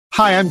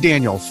Hi, I'm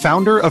Daniel,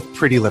 founder of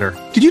Pretty Litter.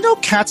 Did you know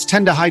cats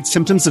tend to hide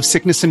symptoms of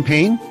sickness and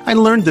pain? I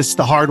learned this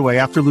the hard way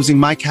after losing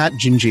my cat,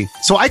 Gingy.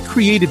 So I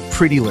created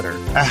Pretty Litter,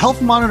 a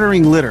health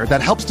monitoring litter that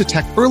helps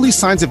detect early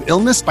signs of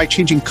illness by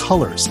changing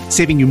colors,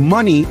 saving you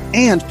money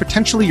and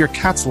potentially your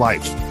cat's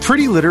life.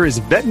 Pretty Litter is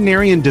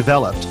veterinarian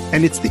developed,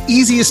 and it's the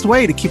easiest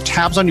way to keep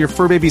tabs on your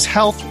fur baby's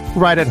health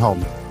right at home.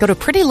 Go to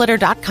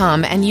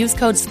prettylitter.com and use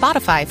code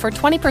SPOTIFY for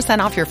 20%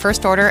 off your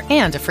first order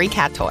and a free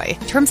cat toy.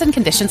 Terms and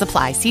conditions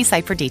apply. See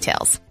site for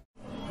details.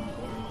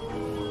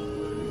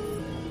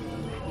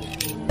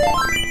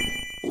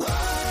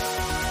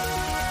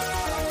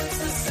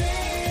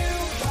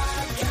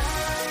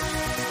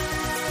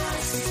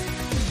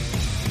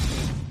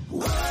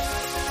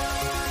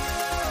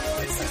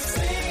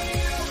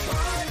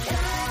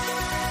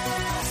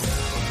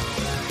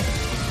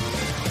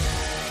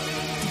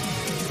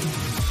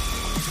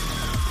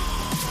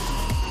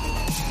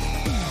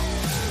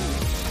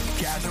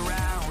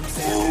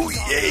 Oh,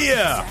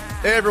 yeah!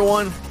 Hey,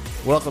 everyone.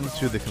 Welcome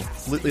to the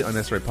Completely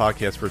Unnecessary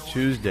Podcast for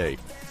Tuesday,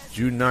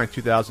 June 9,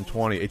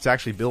 2020. It's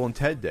actually Bill and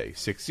Ted Day.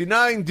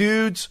 69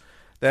 dudes.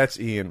 That's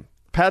Ian.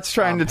 Pat's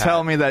trying to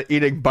tell me that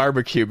eating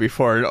barbecue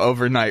before an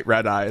overnight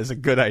red-eye is a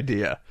good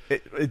idea.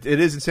 It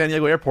is in San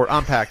Diego Airport.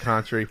 I'm Pat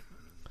Contry.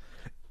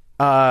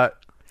 On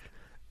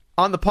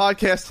the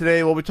podcast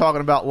today, we'll be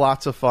talking about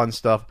lots of fun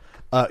stuff.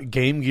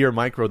 Game Gear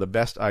Micro, the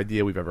best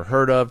idea we've ever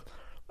heard of.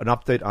 An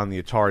update on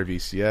the Atari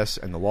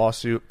VCS and the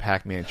lawsuit,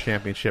 Pac-Man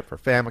Championship for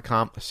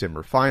Famicom, a Sim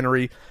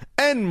Refinery,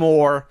 and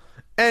more,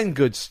 and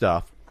good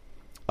stuff.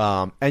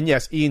 And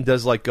yes, Ian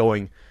does like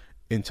going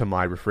into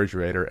my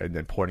refrigerator and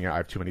then pointing out I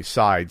have too many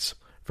sides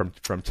from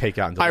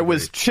takeout and delivery. I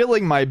was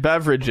chilling my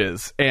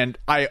beverages, and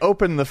I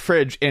opened the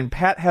fridge, and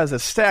Pat has a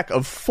stack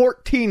of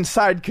 14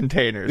 side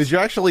containers. Did you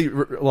actually,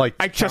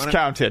 I just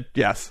counted,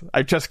 yes.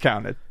 I just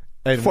counted.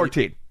 And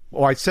 14.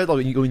 Well, I said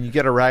when you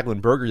get a Raglan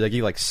burger, they give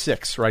you like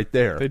 6 right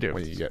there. They do.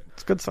 When you get,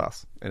 it's good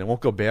sauce. And it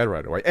won't go bad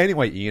right away.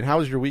 Anyway, Ian, how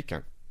was your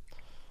weekend?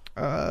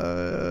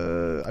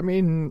 I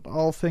mean,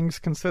 all things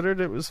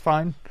considered, it was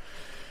fine.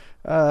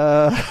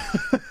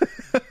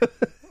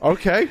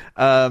 Okay.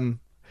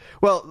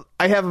 Well,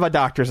 I have a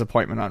doctor's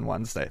appointment on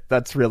Wednesday.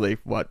 That's really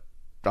what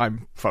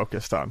I'm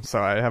focused on.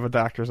 So I have a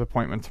doctor's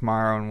appointment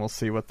tomorrow, and we'll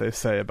see what they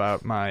say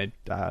about my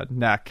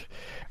neck.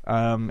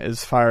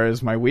 As far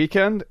as my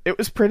weekend, it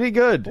was pretty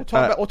good.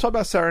 We'll talk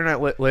about Saturday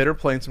night later,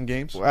 playing some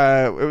games. It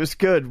was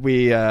good.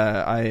 Vonnie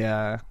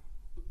and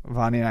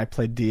I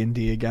played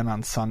D&D again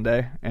on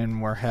Sunday,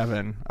 and we're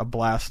having a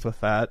blast with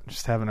that.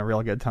 Just having a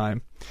real good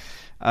time.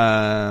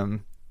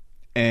 And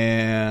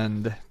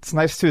it's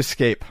nice to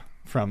escape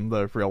from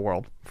the real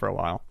world for a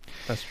while.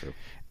 That's true.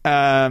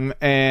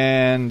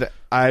 And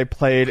I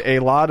played a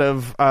lot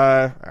of.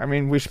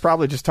 We should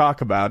probably just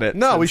talk about it.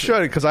 No, we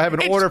shouldn't, because I have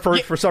an order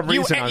for some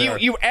reason.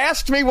 You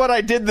asked me what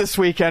I did this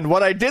weekend.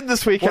 What I did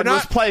this weekend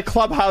was play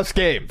Clubhouse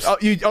games. Oh,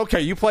 you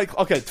play?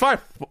 Okay, it's fine.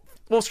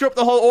 We'll strip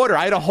the whole order.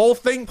 I had a whole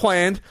thing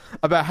planned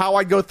about how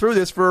I'd go through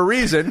this for a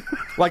reason,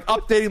 like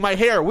updating my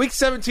hair. Week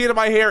 17 of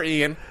my hair,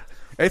 Ian.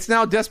 It's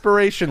now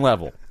desperation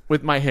level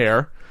with my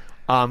hair,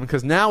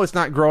 because now it's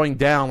not growing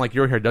down like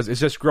your hair does. It's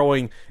just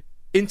growing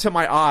into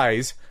my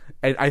eyes,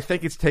 and I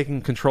think it's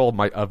taking control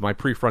of my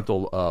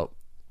prefrontal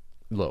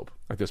lobe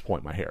at this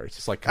point. My hair, it's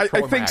just like I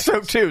think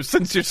so too.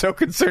 Since you're so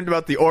concerned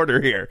about the order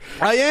here,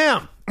 I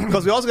am,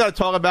 because we also got to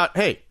talk about.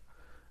 Hey,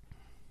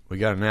 we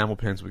got enamel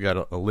pins. We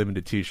got a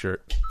limited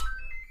T-shirt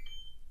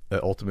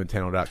at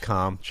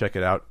ultimatenintendo.com. Check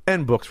it out,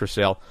 and books for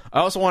sale.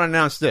 I also want to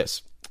announce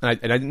this, and I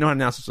didn't know how to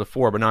announce this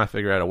before, but now I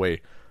figured out a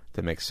way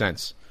to make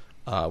sense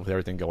with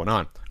everything going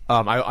on.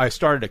 I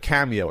started a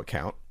Cameo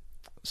account.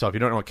 So if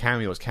you don't know what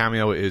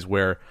Cameo is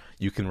where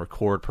you can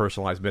record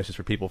personalized messages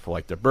for people for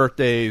like their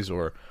birthdays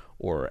or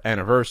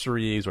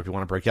anniversaries, or if you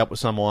want to break up with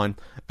someone.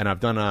 And I've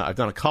done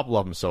a couple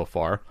of them so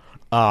far.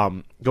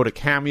 Go to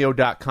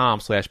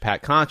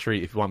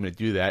cameo.com/PatContry if you want me to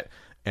do that.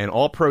 And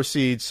all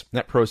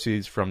net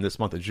proceeds from this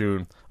month of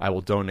June, I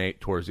will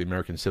donate towards the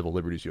American Civil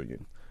Liberties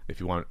Union if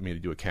you want me to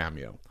do a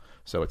Cameo.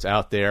 So it's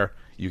out there.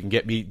 You can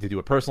get me to do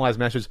a personalized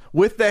message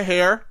with the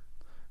hair,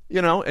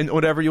 and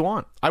whatever you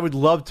want. I would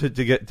love to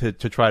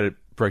try to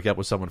break up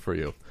with someone for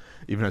you,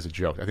 even as a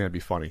joke. I think that'd be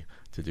funny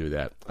to do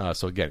that.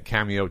 So again,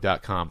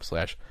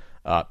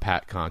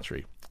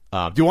 cameo.com/PatContry.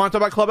 Do you want to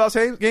talk about Clubhouse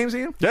games,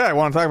 Ian? Yeah, I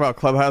want to talk about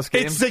Clubhouse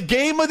games. It's the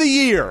game of the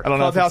year. I don't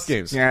know. Clubhouse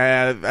games.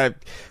 Yeah,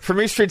 for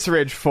me, Streets of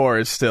Rage 4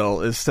 is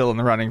still in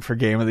the running for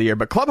game of the year.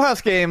 But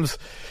Clubhouse games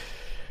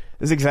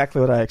is exactly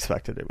what I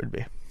expected it would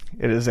be.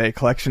 It is a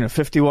collection of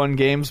 51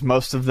 games,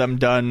 most of them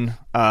done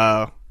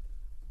well.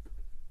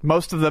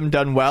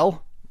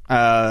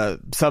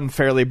 Some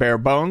fairly bare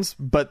bones,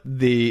 but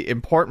the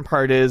important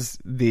part is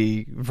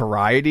the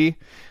variety.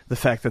 The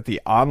fact that the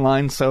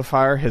online so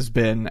far has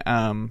been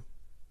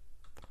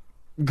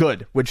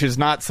good, which is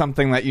not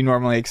something that you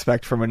normally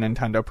expect from a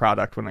Nintendo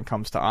product when it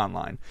comes to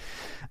online.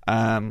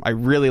 I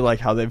really like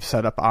how they've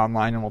set up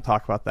online, and we'll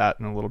talk about that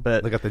in a little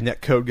bit. They got the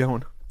net code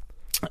going.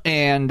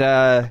 And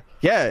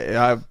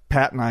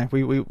Pat and I,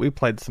 we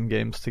played some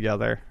games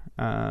together.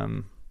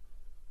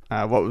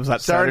 What was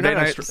that? Saturday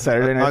night.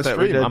 Saturday night that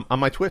we did. on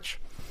my Twitch.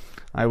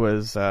 I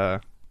was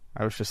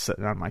just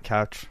sitting on my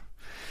couch,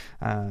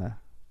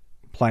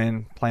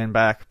 playing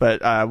back.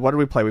 But what did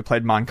we play? We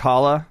played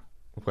Mancala.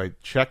 We played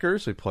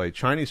checkers. We played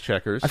Chinese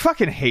checkers. I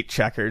fucking hate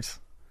checkers.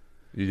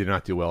 You did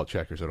not do well at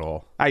checkers at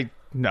all. I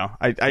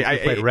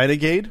played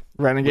Renegade.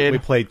 Renegade. We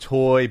played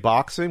toy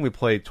boxing. We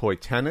played toy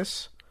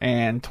tennis.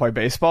 And toy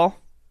baseball.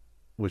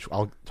 Which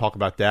I'll talk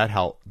about that,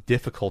 how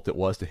difficult it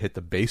was to hit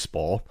the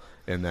baseball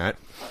in that.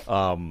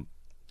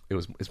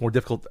 It's more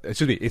difficult.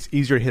 Excuse me. It's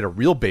easier to hit a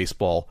real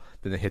baseball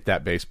than to hit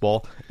that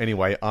baseball.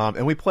 Anyway,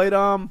 and we played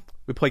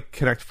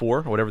Connect 4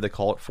 or whatever they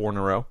call it, 4 in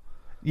a row.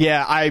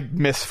 Yeah, I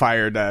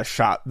misfired a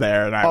shot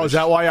there. And is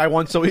that why I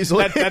won so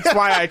easily? That's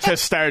why I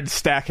just started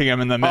stacking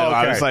them in the middle. Oh, okay.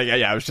 I was like,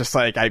 I was just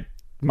like,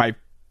 my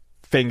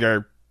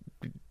finger,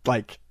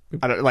 like,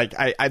 I don't like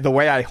I the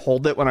way I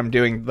hold it when I'm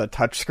doing the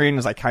touch screen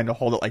is I kind of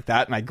hold it like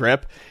that and I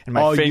grip and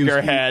my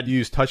finger you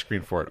use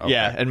touchscreen for it. Okay.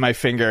 Yeah, and my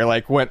finger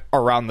like went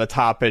around the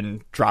top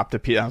and dropped a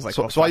piece. I was like,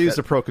 so I used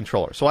the Pro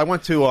Controller. So I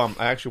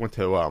actually went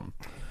to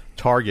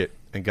Target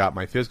and got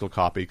my physical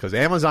copy because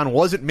Amazon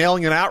wasn't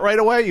mailing it out right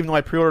away, even though I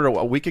pre-ordered it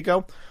a week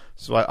ago.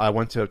 So I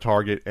went to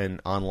Target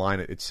and online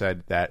it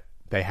said that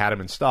they had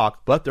them in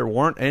stock, but there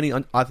weren't any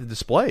on the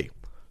display.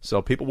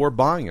 So people were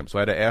buying them. So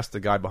I had to ask the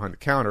guy behind the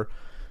counter.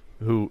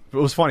 Who it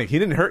was funny. He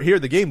didn't hear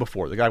the game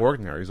before. The guy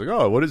working there. He's like,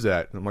 "Oh, what is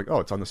that?" And I'm like, "Oh,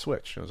 it's on the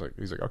Switch."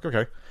 He's like,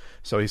 "Okay."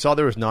 So he saw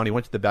there was none. He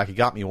went to the back. He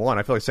got me one.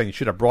 I feel like saying you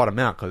should have brought him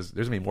out because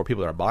there's gonna be more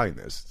people that are buying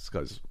this.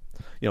 Because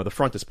the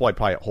front display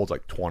probably holds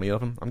like 20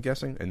 of them. I'm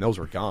guessing, and those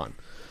were gone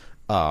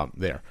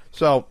there.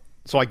 So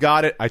I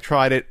got it. I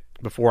tried it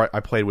before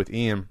I played with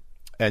Ian,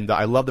 and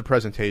I love the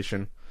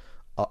presentation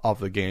of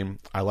the game.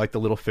 I like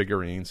the little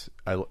figurines.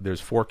 There's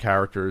 4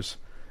 characters,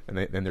 and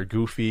they're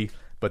goofy,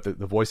 but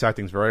the voice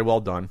acting is very well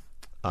done.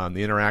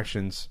 The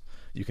interactions,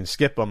 you can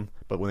skip them,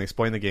 but when they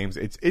explain the games,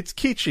 it's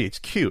kitschy, it's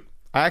cute.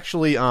 I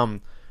actually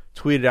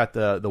tweeted at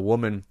the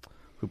woman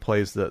who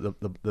plays the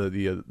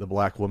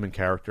black woman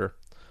character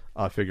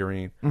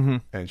figurine,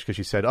 and because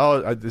she said,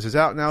 "Oh, this is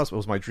out now. So it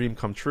was my dream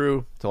come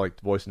true to like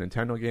voice a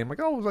Nintendo game." I'm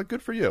like, "Oh, it was like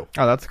good for you."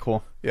 Oh, that's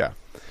cool. Yeah.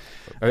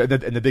 And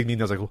the big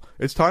Nina's like, well,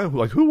 "It's time.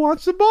 Like, who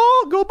wants the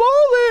ball? Go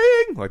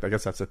bowling!" Like, I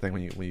guess that's the thing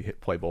when you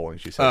play bowling.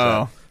 She says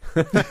that.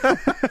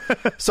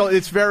 So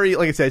it's very,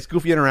 like I said, it's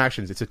goofy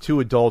interactions. It's the 2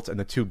 adults and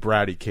the 2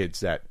 bratty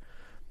kids that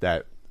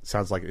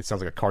sounds like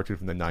a cartoon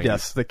from the 90s.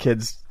 Yes, the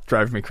kids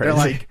drive me crazy. They're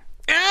like,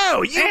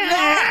 "Oh, you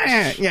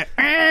Nash!" Yeah.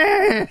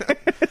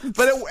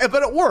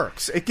 but it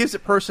works. It gives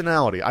it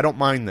personality. I don't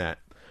mind that,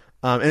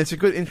 and it's a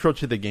good intro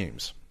to the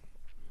games.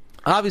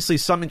 Obviously,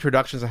 some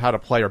introductions of how to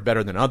play are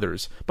better than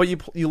others, but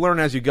you learn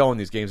as you go in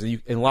these games,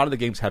 and a lot of the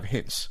games have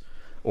hints.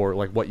 Or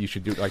like what you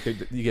should do, like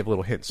you give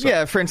little hints. So.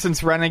 Yeah, for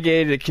instance,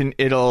 Renegade,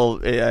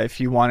 it'll if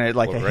you want it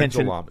like a hint.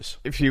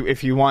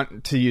 If you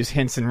want to use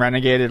hints in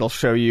Renegade, it'll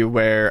show you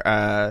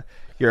where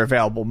your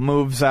available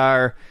moves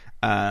are.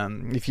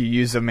 If you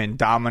use them in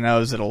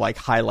dominoes, it'll like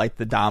highlight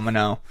the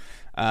domino.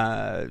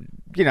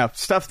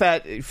 Stuff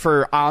that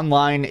for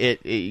online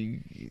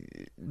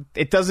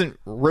it doesn't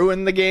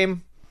ruin the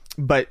game.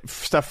 But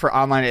stuff for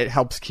online, it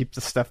helps keep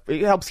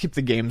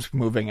the games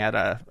moving at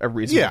a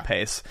reasonable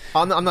pace.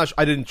 I'm not.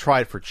 I didn't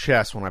try it for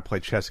chess when I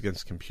played chess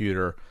against a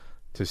computer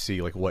to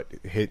see like what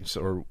hints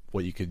or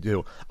what you could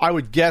do. I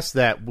would guess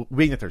that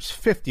being that there's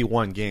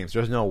 51 games,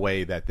 there's no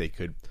way that they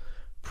could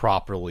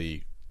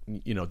properly,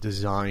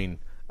 design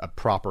a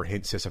proper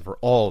hint system for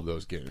all of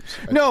those games.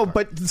 No,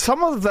 but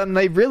some of them,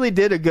 they really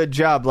did a good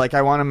job. Like,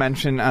 I want to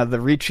mention the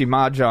Riichi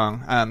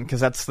Mahjong, because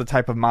that's the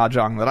type of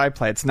Mahjong that I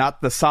play. It's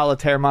not the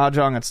solitaire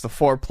Mahjong, it's the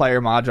 4-player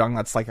Mahjong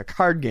that's like a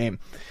card game.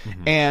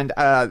 Mm-hmm. And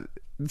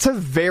it's a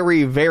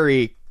very,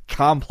 very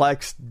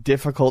complex,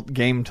 difficult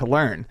game to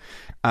learn.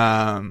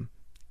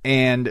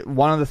 And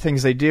one of the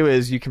things they do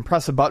is you can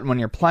press a button when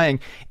you're playing,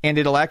 and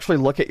it'll actually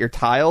look at your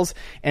tiles,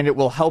 and it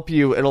will help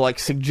you. It'll like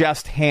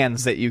suggest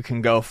hands that you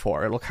can go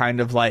for. It'll kind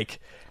of like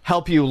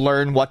help you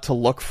learn what to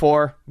look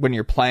for when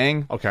you're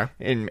playing. Okay.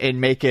 And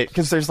make it,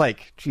 because there's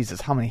like,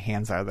 Jesus, how many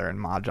hands are there in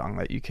Mahjong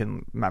that you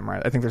can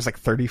memorize? I think there's like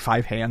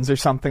 35 hands or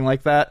something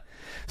like that.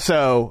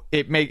 So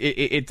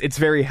it's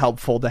very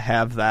helpful to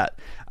have that.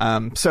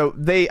 So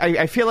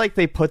I feel like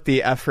they put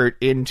the effort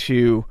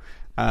into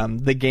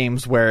the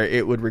games where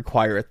it would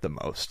require it the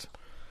most.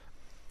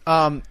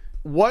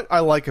 What I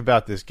like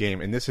about this game,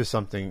 and this is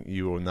something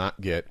you will not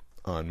get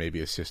on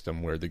maybe a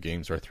system where the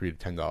games are $3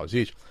 to $10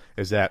 each,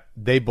 is that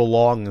they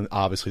belong in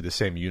obviously the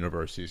same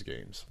universe, these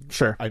games.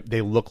 Sure.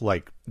 They look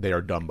like they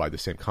are done by the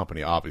same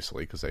company,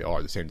 obviously, because they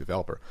are the same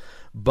developer.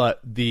 But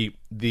the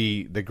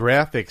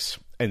graphics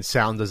and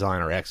sound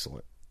design are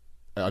excellent.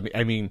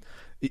 I mean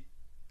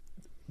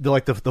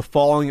the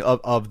following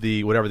of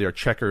the whatever they are,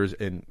 checkers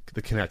and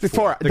the Connect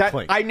Four.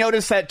 I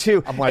noticed that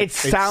too. Like, it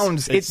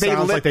sounds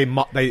like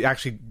they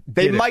actually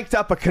mic'd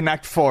up a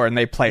Connect 4 and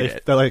they played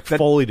it. They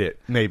folied it,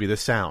 maybe the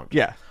sound.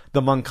 Yeah.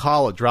 The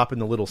Mancala dropping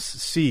the little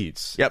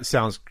seeds.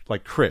 Sounds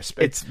like crisp.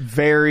 It's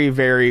very,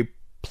 very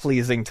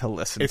pleasing to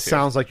listen to. It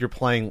sounds like you're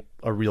playing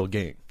a real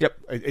game. Yep.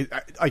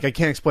 I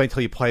can't explain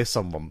until you play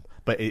some of them,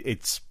 but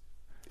it's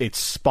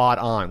spot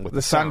on with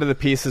The sound of the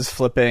pieces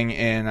flipping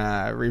in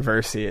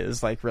Reversi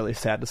is like really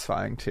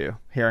satisfying too.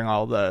 Hearing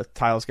all the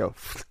tiles go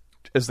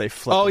as they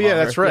flip. Oh them yeah,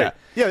 over. that's right.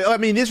 Yeah, I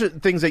mean these are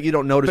things that you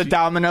don't notice. The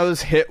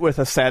dominoes hit with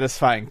a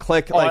satisfying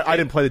click. Oh, I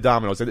didn't play the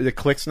dominoes. It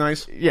clicks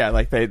nice. Yeah,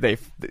 like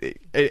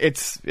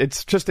it's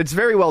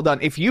very well done.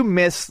 If you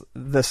miss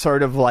the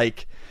sort of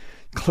like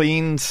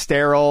clean,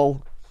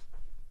 sterile,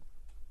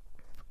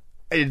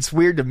 it's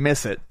weird to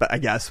miss it, but I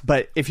guess.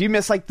 But if you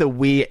miss like the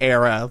Wii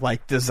era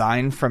like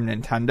design from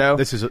Nintendo,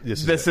 this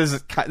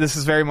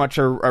is very much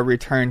a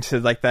return to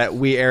like that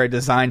Wii era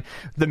design.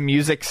 The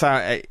music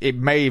sound, it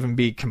may even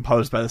be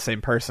composed by the same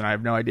person. I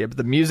have no idea, but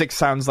the music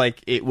sounds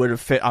like it would have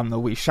fit on the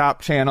Wii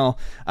Shop channel.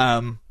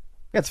 Yeah,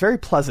 it's very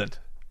pleasant.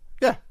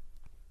 Yeah,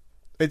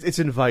 it's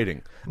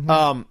inviting.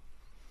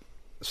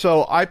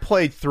 So I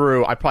played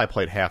through. I probably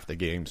played half the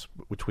games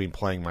between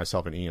playing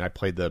myself and Ian. I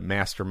played the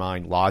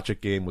Mastermind Logic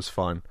game. Was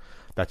fun.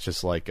 That's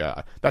just like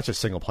that's just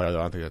single player. I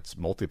don't think that's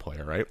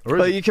multiplayer, right?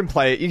 But you can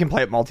play it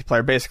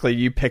multiplayer. Basically,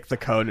 you pick the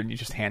code and you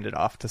just hand it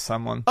off to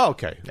someone. Oh,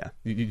 okay. Yeah.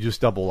 You just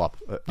double up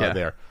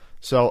there.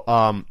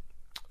 So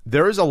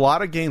there is a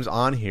lot of games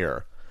on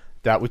here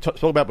that we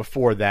spoke about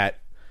before that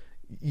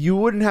you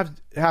wouldn't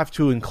have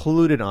to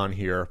include it on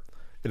here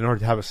in order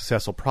to have a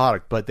successful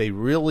product. But they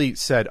really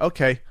said,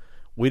 okay,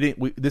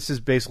 this is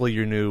basically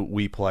your new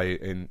Wii Play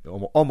in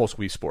almost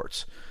Wii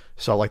Sports.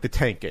 So, like, the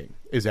tank game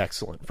is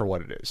excellent for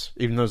what it is.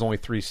 Even though there's only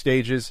 3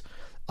 stages,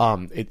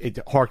 it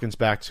harkens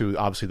back to,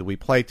 obviously, the Wii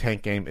Play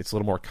tank game. It's a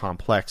little more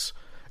complex,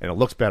 and it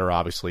looks better,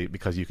 obviously,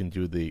 because you can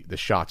do the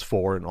shots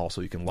forward, and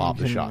also you can lob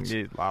the shots.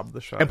 Lob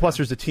the shot. And plus,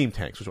 there's the team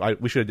tanks, which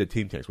we should have did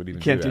team tanks. We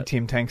didn't can't do do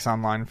team tanks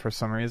online for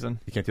some reason.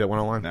 You can't do that one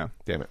online? No.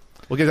 Damn it.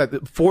 Well,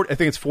 I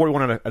think it's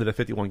 41 out of the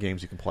 51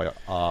 games you can play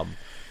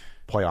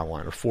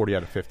online, or 40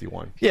 out of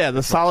 51. Yeah,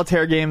 the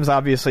solitaire games,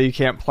 obviously, you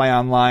can't play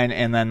online,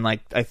 and then, like,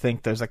 I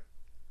think there's a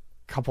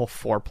couple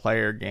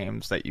 4-player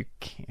games that you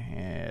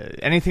can't.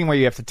 Anything where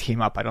you have to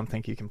team up, I don't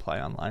think you can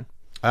play online.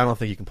 I don't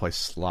think you can play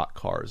slot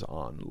cars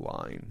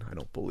online. I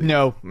don't believe.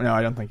 No,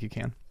 I don't think you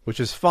can. Which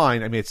is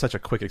fine. I mean, it's such a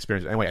quick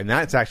experience anyway, and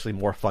that's actually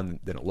more fun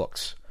than it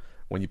looks.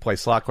 When you play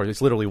slot cars, it's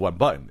literally one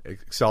button: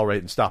 accelerate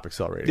and stop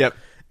accelerating. Yep.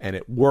 And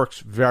it works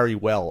very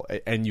well.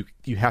 And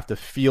you have to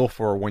feel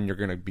for when you're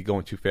going to be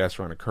going too fast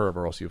around a curve,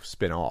 or else you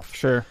spin off.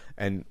 Sure.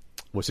 And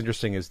what's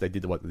interesting is they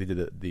did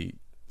the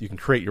you can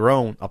create your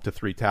own up to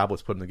 3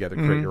 tablets, put them together,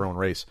 create your own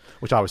race,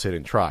 which obviously I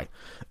didn't try.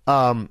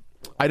 I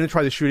didn't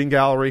try the shooting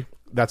gallery.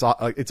 That's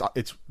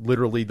it's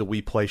literally the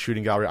Wii Play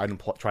shooting gallery. I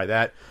didn't try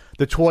that.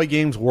 The toy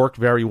games work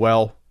very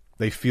well.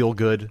 They feel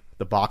good.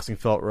 The boxing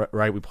felt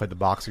right. We played the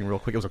boxing real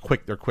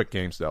quick. They're quick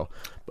games though.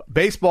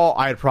 Baseball,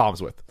 I had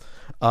problems with.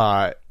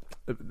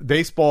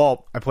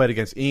 Baseball, I played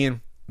against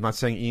Ian. I'm not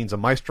saying Ian's a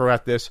maestro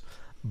at this,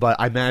 but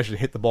I managed to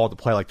hit the ball to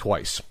play like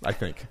twice, I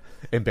think,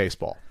 in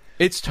baseball.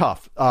 It's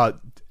tough.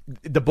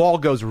 The ball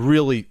goes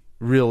really,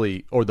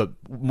 or the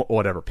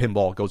whatever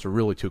pinball goes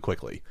really too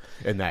quickly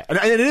in that, and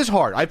it is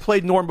hard. I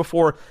played Norm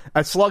before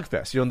at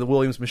Slugfest, in the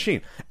Williams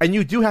machine, and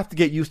you do have to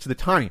get used to the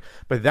timing.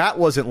 But that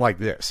wasn't like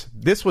this.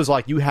 This was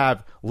like you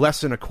have less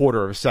than a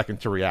quarter of a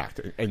second to react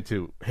and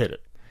to hit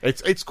it.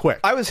 It's quick.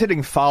 I was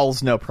hitting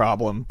fouls no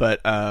problem,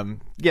 but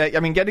yeah, I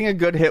mean, getting a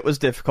good hit was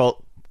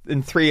difficult.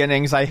 In 3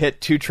 innings, I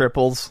hit 2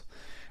 triples.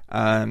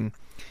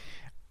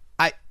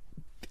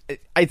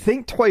 I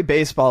think toy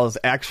baseball is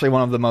actually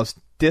one of the most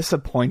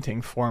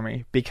disappointing for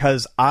me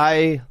because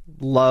I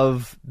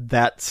love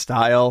that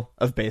style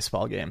of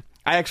baseball game.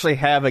 I actually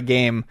have a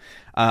game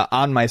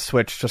on my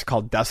Switch just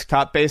called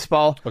Desktop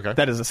Baseball. Okay.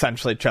 That is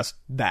essentially just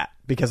that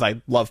because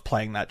I love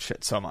playing that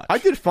shit so much. I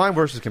did fine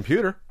versus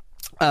computer.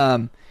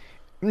 No,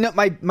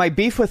 my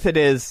beef with it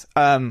is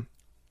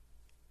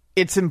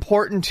it's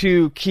important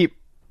to keep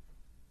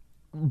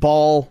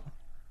ball.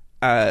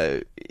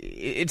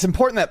 It's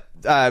important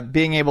that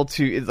being able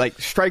to like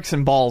strikes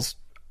and balls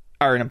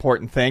are an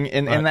important thing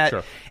in that.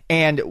 Sure.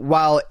 And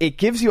while it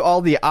gives you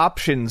all the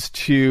options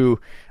to,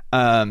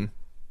 throw,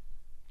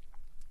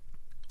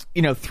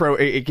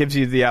 it gives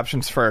you the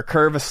options for a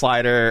curve, a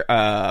slider,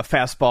 a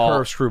fastball,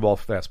 curve, screwball,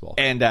 fastball,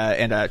 and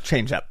a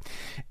changeup.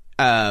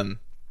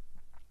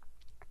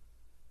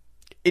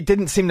 It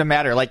didn't seem to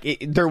matter.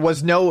 Like there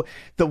was no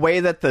the way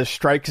that the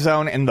strike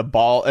zone and the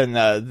ball and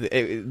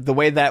the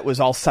way that was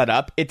all set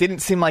up. It didn't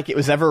seem like it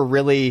was ever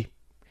really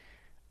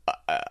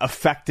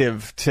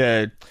effective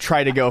to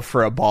try to go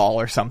for a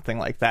ball or something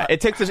like that. It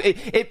takes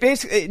it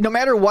basically no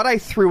matter what I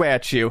threw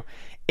at you,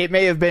 it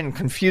may have been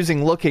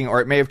confusing looking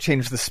or it may have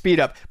changed the speed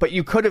up, but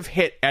you could have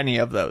hit any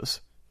of those.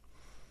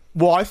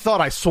 Well, I thought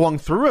I swung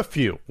through a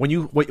few when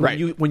you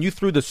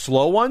threw the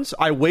slow ones.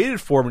 I waited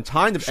for them and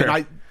timed them, sure.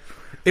 and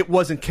it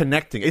wasn't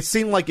connecting. It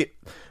seemed like it.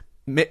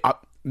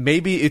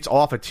 Maybe it's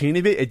off a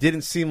teeny bit. It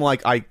didn't seem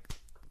like I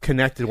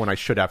connected when I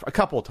should have a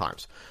couple of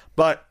times.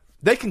 But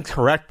they can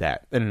correct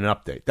that in an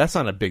update. That's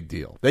not a big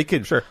deal. They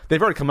can. Sure.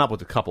 They've already come up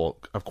with a couple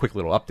of quick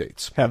little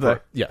updates. Have they?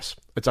 Yes.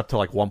 It's up to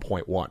like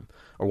 1.1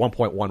 or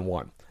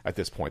 1.11. at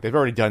this point. They've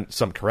already done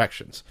some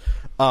corrections.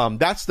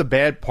 That's the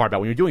bad part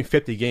about when you're doing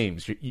 50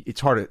 games.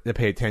 It's hard to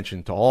pay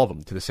attention to all of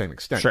them to the same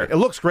extent. Sure. It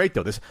looks great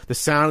though. The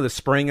sound of the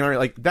spring and everything,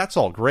 like that's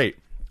all great.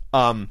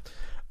 That's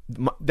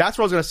what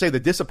I was going to say. The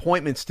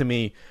disappointments to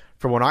me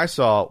from what I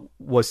saw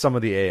was some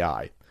of the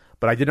AI,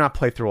 but I did not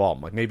play through all of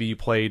them. Like maybe you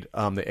played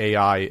the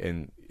AI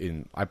in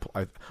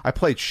I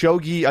played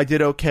Shogi. I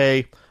did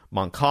okay.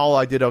 Moncala,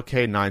 I did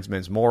okay. Nines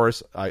Men's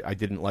Morris, I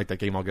didn't like that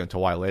game. I'll get into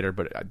why later,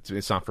 but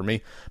it's not for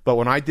me. But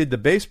when I did the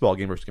baseball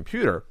game versus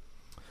computer,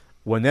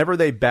 whenever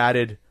they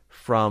batted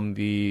from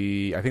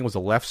I think it was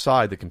the left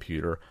side of the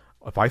computer,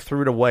 if I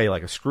threw it away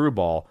like a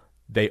screwball,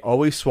 they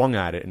always swung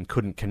at it and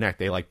couldn't connect.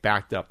 They like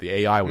backed up. The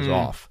AI was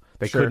off.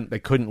 They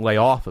couldn't lay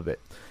off of it,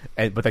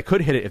 but they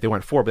could hit it if they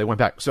went forward. But they went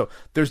back. So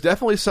there's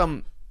definitely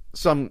some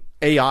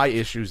AI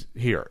issues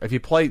here. If you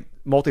play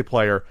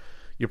multiplayer,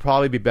 you'll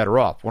probably be better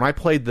off. When I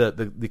played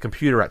the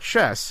computer at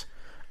chess,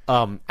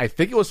 I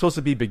think it was supposed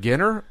to be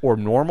beginner or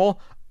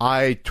normal.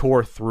 I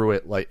tore through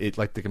it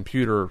like the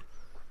computer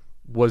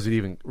wasn't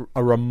even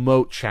a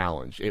remote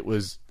challenge. It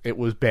was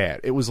bad.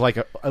 It was like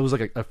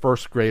a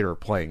first grader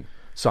playing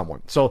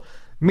someone. So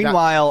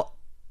meanwhile,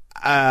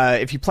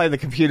 if you play the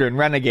computer in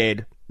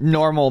Renegade,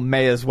 normal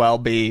may as well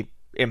be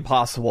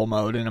impossible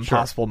mode, and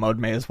impossible mode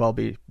may as well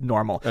be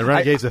normal. And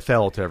Renegade's a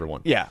fail to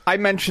everyone. Yeah, I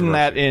mentioned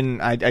that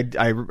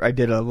I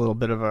did a little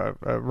bit of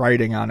a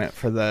writing on it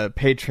for the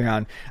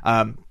Patreon.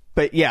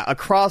 But yeah,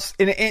 across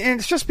and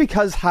it's just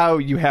because how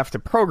you have to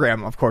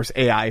program, of course,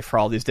 AI for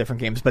all these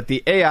different games. But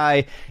the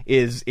AI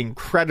is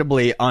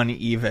incredibly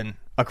uneven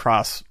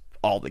across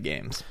all the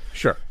games.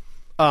 Sure.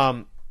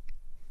 The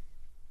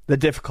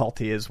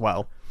difficulty as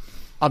well.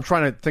 I'm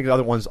trying to think of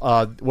other ones.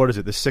 What is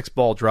it? The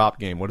 6-ball drop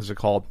game. What is it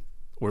called?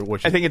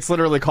 I think it's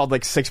literally called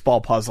like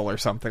 6-ball puzzle or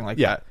something like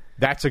that.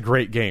 That's a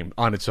great game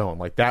on its own.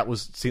 Like that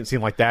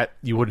seemed like that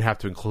you wouldn't have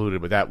to include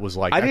it, but that was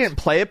like I didn't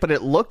play it, but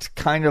it looked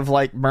kind of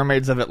like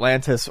Mermaids of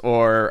Atlantis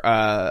or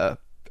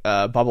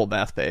Bubble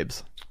Bath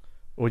Babes.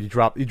 Well, you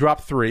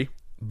drop 3,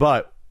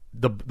 but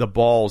the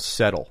balls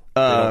settle.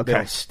 They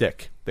don't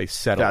stick. They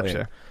settle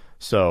in.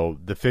 So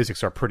the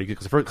physics are pretty good.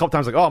 Because the first couple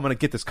times, like, I'm going to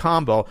get this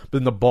combo, but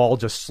then the ball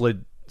just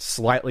slid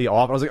slightly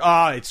off. I was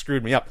like, it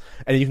screwed me up.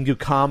 And you can do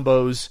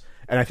combos.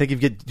 And I think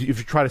if you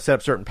try to set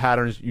up certain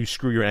patterns, you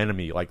screw your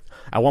enemy. Like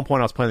at one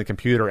point, I was playing the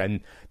computer, and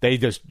they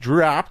just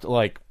dropped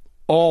like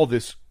all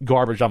this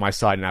garbage on my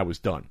side, and I was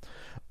done.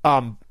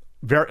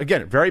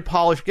 Very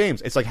polished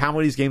games. It's like how many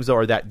of these games though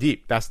are that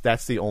deep? That's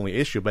the only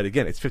issue. But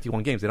again, it's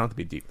 51 games; they don't have to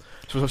be deep.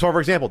 So for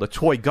example, the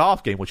toy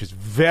golf game, which is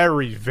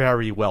very,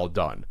 very well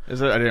done.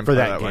 Is it? I didn't play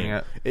that one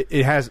yet.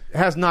 It has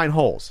 9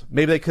 holes.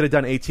 Maybe they could have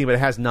done 18, but it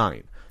has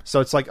 9.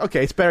 So it's like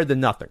okay, it's better than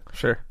nothing.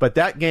 Sure. But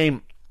that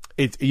game.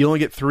 You only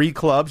get 3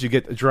 clubs. You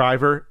get a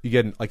driver, you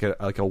get like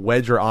a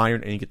wedge or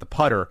iron, and you get the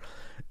putter.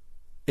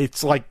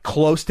 It's like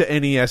close to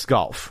NES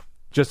golf,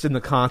 just in the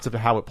concept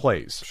of how it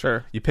plays.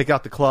 Sure. You pick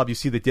out the club, you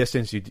see the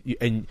distance,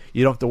 and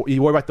you don't have to.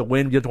 You worry about the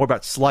wind. You don't have to worry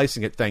about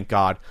slicing it. Thank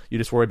God. You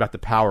just worry about the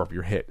power of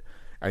your hit,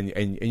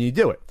 and you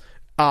do it.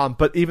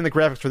 But even the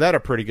graphics for that are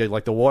pretty good.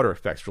 Like the water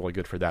effect's really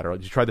good for that.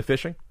 Did you try the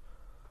fishing?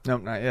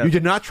 Nope, not yet. You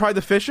did not try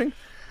the fishing?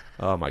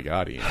 Oh my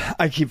God, Ian!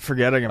 I keep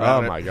forgetting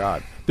about it. Oh my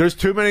God! There's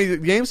too many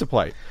games to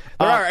play.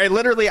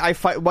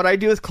 What I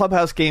do with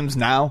Clubhouse games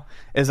now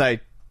is I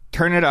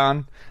turn it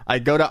on, I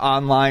go to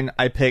online,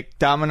 I pick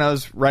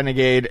Dominoes,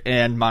 Renegade,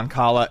 and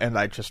Moncala, and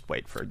I just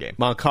wait for a game.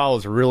 Moncala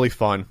is really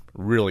fun,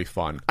 really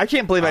fun. I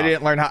can't believe I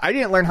didn't learn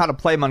how to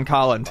play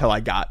Moncala until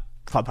I got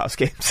Clubhouse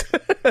games.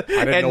 I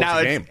didn't know it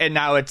was a game. And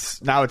now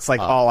it's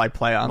like all I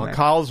play on there.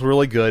 Moncala's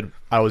really good.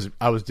 I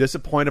was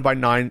disappointed by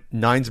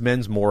Nines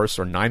Men's Morris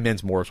or 9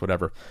 Men's Morris,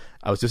 whatever.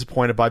 I was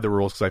disappointed by the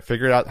rules because I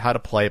figured out how to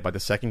play it by the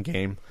second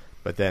game.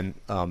 But then,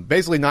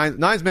 basically,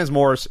 Nines Men's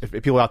Morris. If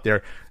people out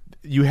there,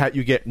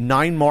 you get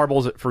 9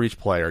 marbles for each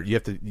player. You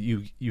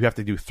have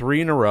to do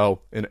 3 in a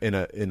row in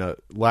a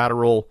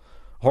lateral,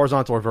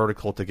 horizontal or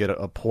vertical to get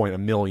a point, a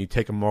mill. And you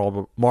take a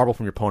marble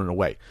from your opponent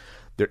away.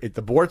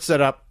 The board's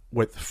set up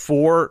with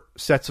 4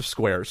 sets of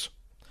squares,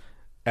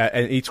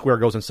 and each square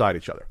goes inside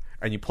each other.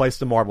 And you place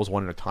the marbles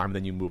one at a time, and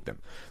then you move them.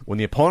 When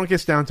the opponent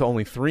gets down to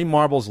only 3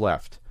 marbles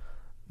left,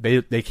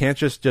 they can't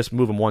just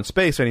move them one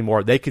space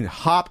anymore. They can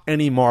hop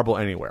any marble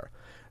anywhere.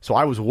 So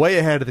I was way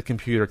ahead of the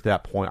computer at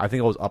that point. I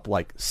think I was up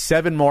like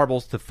 7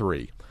 marbles to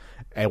 3.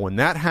 And when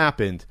that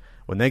happened,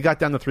 when they got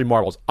down to 3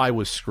 marbles, I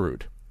was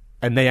screwed.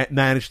 And they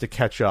managed to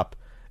catch up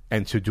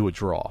and to do a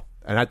draw.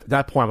 And at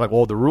that point, I'm like,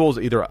 well, the rules,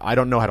 either I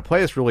don't know how to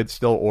play this really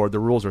still, or the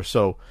rules are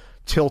so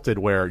tilted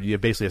where you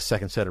have basically a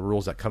second set of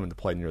rules that come into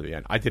play near the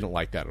end. I didn't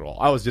like that at all.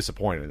 I was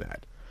disappointed in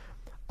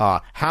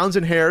that. Hounds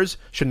and Hares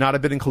should not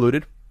have been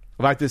included.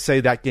 I'd like to say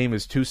that game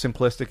is too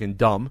simplistic and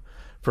dumb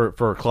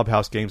for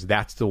Clubhouse games.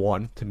 That's the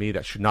one, to me,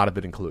 that should not have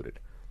been included.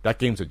 That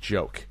game's a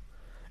joke.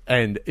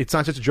 And it's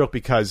not just a joke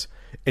because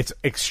it's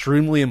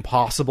extremely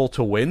impossible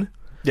to win.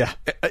 Yeah.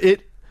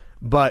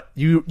 But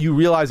you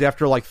realize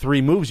after like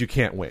 3 moves you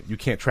can't win. You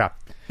can't trap.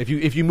 If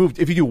you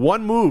do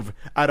one move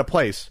out of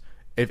place,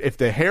 if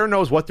the hare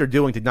knows what they're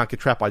doing to not get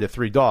trapped by the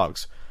 3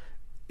 dogs,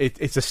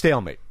 it's a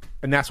stalemate,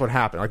 and that's what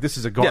happened. Like this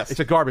is it's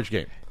a garbage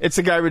game. It's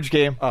a garbage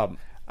game.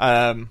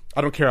 I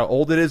don't care how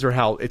old it is or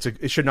how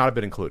it should not have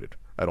been included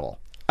at all.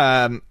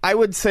 I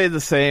would say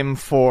the same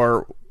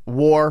for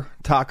War,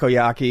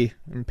 Takoyaki,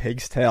 and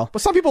Pig's Tail.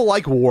 But some people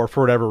like War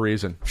for whatever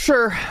reason.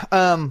 Sure.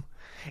 And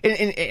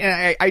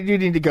I do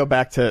need to go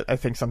back to, I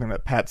think, something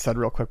that Pat said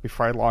real quick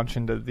before I launch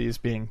into these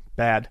being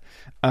bad.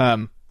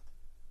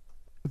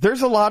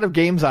 There's a lot of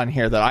games on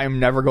here that I am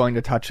never going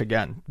to touch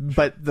again.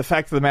 But the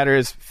fact of the matter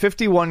is,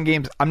 51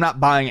 games, I'm not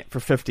buying it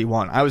for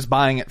 51. I was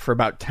buying it for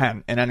about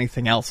 10, and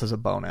anything else is a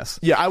bonus.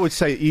 Yeah, I would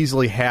say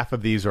easily half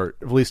of these are,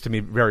 at least to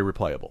me, very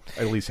replayable.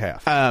 At least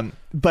half.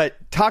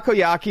 But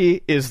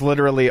Takoyaki is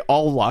literally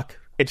all luck.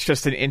 It's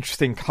just an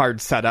interesting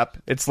card setup.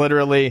 It's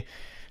literally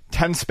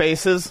 10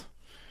 spaces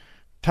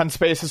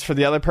for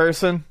the other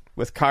person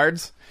with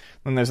cards.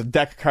 Then there's a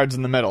deck of cards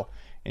in the middle.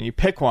 And you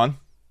pick one,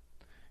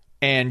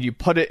 and you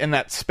put it in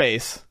that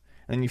space,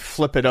 and then you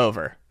flip it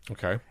over.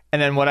 Okay.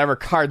 And then whatever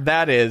card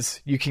that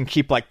is, you can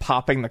keep like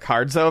popping the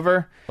cards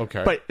over.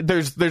 Okay. But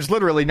there's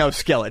literally no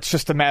skill. It's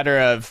just a matter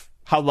of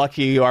how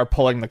lucky you are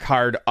pulling the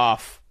card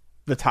off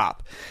the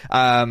top.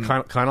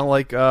 Kind of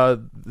like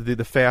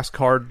the fast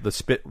card, the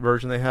spit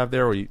version they have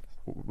there, where you.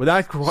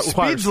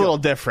 Speed's a little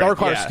different. That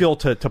requires skill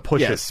to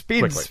push it.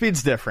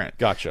 Speed's different.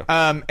 Gotcha.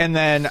 And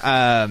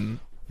then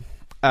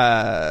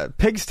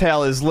Pig's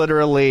Tail is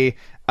literally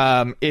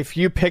if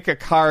you pick a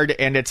card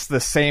and it's the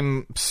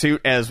same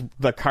suit as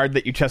the card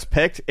that you just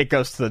picked, it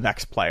goes to the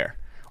next player.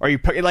 Or you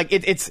put like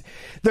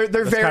they're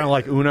very kind of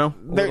like Uno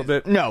a little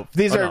bit. No,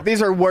 these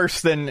are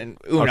worse than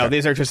Uno. Okay.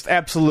 These are just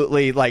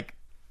absolutely like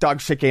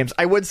dog shit games.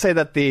 I would say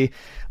that the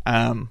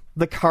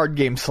card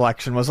game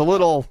selection was a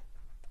little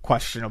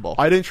questionable.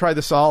 I didn't try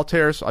the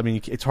solitaires. I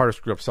mean, it's hard to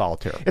screw up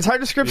solitaire. It's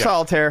hard to screw up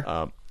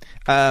solitaire.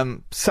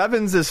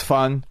 Sevens is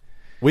fun.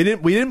 We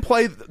didn't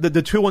play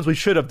the two ones we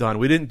should have done.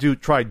 We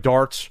didn't try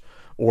darts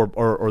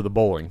or the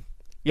bowling.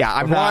 Yeah,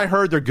 I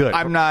heard they're good.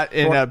 I'm not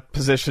in a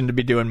position to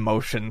be doing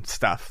motion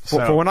stuff.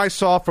 So. For when I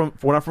saw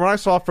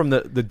from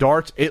the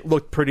darts, it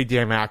looked pretty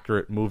damn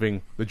accurate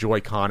moving the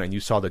Joy-Con, and you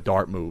saw the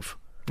dart move.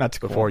 That's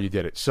cool. Before you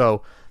did it,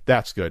 so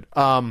that's good.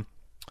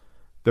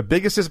 The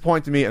biggest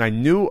disappointment to me, and I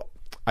knew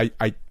I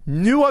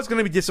was going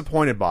to be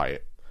disappointed by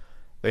it.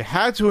 They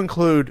had to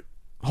include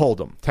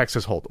Hold'em,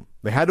 Texas Hold'em.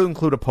 They had to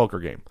include a poker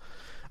game.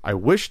 I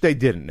wish they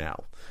didn't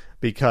now,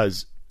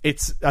 because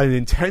it's a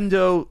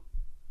Nintendo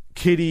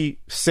kiddie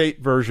sate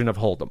version of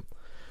Hold'em.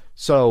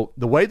 So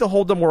the way the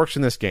Hold'em works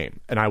in this game,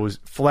 and I was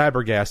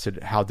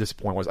flabbergasted how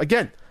disappointing it was.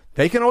 Again,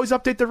 they can always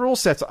update the rule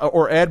sets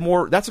or add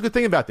more. That's a good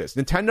thing about this.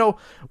 Nintendo,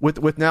 with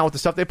the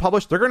stuff they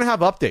publish, they're going to have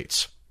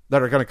updates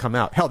that are going to come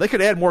out. Hell, they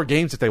could add more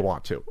games if they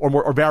want to,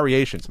 or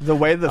variations. The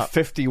way the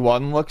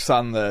 51 looks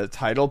on the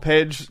title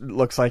page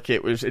looks like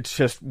it's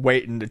just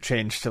waiting to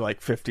change to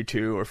like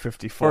 52 or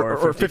 54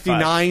 or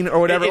 59 or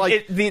whatever.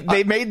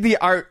 They made the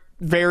art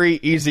very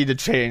easy to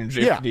change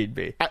if need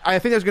be. I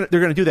think they're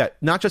going to do that,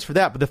 not just for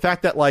that, but the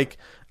fact that like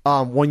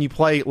when you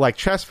play like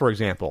chess, for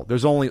example,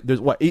 there's a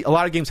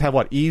lot of games have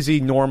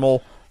easy,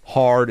 normal,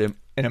 hard, and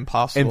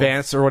impossible,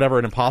 advanced, or whatever,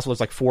 and impossible. It's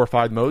like 4 or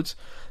 5 modes.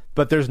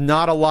 But there's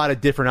not a lot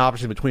of different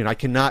options in between. I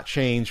cannot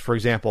change, for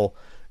example,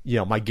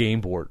 my game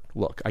board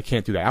look. I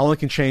can't do that. I only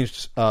can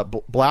change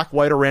black,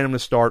 white, or random to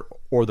start,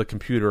 or the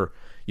computer,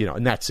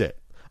 and that's it.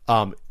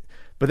 But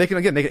they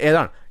can add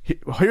on.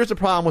 Here's the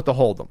problem with the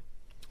Hold'em.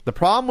 The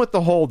problem with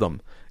the Hold'em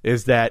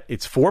is that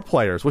it's 4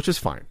 players, which is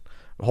fine.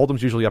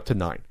 Hold'em's usually up to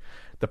 9.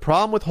 The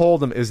problem with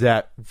Hold'em is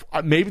that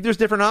maybe there's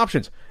different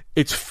options.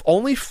 It's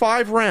only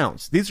 5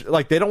 rounds. These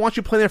they don't want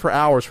you playing there for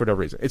hours for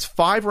whatever reason. It's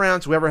 5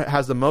 rounds. Whoever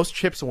has the most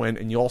chips win,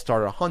 and you all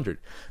start at 100.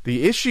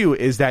 The issue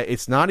is that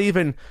it's not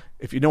even,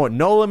 if you know what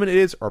no limit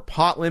is or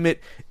pot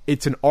limit,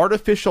 it's an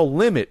artificial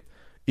limit,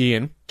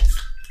 Ian,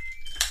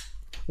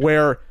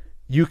 where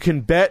you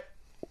can bet.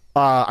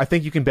 I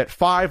think you can bet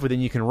 5, but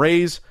then you can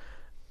raise,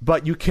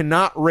 but you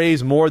cannot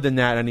raise more than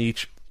that on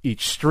each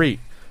street.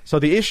 So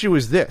the issue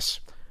is this: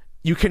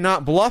 you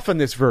cannot bluff in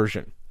this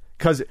version.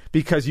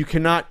 Because you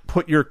cannot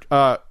put your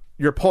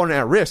opponent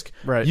at risk.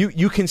 Right.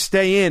 You can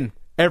stay in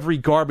every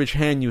garbage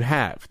hand you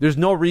have. There's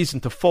no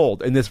reason to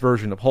fold in this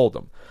version of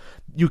Hold'em.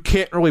 You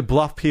can't really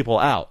bluff people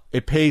out.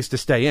 It pays to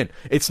stay in.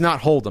 It's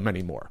not Hold'em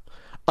anymore.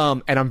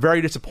 And I'm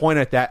very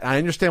disappointed at that. I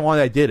understand why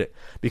they did it,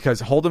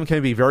 because Hold'em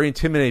can be very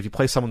intimidating if you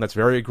play someone that's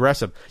very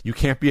aggressive. You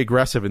can't be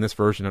aggressive in this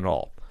version at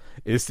all.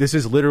 This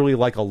is literally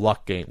like a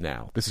luck game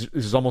now. This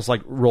is almost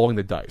like rolling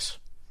the dice.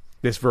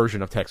 This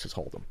version of Texas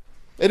Hold'em.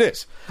 It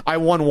is. I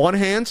won one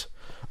hand.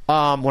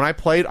 When I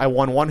played, I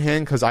won one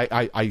hand because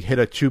I hit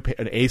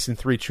an ace and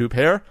 3 2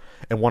 pair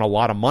and won a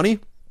lot of money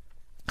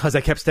because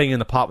I kept staying in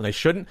the pot when they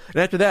shouldn't. And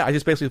after that, I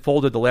just basically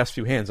folded the last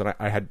few hands, and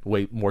I had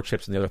way more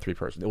chips than the other 3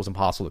 person. It was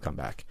impossible to come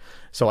back.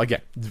 So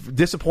again,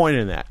 disappointed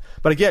in that.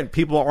 But again,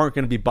 people aren't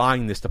going to be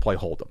buying this to play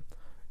Hold'em.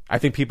 I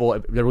think people,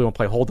 if they really want to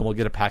play Hold'em, will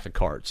get a pack of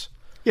cards,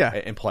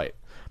 and play it.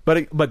 But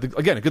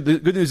again, the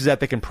good news is that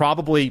they can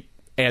probably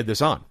add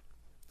this on.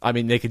 I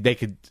mean, they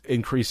could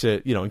increase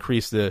it,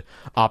 increase the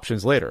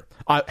options later.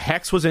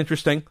 Hex was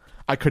interesting.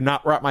 I could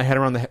not wrap my head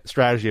around the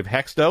strategy of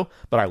Hexto,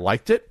 but I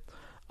liked it,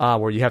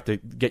 where you have to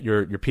get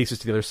your pieces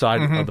to the other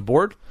side of the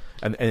board,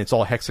 and it's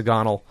all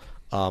hexagonal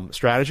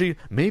strategy.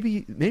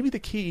 Maybe the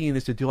key, Ian,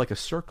 is to do like a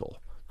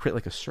circle, create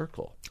like a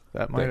circle.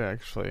 That might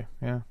actually,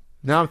 yeah.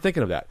 Now I'm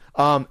thinking of that.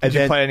 Did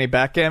you play any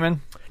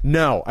backgammon?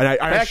 No, and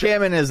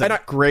backgammon is a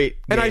great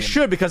game. And I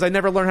should, because I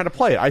never learned how to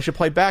play it. I should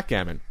play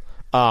backgammon.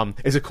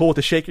 Is it cool with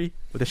the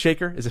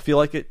shaker? Does it feel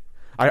like it?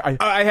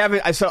 I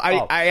haven't. So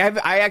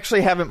I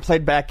actually haven't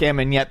played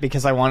backgammon yet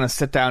because I want to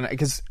sit down.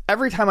 Because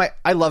every time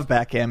I love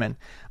backgammon.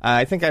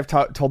 I think I've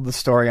told the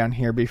story on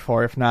here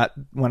before. If not,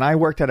 when I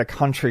worked at a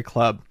country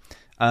club,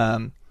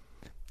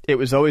 it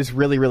was always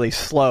really, really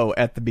slow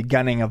at the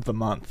beginning of the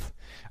month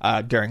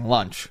during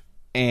lunch,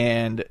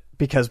 and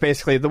because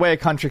basically the way a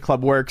country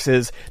club works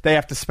is they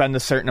have to spend a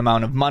certain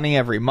amount of money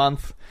every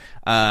month.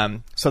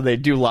 So they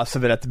do less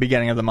of it at the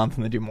beginning of the month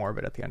and they do more of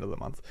it at the end of the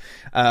month.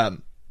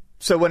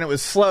 So when it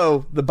was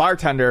slow, the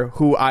bartender,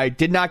 who I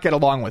did not get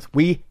along with,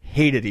 we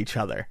hated each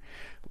other.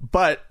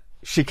 But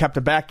she kept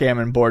a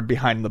backgammon board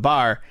behind the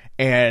bar,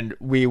 and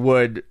we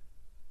would,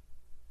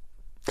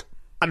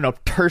 I don't know,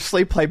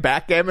 tersely play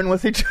backgammon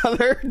with each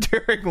other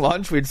during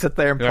lunch. We'd sit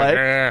there and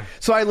play.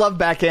 So I love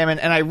backgammon,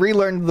 and I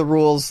relearned the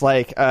rules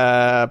like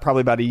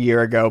probably about a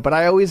year ago, but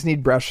I always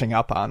need brushing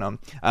up on them.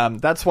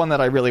 That's one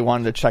that I really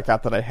wanted to check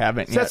out that I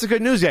haven't yet. That's the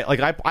good news yet. Like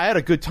I had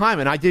a good time,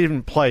 and I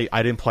didn't play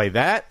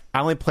that. I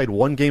only played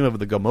one game of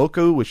the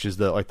Gomoku, which is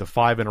the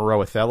 5 in a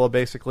row Othello,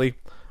 basically,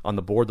 on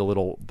the board, the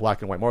little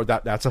black and white board.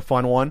 That's a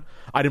fun one.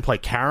 I didn't play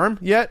Carom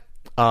yet.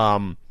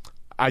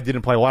 I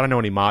didn't play, well, I don't know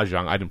any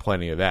Mahjong. I didn't play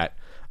any of that.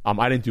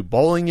 I didn't do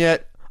bowling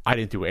yet. I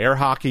didn't do air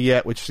hockey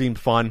yet, which seemed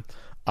fun.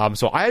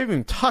 So I haven't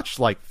even touched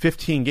like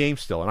 15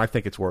 games still, and I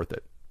think it's worth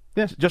it.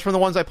 Yeah, just from the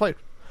ones I played.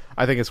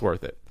 I think it's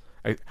worth it.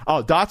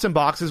 Dots and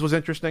Boxes was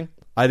interesting.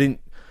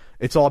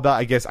 It's all about,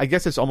 I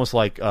guess it's almost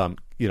like,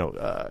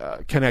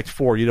 Connect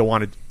 4. You don't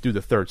want to do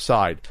the third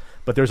side.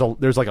 But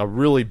there's like a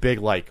really big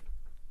like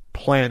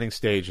planning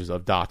stages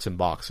of Dots and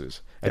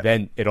Boxes. And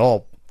then it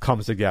all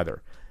comes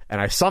together. And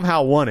I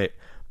somehow won it.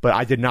 But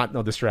I did not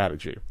know the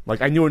strategy.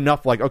 Like, I knew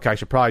enough, like, okay, I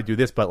should probably do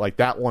this, but, like,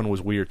 that one was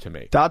weird to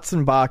me. Dots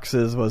and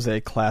Boxes was a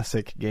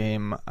classic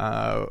game,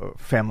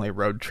 family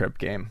road trip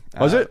game.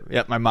 Was it?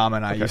 Yep, my mom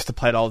and I used to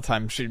play it all the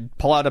time. She'd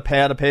pull out a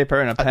pad of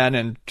paper and a pen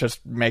and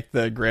just make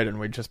the grid, and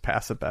we'd just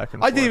pass it back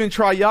and forth. I didn't even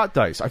try Yacht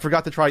Dice. I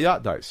forgot to try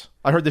Yacht Dice.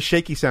 I heard the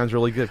shaky sounds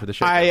really good for the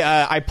shaky.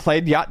 I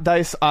played Yacht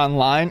Dice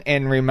online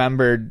and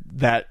remembered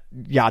that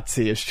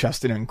Yahtzee is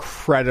just an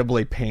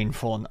incredibly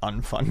painful and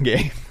unfun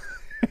game.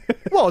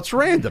 Well, it's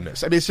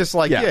randomness. I mean, it's just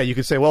like, you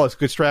could say, well, it's a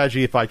good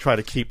strategy if I try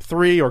to keep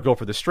 3 or go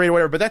for the straight or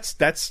whatever, but it's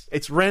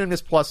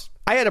randomness plus.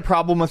 I had a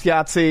problem with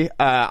Yahtzee.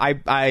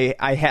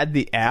 I had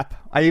the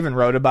app. I even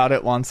wrote about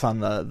it once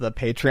on the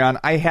Patreon.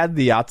 I had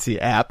the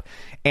Yahtzee app,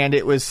 and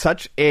it was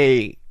such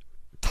a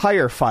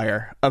tire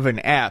fire of an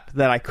app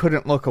that I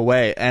couldn't look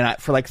away. And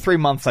for like 3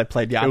 months, I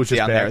played Yahtzee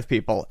on there with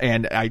people,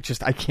 and I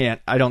can't.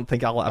 I don't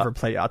think I'll ever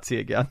play Yahtzee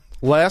again.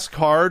 Last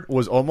card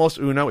was almost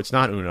Uno. It's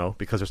not Uno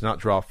because there's not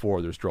draw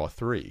 4. There's draw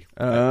 3.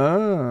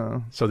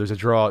 Oh. So there's a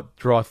draw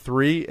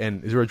 3,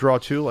 and is there a draw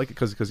 2? Like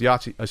because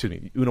Yahtzee, excuse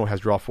me, Uno has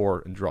draw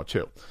 4 and draw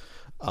 2.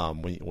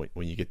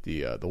 When you get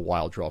the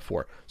wild draw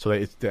 4. So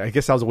I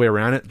guess that was the way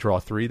around it. Draw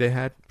 3 they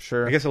had.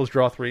 Sure. I guess it was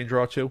draw 3 and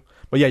draw 2.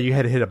 But yeah, you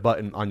had to hit a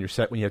button on your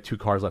set when you had 2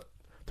 cards left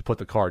to put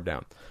the card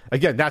down.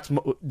 Again,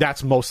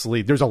 that's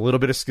mostly, there's a little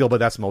bit of skill, but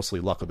that's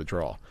mostly luck of the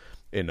draw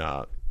in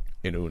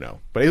Uno.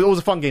 But it was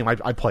a fun game.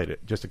 I played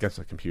it just against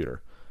a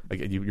computer.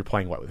 Like, you're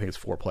playing, I think it's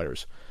 4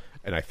 players.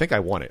 And I think I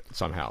won it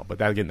somehow. But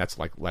that, again, that's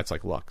like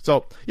luck.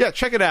 So, yeah,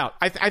 check it out.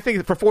 I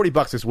think for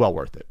 $40 it's well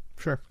worth it.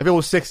 Sure. If it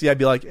was $60, I'd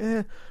be like,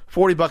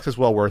 $40 is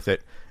well worth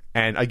it.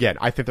 And, again,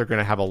 I think they're going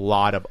to have a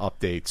lot of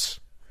updates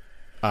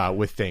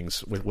with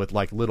things, with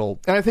like little...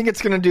 And I think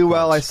it's going to do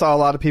well. I saw a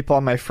lot of people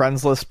on my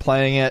friends list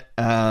playing it.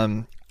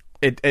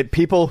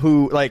 People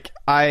who, like,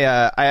 I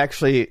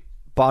actually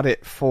bought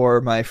it for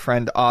my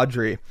friend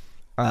Audrey.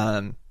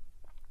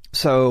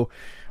 So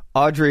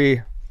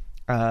Audrey,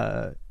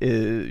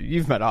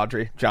 you've met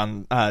Audrey,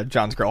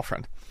 John's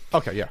girlfriend.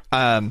 Okay,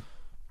 yeah.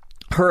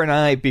 Her and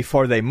I,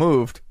 before they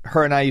moved,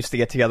 used to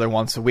get together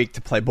once a week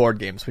to play board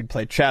games. We'd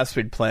play chess,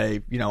 we'd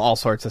play, all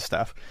sorts of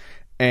stuff.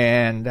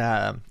 And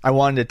I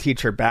wanted to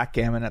teach her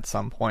backgammon at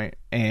some point,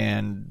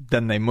 and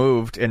then they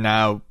moved, and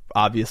now,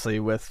 obviously,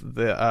 with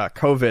the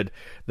COVID,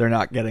 they're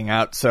not getting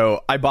out.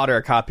 So I bought her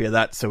a copy of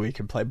that so we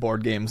could play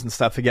board games and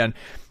stuff again.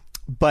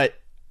 But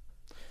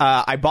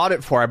I bought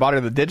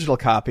her the digital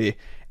copy,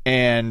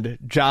 and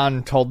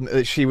John told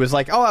me, she was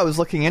like, oh, I was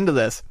looking into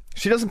this.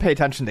 She doesn't pay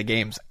attention to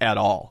games at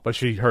all. But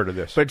she heard of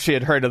this. But she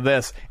had heard of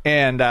this,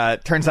 and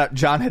turns out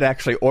John had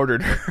actually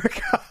ordered her a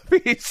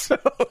copy. So,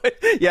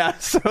 yeah,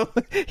 so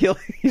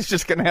he's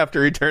just going to have to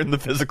return the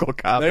physical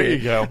copy. There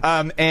you go.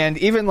 And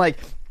even like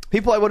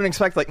people I wouldn't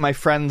expect, like my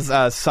friend's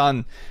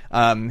son.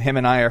 Him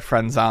and I are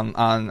friends on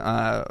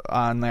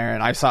there,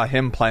 and I saw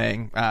him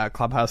playing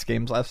Clubhouse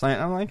games last night.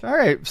 And I'm like, all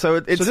right, so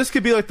this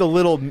could be like the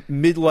little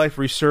midlife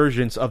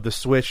resurgence of the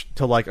Switch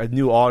to like a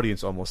new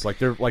audience, almost like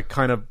they're like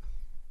kind of.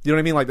 You know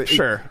what I mean? Like,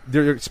 sure,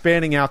 they're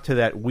expanding out to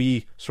that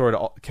Wii sort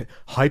of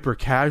hyper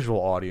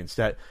casual audience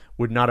that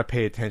would not have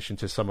paid attention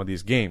to some of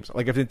these games.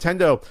 Like if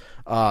Nintendo,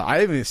 I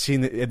haven't even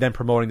seen them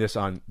promoting this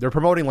on. They're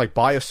promoting like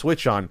buy a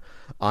Switch on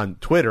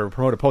Twitter,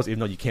 promote a post, even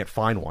though you can't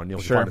find one. You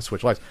know, you find a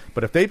Switch Lite.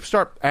 But if they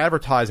start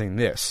advertising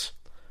this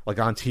like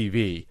on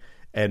TV,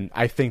 and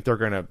I think they're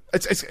gonna.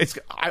 Let's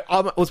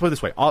put it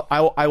this way.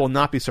 I will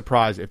not be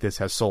surprised if this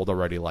has sold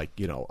already, like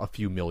a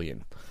few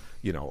million,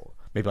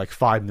 maybe like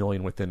 5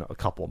 million within a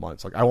couple of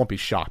months. Like I won't be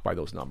shocked by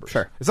those numbers.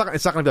 Sure, it's not going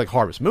to be like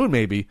Harvest Moon,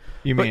 maybe.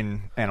 You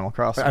mean Animal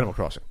Crossing? Animal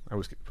Crossing. I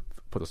always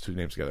put those two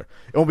names together.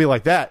 It won't be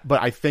like that,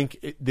 but I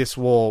think this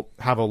will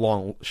have a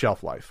long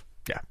shelf life.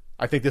 Yeah,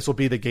 I think this will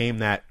be the game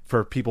that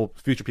for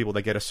future people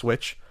that get a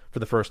Switch for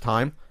the first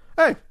time.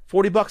 Hey,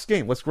 $40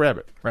 game. Let's grab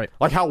it. Right.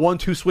 Like how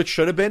 1-2 Switch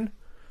should have been.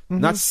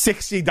 Not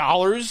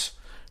 $60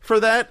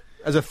 for that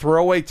as a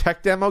throwaway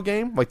tech demo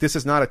game. Like this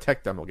is not a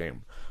tech demo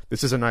game.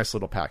 This is a nice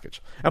little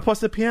package, and plus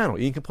the piano.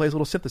 Ian can play his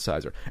little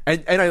synthesizer,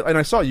 and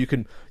I saw you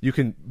can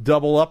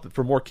double up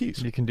for more keys.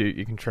 You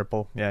can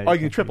triple. Yeah. You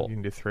can triple. You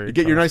can do 3. You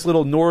get your nice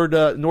little Nord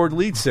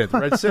lead synth,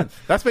 red synth.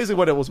 That's basically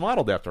what it was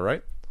modeled after,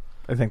 right?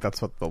 I think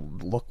that's what the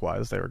look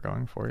wise they were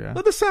going for. Yeah.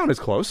 But the sound is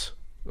close,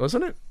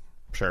 wasn't it?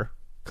 Sure.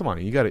 Come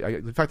on, you got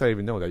to. The fact that I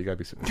even know that, you got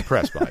to be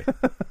impressed by.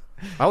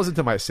 I was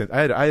into my synth.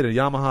 I had a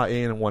Yamaha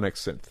AN1X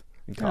synth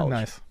in college. Oh,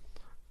 nice.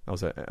 I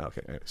was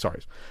okay.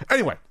 Sorry.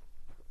 Anyway.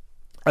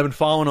 I've been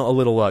following a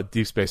little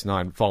Deep Space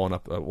Nine, following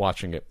up,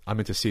 watching it. I'm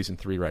into season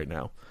 3 right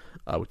now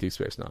with Deep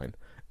Space Nine,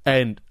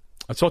 and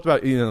I talked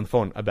about Ian on the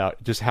phone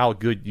about just how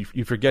good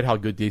you forget how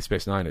good Deep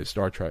Space Nine is,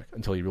 Star Trek,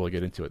 until you really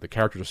get into it. The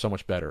characters are so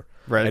much better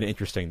and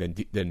interesting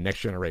than Next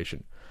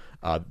Generation,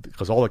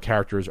 because all the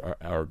characters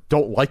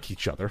don't like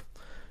each other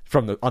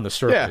on the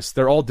surface.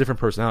 They're all different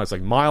personalities.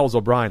 Like Miles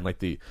O'Brien, like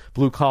the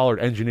blue collared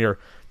engineer,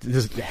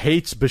 just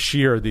hates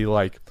Bashir, the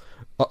like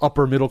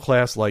upper middle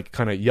class, like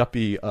kind of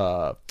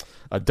yuppie.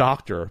 A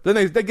doctor.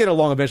 Then they get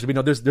along eventually.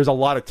 But there's a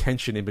lot of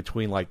tension in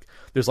between. Like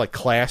there's like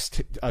class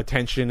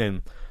tension,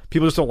 and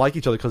people just don't like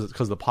each other because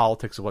of the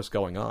politics of what's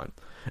going on.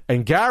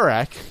 And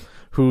Garak,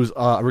 who's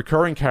a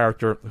recurring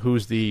character,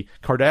 who's the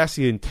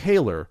Cardassian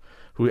tailor,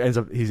 who ends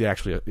up he's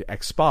actually an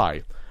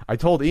ex-spy. I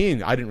told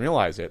Ian I didn't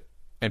realize it,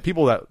 and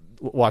people that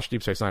watch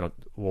Deep Space Nine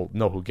will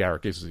know who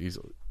Garak is.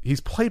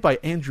 He's played by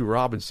Andrew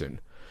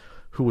Robinson,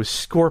 who was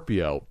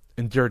Scorpio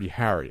in Dirty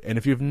Harry. And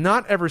if you've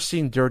not ever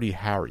seen Dirty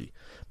Harry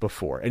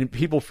before, and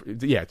people,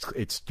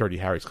 it's Dirty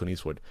Harry, it's Clint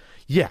Eastwood,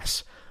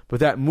 yes, but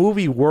that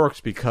movie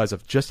works because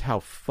of just how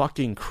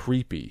fucking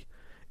creepy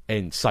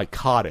and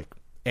psychotic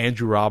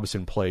Andrew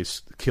Robinson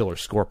plays Killer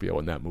Scorpio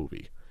in that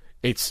movie.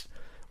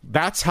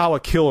 That's how a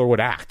killer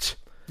would act.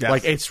 Yes.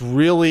 Like it's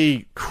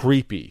really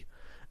creepy,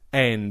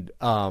 and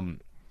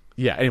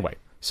anyway,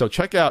 so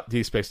check out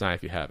Deep Space Nine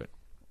if you haven't.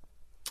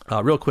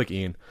 Real quick,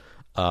 Ian,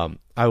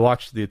 I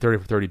watched the 30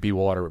 for 30 Be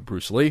Water with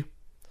Bruce Lee.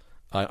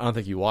 I don't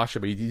think you watched it,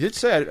 but you did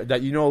say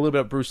that you know a little bit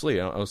about Bruce Lee.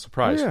 I was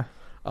surprised.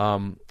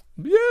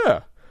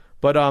 Yeah.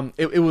 But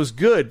it was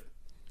good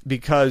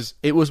because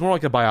it was more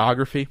like a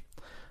biography.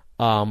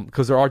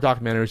 Because there are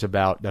documentaries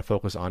about that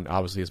focus on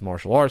obviously his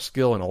martial arts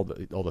skill and all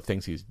the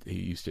things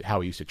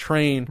how he used to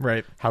train,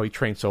 right? How he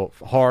trained so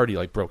hard, he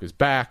like broke his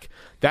back.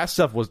 That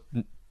stuff was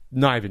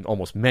not even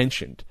almost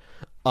mentioned.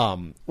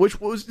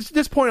 Which was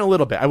disappointing a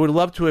little bit. I would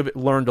love to have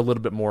learned a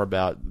little bit more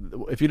about.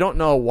 If you don't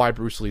know why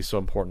Bruce Lee is so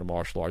important to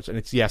martial arts, and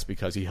it's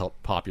because he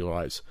helped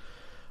popularize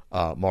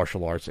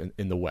martial arts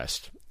in the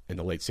West in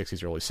the late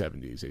 60s, early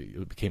 70s.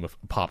 It became a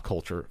pop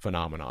culture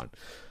phenomenon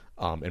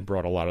and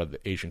brought a lot of the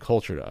Asian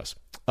culture to us.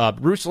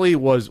 Bruce Lee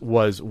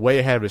was way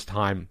ahead of his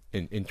time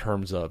in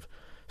terms of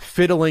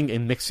fiddling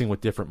and mixing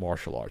with different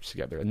martial arts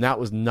together, and that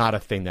was not a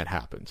thing that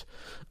happened.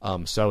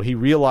 So he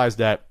realized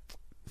that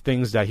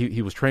things that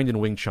he was trained in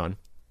Wing Chun,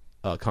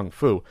 Kung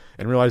Fu,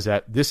 and realized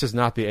that this is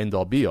not the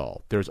end-all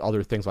be-all. There's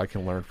other things I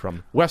can learn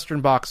from Western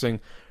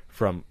boxing,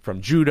 from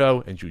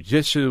Judo and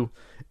Jiu-Jitsu,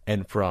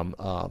 and from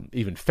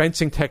even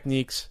fencing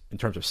techniques in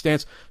terms of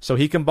stance. So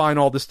he combined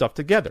all this stuff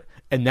together,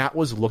 and that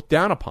was looked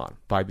down upon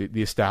by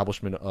the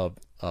establishment of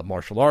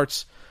martial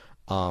arts.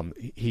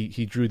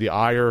 He drew the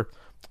ire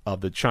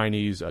of the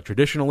Chinese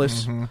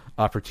traditionalists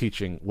for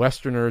teaching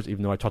Westerners.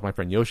 Even though I talked to my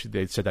friend Yoshi,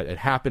 they said that it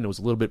happened. It was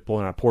a little bit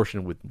blown out of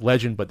proportion with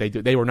legend, but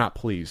they were not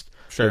pleased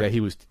that he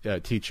was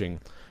teaching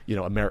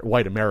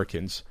white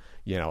Americans,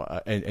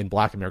 and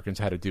black Americans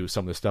how to do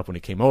some of this stuff when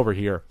he came over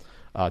here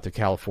to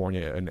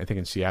California, and I think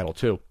in Seattle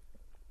too.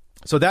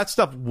 So that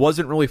stuff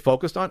wasn't really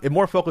focused on. It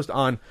more focused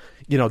on,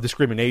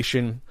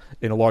 discrimination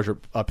in a larger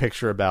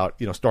picture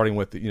about, starting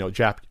with,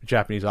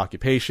 Japanese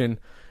occupation,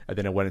 and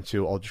then it went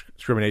into all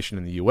discrimination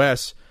in the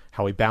U.S.,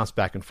 how he bounced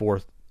back and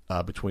forth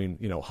between,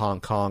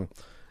 Hong Kong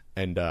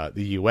and the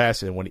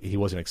U.S., and when he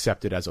wasn't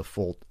accepted as a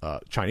full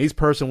Chinese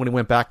person when he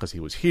went back because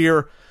he was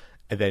here,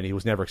 and then he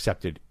was never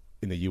accepted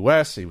in the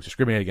U.S. He was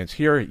discriminated against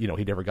here. You know,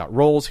 he never got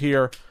roles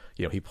here.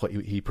 You know,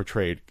 he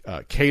portrayed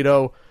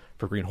Kato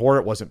for Green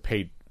Hornet. Wasn't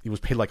paid. He was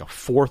paid like a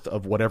fourth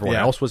of what everyone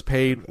else was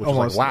paid, which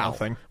Almost was like, wow.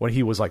 nothing. When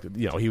he was like,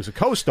 you know, he was a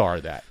co-star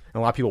of that, and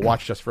a lot of people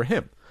watched just for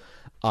him.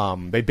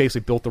 They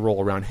basically built the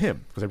role around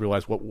him because they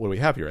realized what do we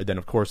have here. And then,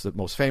 of course, the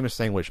most famous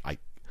thing, which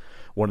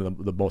one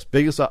of the most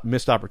biggest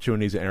missed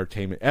opportunities in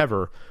entertainment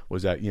ever,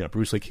 was that, you know,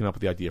 Bruce Lee came up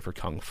with the idea for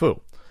Kung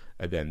Fu.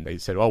 And then they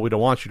said, "Oh, we don't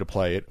want you to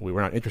play it. We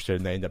were not interested."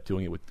 And they ended up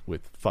doing it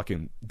with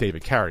fucking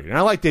David Carradine. And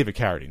I like David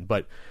Carradine,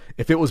 but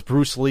if it was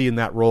Bruce Lee in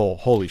that role,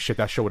 holy shit,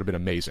 that show would have been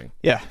amazing.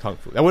 Yeah. Kung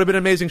Fu. That would have been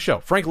an amazing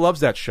show. Frank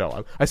loves that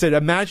show. I said,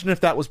 imagine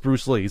if that was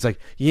Bruce Lee. He's like,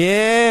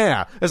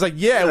 yeah. It's like,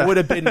 yeah, it would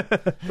have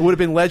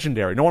been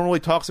legendary. No one really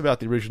talks about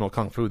the original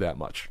Kung Fu that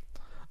much.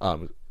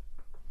 If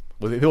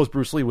it was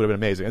Bruce Lee, it would have been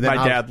amazing. And then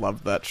My dad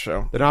loved that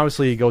show. Then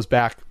obviously he goes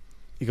back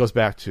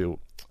to,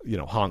 you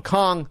know, Hong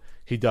Kong.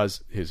 He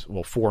does his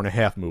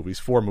 4.5 movies,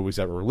 4 movies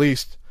that were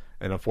released,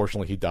 and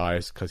unfortunately he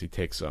dies because he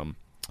takes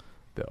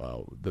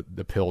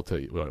the pill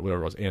to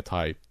whatever it was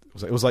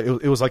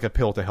it was like a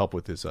pill to help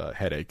with his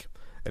headache,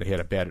 and he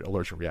had a bad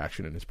allergic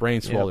reaction and his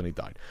brain swelled and he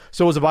died.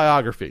 So it was a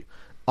biography,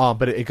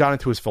 but it got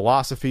into his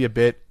philosophy a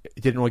bit.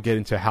 It didn't really get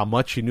into how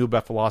much he knew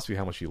about philosophy,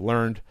 how much he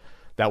learned.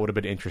 That would have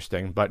been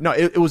interesting, but no,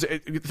 it was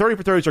 30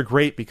 for 30s are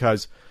great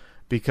because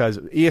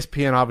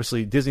ESPN,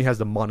 obviously Disney has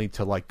the money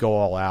to like go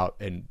all out,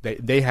 and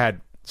they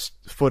had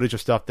footage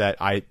of stuff that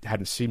I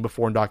hadn't seen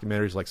before in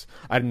documentaries. Like,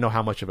 I didn't know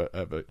how much of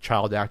a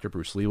child actor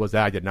Bruce Lee was.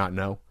 That I did not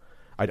know.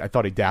 I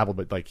thought he dabbled,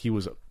 but like he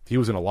was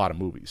in a lot of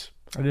movies.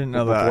 I didn't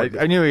know that.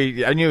 I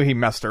knew he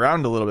messed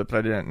around a little bit, but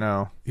I didn't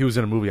know he was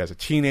in a movie as a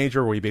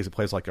teenager where he basically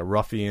plays like a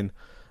ruffian,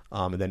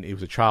 and then he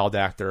was a child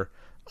actor.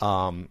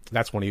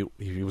 That's when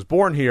he was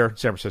born here in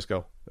San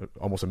Francisco.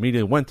 Almost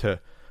immediately went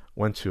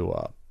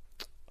to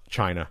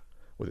China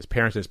with his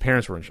parents.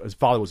 His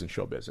father was in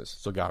show business,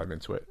 so got him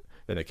into it.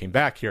 Then they came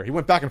back here. He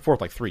went back and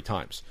forth like 3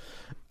 times.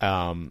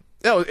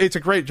 It's a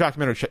great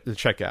documentary to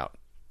check out.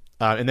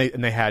 And they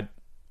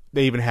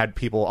even had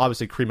people,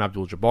 obviously Kareem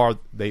Abdul-Jabbar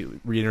they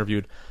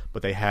re-interviewed,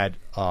 but they had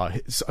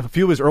a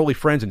few of his early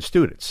friends and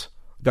students.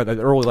 That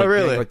early, like,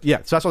 really?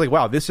 Yeah. So that's why I think,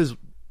 wow, this is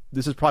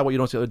probably what you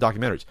don't see in other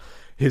documentaries.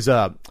 His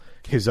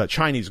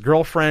Chinese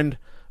girlfriend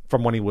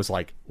from when he was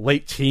like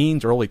late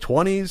teens, early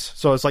 20s.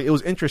 So it's like, it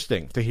was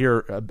interesting to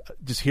hear,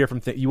 hear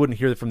from you wouldn't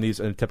hear from these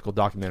in a typical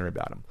documentary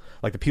about him,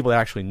 like the people that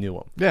actually knew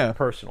him,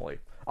 personally.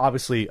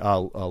 Obviously,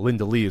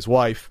 Linda Lee, his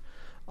wife,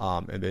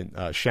 and then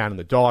Shannon,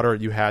 the daughter,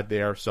 you had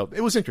there. So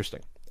it was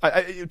interesting.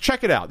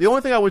 Check it out. The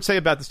only thing I would say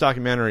about this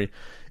documentary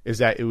is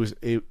that it was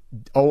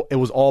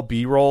all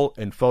B-roll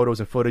and photos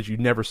and footage. You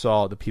never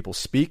saw the people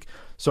speak,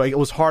 so it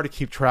was hard to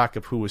keep track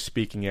of who was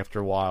speaking after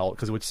a while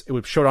because it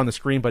would show it on the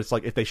screen. But it's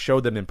like if they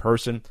showed them in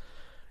person,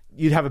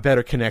 you'd have a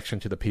better connection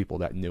to the people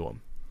that knew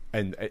him.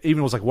 And even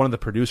it was like one of the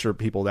producer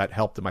people that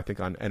helped him, I think,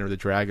 on Enter the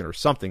Dragon or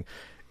something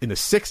in the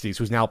 60s,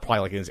 who's now probably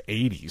like in his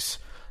 80s.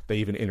 They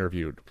even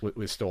interviewed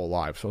was still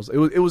alive. So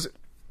it was.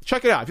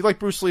 Check it out if you like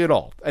Bruce Lee at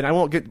all. And I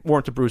won't get more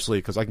into Bruce Lee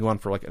because I can go on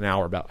for like an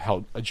hour about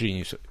how a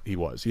genius he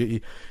was.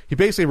 He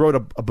basically wrote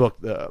a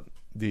book,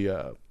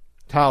 the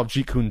Tao of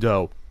Jeet Kune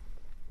Do,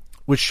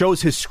 which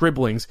shows his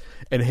scribblings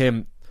and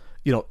him,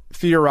 you know,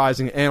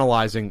 theorizing,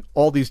 analyzing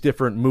all these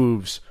different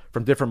moves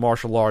from different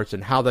martial arts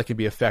and how that can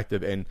be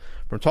effective. And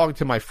from talking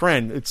to my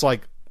friend, it's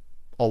like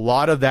a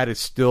lot of that is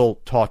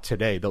still taught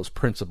today, those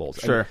principles.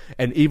 Sure.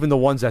 And even the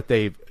ones that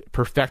they've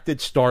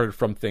perfected started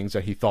from things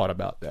that he thought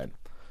about then.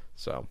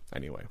 So,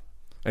 anyway.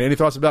 Any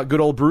thoughts about good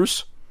old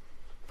Bruce?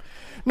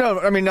 No,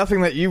 I mean,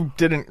 nothing that you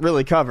didn't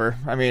really cover.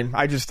 I mean,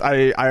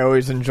 I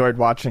always enjoyed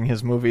watching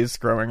his movies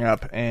growing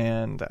up,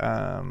 and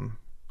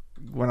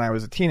when I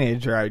was a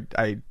teenager,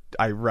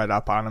 I read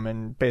up on him,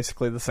 and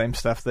basically the same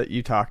stuff that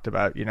you talked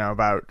about, you know,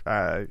 about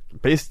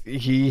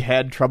he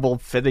had trouble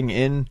fitting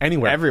in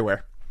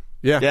everywhere.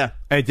 Yeah. Yeah.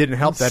 And it didn't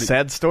help that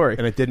sad story.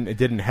 And it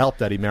didn't help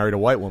that he married a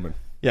white woman.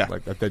 Yeah.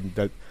 Like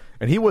that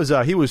and he was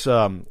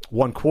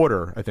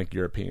 1/4, I think,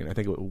 European. I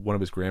think one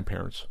of his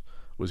grandparents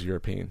was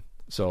European.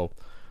 So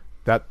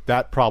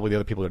that probably the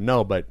other people didn't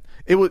know, but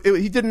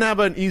he didn't have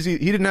an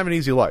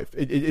easy life.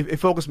 It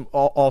focused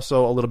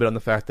also a little bit on the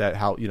fact that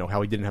how he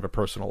didn't have a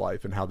personal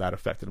life and how that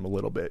affected him a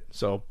little bit.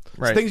 So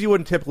it's things you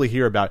wouldn't typically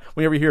hear about.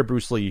 Whenever you hear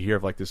Bruce Lee, you hear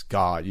of like this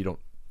god. You don't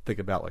think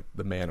about like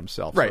the man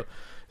himself. Right.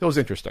 So it was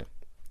interesting.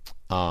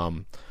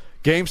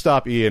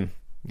 GameStop, Ian.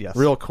 Yes.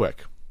 Real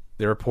quick,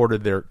 they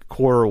reported their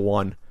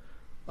Q1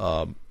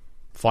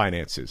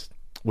 finances,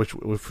 which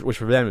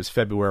for them is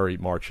February,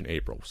 March, and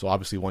April. So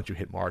obviously, once you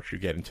hit March, you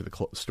get into the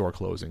store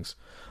closings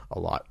a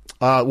lot.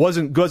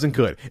 Wasn't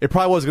good. It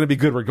probably wasn't going to be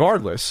good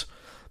regardless,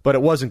 but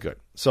it wasn't good.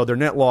 So their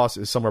net loss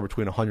is somewhere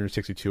between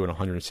 162 and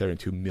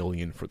 172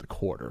 million for the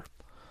quarter.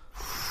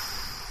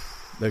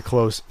 They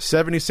closed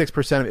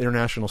 76% of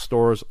international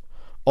stores,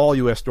 all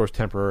U.S. stores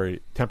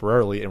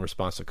temporarily in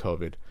response to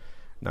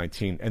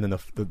COVID-19, and then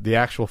the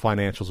actual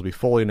financials will be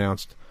fully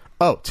announced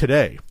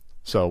today.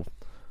 So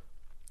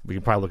we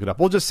can probably look it up.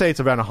 We'll just say it's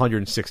around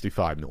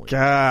 165 million.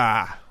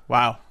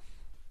 Wow.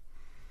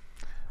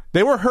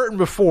 They were hurting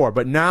before,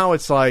 but now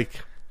it's like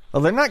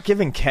Well, they're not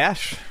giving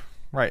cash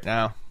right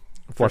now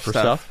for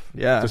stuff.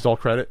 Yeah, Just all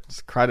credit.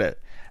 it's credit.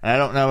 And I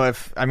don't know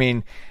if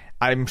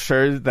I'm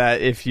sure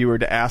that if you were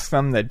to ask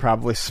them, they'd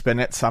probably spin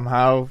it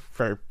somehow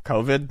for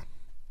COVID.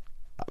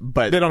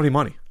 But They don't have any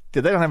money.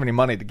 they don't have any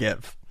money to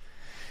give.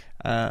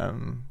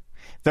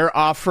 They're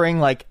offering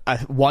like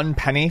 1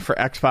 penny for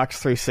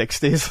Xbox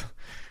 360s,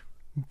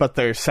 but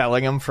they're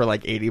selling them for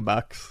like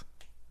 $80.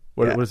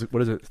 What Yeah. is it? What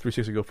does it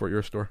 360 go for at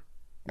your store?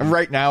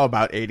 Right now,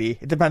 about 80.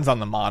 It depends on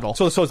the model.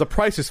 So the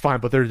price is fine,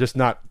 but they're just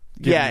not.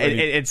 Giving yeah,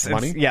 it's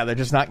money. they're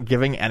just not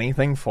giving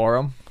anything for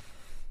them.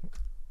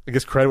 I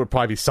guess credit would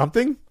probably be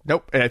something.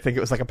 Nope, and I think it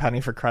was like a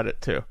penny for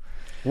credit too.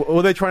 What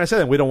are they trying to say?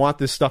 Then we don't want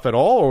this stuff at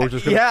all, or we're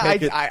just going to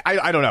take it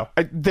I don't know.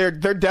 They're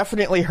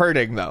definitely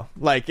hurting though.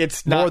 Like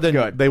it's not more than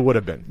good. they would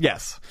have been.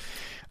 Yes,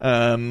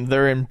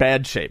 they're in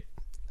bad shape.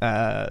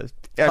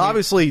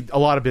 Obviously, a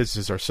lot of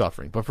businesses are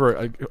suffering, but for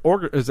an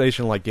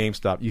organization like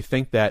GameStop, you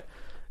think that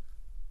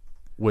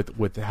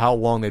with how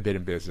long they've been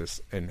in business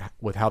and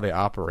with how they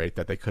operate,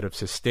 that they could have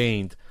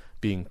sustained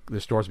the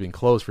stores being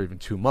closed for even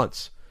 2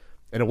 months,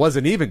 and it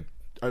wasn't even.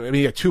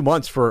 2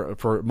 months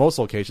for most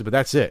locations, but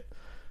that's it.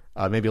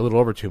 Maybe a little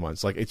over 2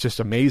 months. Like it's just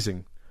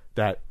amazing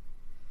that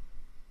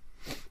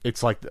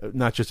it's like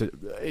not just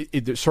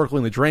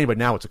circling the drain, but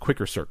now it's a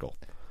quicker circle.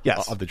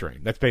 Yes. Of the drain.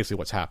 That's basically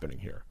what's happening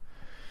here.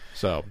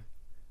 So,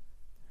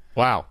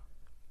 wow.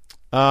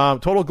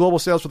 Total global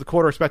sales for the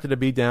quarter are expected to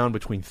be down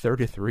between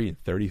 33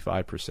 and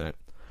 35%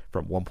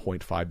 from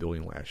 $1.5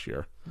 billion last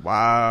year.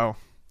 Wow.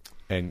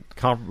 And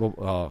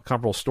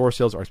comparable store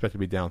sales are expected to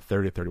be down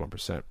 30 to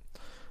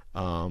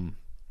 31%.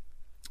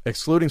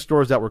 Excluding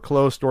stores that were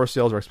closed, store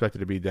sales are expected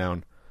to be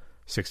down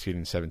 16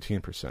 and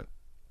 17%.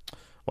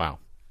 Wow.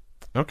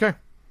 Okay.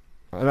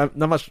 Not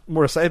much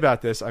more to say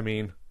about this.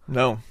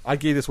 No. I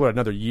gave this,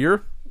 another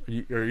year? A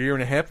year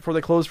and a half before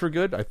they close for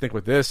good? I think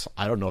with this,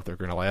 I don't know if they're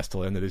going to last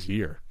till the end of this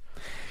year.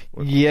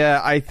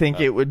 Yeah, I think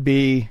it would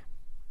be...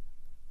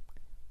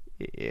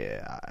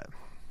 Yeah.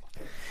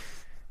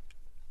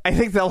 I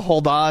think they'll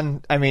hold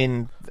on.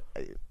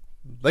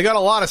 They got a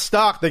lot of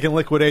stock they can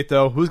liquidate,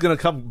 though. Who's going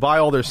to come buy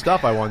all their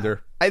stuff, I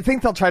wonder? I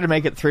think they'll try to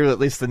make it through at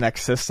least the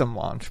next system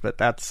launch, but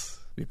that's...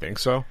 You think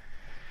so?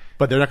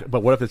 But they're not.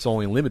 But what if it's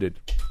only limited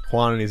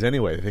quantities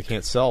anyway? They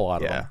can't sell a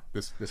lot of them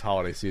this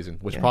holiday season,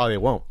 which probably they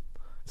won't.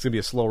 It's going to be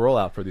a slow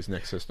rollout for these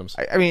next systems.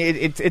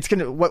 It's going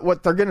to...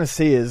 What they're going to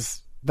see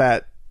is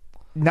that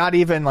not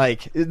even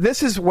like...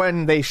 This is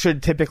when they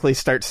should typically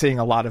start seeing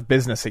a lot of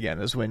business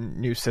again, is when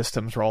new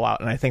systems roll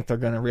out. And I think they're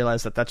going to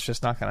realize that that's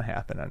just not going to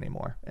happen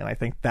anymore. And I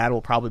think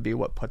that'll probably be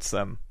what puts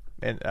them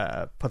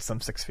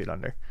 6 feet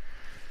under.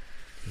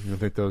 You don't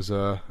think those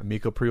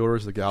Amico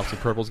pre-orders, the Galaxy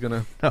Purple, is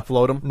going to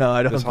float them? No,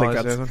 I don't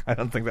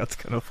think that's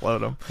going to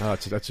float them. Oh,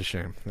 that's a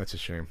shame. That's a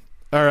shame.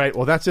 All right,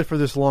 well, that's it for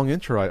this long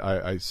intro,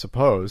 I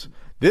suppose.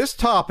 This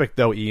topic,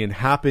 though, Ian,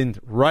 happened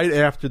right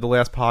after the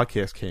last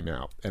podcast came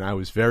out, and I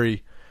was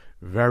very,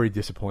 very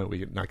disappointed we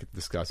did not get to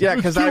discuss it. Yeah,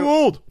 because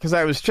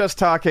I was just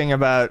talking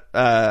about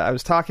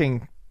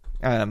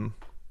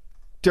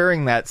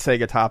during that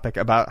Sega topic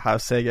about how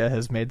Sega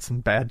has made some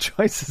bad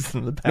choices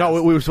in the past.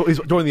 No, we were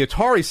during the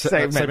Atari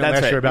segment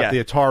last year about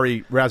the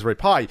Atari Raspberry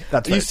Pi.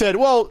 That's you right. said,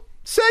 well,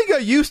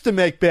 Sega used to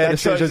make bad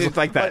decisions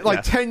like that,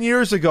 like 10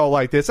 years ago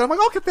like this. And I'm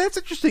like, okay, that's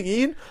interesting,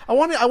 Ian. I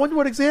wonder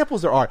what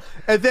examples there are.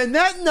 And then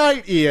that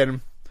night,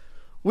 Ian,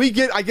 we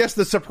get, I guess,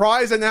 the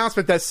surprise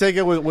announcement that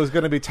Sega was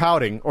going to be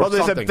touting or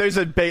something. There's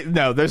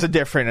a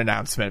different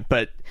announcement,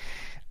 but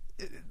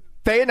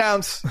they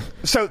announced...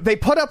 So they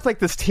put up like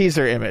this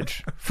teaser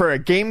image for a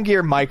Game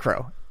Gear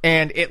Micro,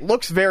 and it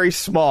looks very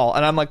small,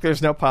 and I'm like,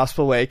 there's no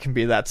possible way it can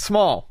be that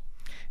small.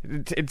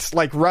 It's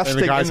like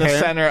resting in the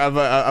center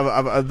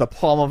of the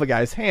palm of a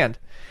guy's hand.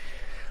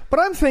 But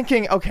I'm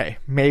thinking, okay,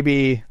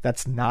 maybe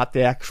that's not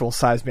the actual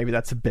size. Maybe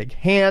that's a big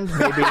hand.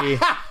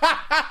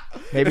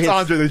 Maybe it's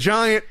Andre the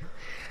Giant.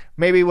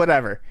 Maybe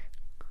whatever.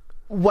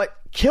 What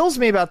kills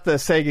me about the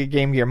Sega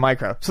Game Gear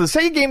Micro... So the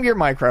Sega Game Gear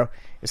Micro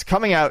is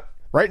coming out.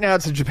 Right now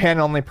it's a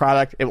Japan-only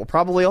product. It will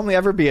probably only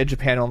ever be a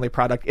Japan-only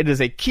product. It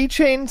is a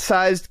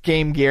keychain-sized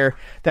Game Gear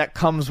that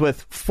comes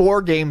with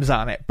 4 games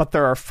on it. But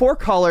there are 4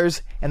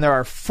 colors, and there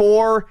are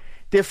 4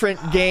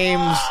 different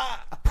games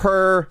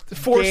per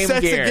 4 Game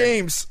sets Gear. of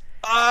games.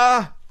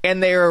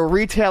 And they are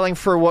retailing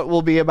for what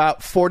will be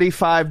about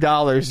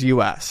 $45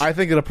 US. I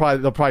think they'll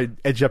probably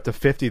edge up to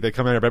 50. They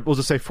come in, but we'll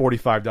just say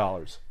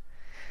 $45.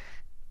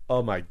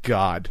 Oh my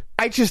God!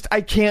 I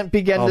can't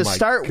begin to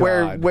start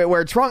where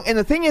it's wrong. And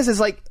the thing is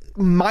like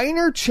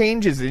minor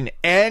changes in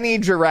any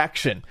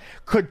direction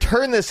could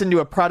turn this into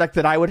a product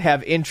that I would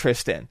have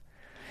interest in.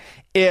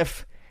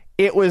 If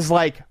it was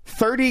like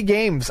 30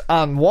 games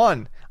on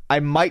one, I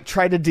might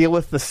try to deal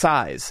with the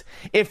size.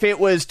 If it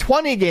was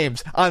 20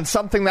 games on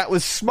something that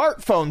was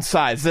smartphone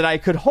size that I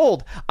could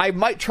hold, I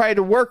might try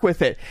to work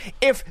with it.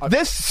 If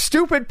this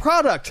stupid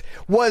product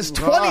was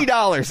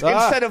 $20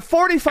 instead of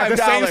 $45, and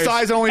the same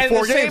size, only 4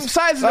 games. The same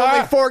size is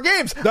only 4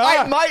 games,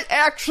 I might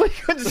actually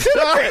consider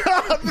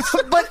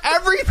it. But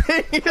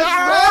everything is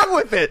wrong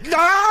with it.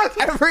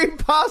 Every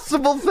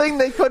possible thing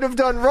they could have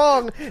done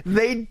wrong,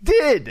 they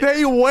did.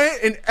 They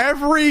went in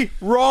every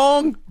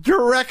wrong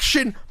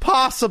direction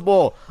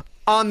possible.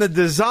 On the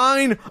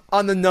design,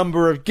 on the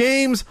number of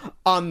games,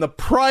 on the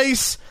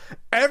price,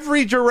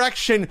 every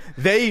direction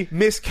they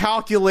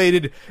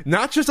miscalculated,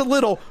 not just a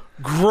little,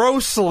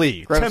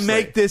 grossly. To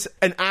make this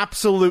an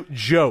absolute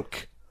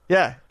joke.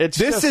 Yeah,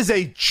 this is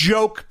a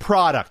joke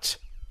product.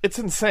 It's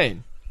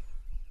insane.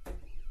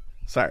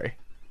 Sorry.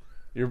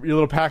 Your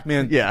little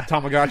Pac-Man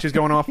Tamagotchi's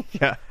going off?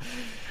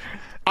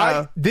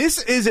 Yeah.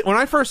 This is when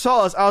I first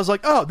saw this, I was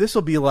like, oh, this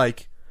will be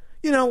like,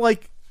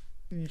 like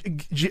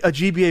a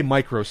GBA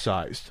micro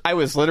sized. I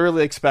was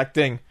literally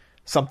expecting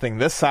something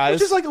this size.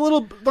 Which is like a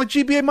little, like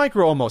GBA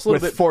micro almost.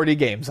 With 40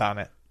 games on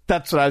it.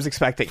 That's what I was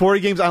expecting. 40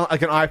 games on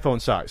like an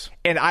iPhone size.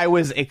 And I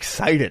was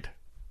excited.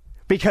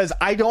 Because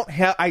I don't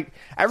have...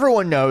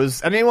 everyone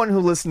knows, anyone who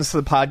listens to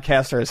the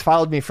podcast or has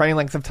followed me for any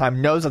length of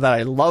time knows that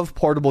I love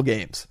portable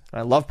games.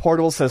 I love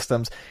portable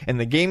systems, and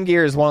the Game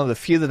Gear is one of the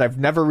few that I've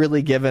never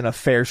really given a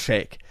fair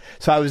shake.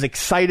 So I was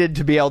excited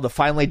to be able to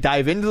finally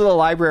dive into the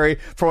library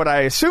for what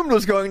I assumed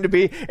was going to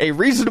be a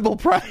reasonable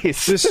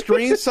price. The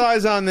screen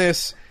size on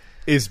this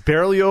is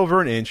barely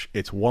over an inch.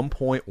 It's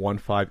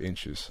 1.15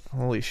 inches.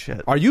 Holy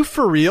shit. Are you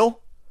for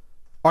real?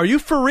 Are you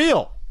for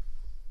real?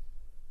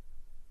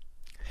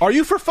 Are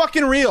you for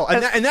fucking real?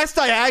 And that's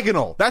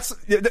diagonal. That's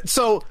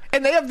so.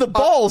 And they have the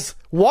balls.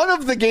 One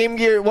of the Game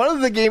Gear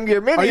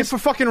minis. Are you for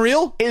fucking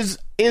real? Is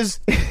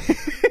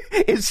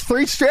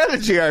 3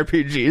 strategy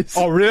RPGs.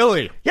 Oh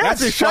really? Yeah,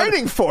 that's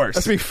Shining Force.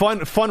 That's be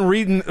fun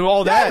reading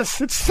all that. Yes,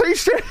 it's 3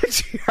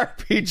 strategy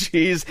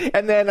RPGs,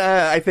 and then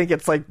I think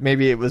it's like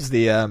maybe it was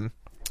the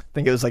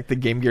like the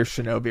Game Gear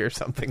Shinobi or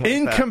something. Like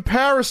In that.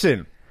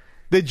 comparison,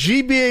 the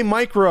GBA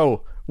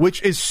Micro,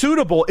 which is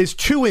suitable, is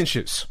 2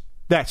 inches.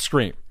 That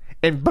screen.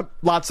 But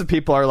lots of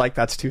people are like,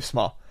 that's too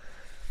small.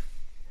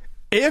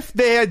 If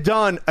they had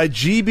done a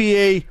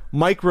GBA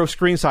Micro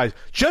screen size,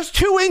 just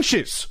 2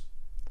 inches,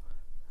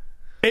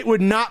 it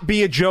would not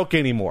be a joke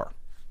anymore.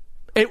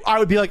 I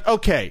would be like,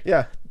 okay,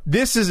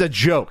 this is a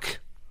joke.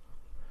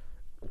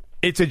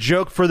 It's a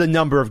joke for the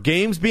number of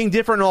games being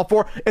different in all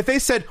 4. If they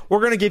said, we're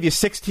going to give you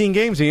 16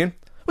 games, Ian,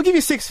 we'll give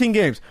you 16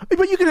 games,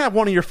 but you can have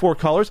one of your 4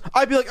 colors,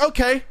 I'd be like,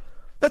 okay.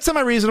 That's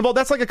semi-reasonable.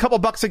 That's like a couple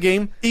bucks a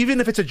game,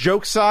 even if it's a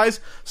joke size.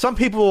 Some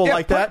people will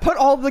like that. Put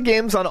all the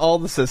games on all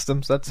the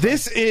systems.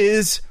 This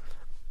is...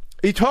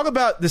 You talk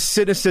about the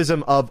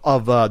cynicism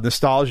of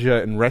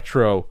nostalgia and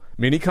retro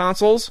mini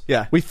consoles.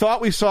 Yeah. We thought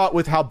we saw it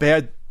with how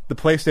bad the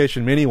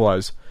PlayStation Mini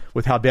was,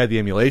 with how bad the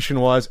emulation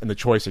was, and the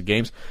choice of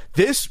games.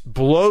 This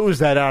blows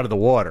that out of the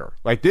water.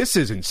 Like, this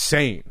is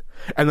insane.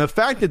 And the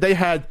fact that they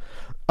had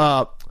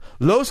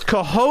Los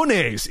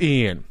Cojones,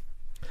 Ian,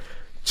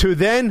 to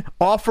then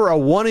offer a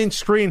 1-inch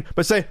screen,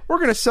 but say, we're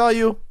going to sell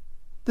you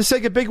the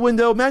Sega Big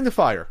Window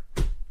magnifier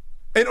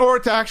in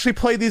order to actually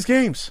play these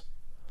games.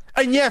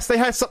 And yes, they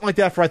had something like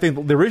that for, I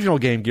think, the original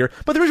Game Gear,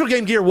 but the original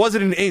Game Gear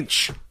wasn't an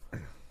inch.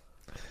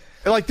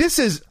 Like, this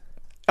is...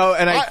 Oh,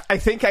 and I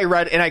think I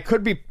read, and I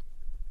could be...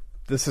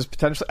 This is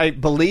potentially... I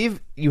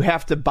believe you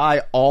have to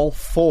buy all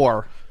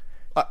 4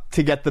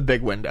 to get the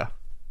big window.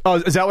 Oh,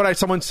 is that what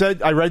someone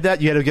said? I read that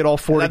you had to get all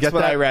 4 to get that. That's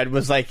what I read.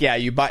 Was like, yeah,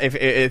 you buy.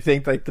 I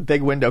think like the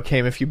big window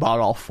came if you bought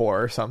all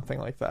 4 or something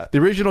like that. The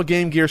original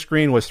Game Gear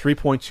screen was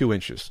 3.2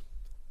 inches,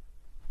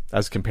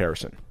 as a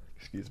comparison.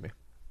 Excuse me,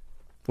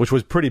 which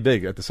was pretty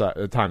big at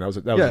the time. That was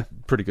a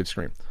pretty good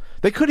screen.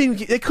 They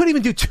couldn't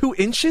even do 2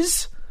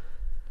 inches,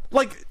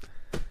 like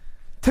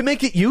to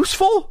make it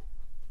useful.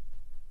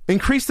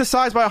 Increase the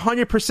size by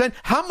 100%.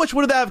 How much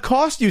would that have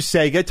cost you,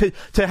 Sega,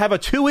 to have a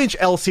 2-inch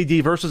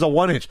LCD versus a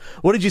 1-inch?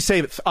 What did you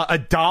say?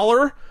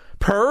 $1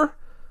 per?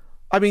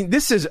 I mean,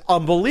 this is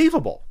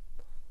unbelievable.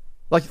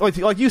 Like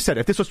you said,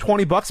 if this was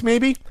 $20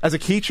 maybe as a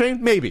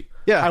keychain, maybe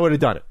I would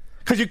have done it,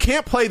 because you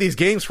can't play these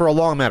games for a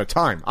long amount of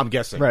time. I'm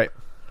guessing, right?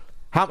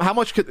 How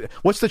much?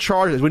 What's the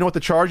charge? Do we know what the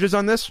charge is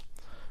on this?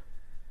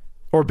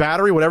 Or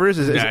battery, whatever it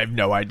is. I have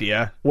no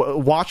idea.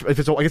 Watch. I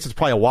guess it's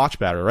probably a watch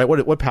battery, right?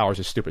 What powers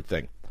this stupid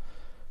thing?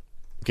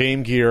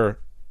 Game Gear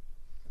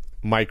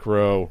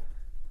Micro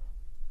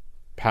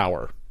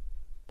power.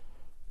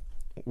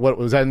 What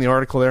was that in the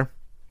article there?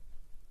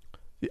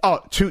 Oh,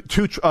 two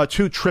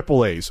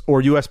AAAs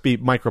or USB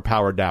micro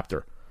power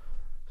adapter.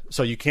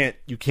 So you can't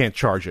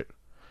charge it.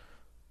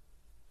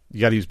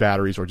 You got to use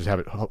batteries or just have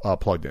it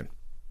plugged in.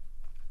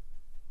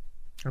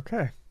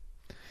 Okay.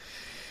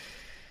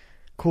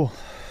 Cool.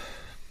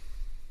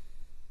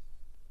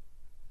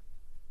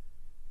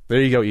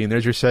 There you go, Ian.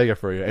 There's your Sega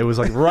for you. It was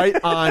like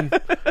right on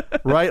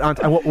right on.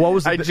 What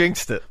was I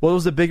jinxed it. What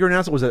was the bigger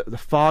announcement? Was it the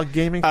Fog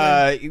Gaming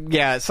thing?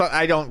 Yeah, so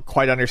I don't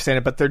quite understand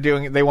it, but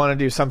they want to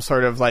do some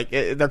sort of like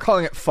they're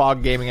calling it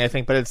Fog Gaming, I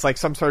think, but it's like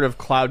some sort of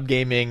cloud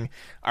gaming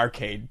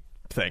arcade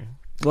thing.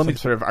 Some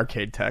sort of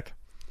arcade tech.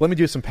 Let me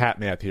do some pat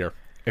math here.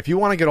 If you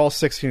want to get all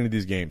 16 of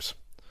these games,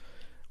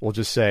 we'll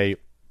just say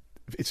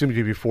it's going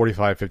to be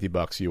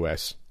 $45-$50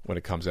 US when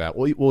it comes out.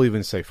 We'll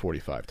even say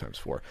 45 times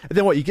 4. And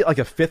then what? You get like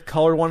a fifth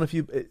color one.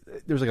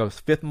 There's like a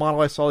fifth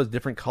model I saw is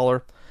different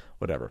color,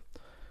 whatever.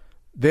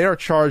 They are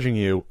charging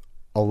you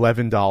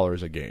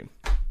 $11 a game.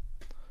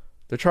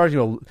 They're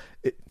charging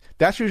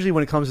that's usually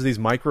when it comes to these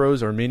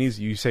micros or minis.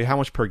 You say how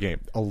much per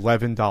game?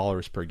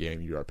 $11 per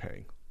game you are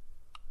paying.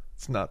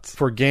 It's nuts.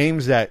 For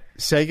games that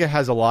Sega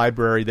has a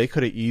library, they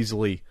could have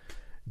easily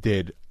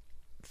did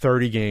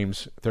 30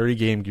 games, 30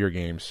 Game Gear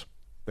games.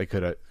 They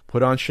could have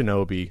put on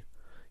Shinobi.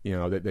 You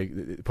know, they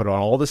put on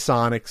all the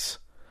Sonics.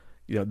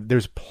 You know,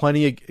 there's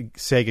plenty of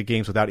Sega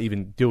games without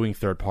even doing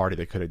third party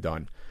they could have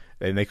done.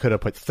 And they could have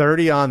put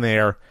 30 on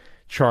there,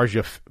 charge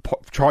you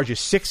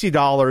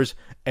 $60,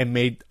 and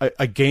made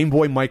a Game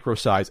Boy micro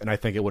size, and I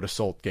think it would have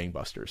sold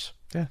gangbusters.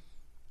 Yeah.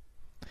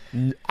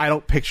 I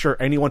don't picture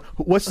anyone.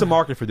 What's the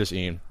market for this,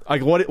 Ian?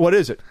 Like, what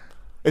is it?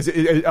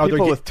 Are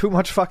people with too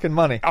much fucking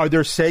money? Are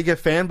there Sega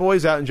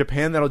fanboys out in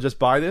Japan that'll just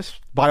buy this?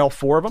 Buy all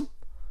 4 of them?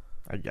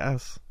 I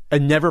guess.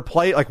 And never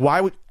play it? Like,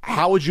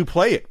 how would you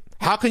play it?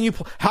 How can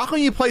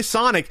you play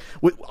Sonic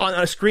on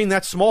a screen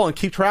that small and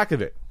keep track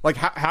of it? Like,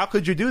 how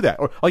could you do that?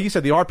 Or, like you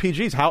said, the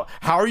RPGs. How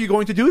are you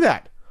going to do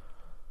that?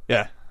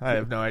 Yeah, I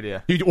have no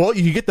idea.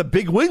 You get the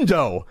big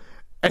window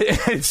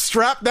and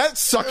strap that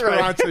sucker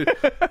onto.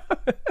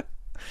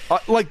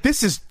 Like,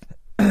 this is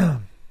the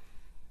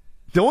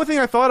only thing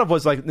I thought of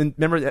was, like,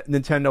 remember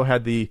Nintendo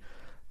had the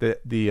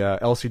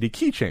LCD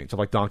keychains of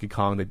like Donkey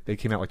Kong. They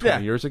came out like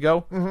 20 years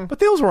ago, but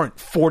those weren't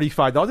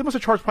 $45. They must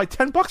have charged probably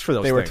 $10 for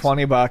those. They were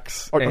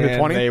 $20, or and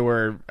 20? They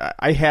were.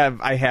 I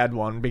had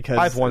one because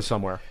I have one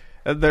somewhere.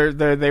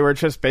 They were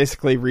just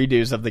basically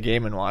redos of the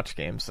Game & Watch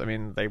games. I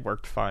mean, they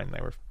worked fine. They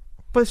were,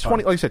 but it's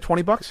 20. Like you said,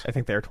 $20. I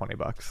think they were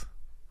 $20.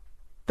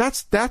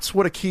 That's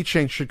what a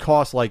keychain should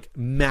cost, like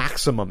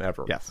maximum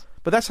ever. Yes,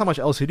 but that's how much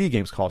LCD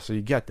games cost. So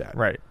you get that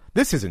right.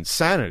 This is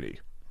insanity.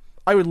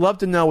 I would love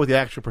to know what the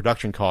actual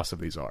production costs of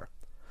these are.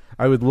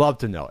 I would love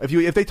to know.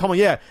 If they told me,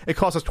 yeah, it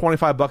costs us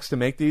 $25 to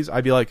make these,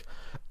 I'd be like,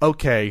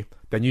 okay,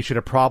 then you should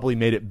have probably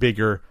made it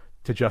bigger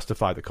to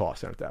justify the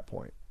cost at that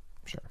point.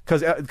 Sure.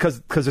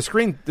 Because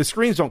the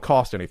screens don't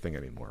cost anything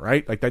anymore,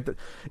 right? Like that,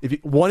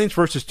 if 1 inch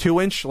versus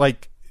 2 inch,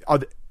 like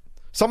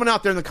someone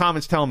out there in the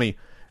comments tell me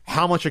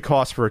how much it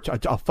costs for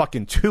a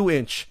fucking 2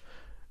 inch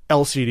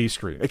LCD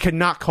screen. It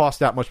cannot cost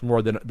that much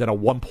more than a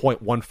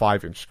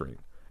 1.15 inch screen.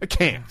 It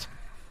can't.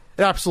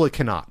 It absolutely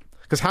cannot.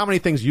 Because how many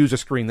things use a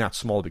screen that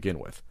small to begin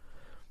with?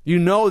 You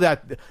know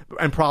that,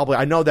 and probably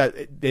I know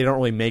that they don't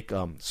really make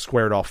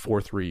squared off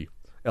 4:3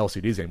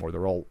 LCDs anymore.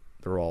 They're all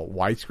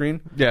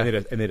widescreen. Yeah,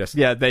 and they just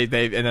they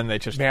and then they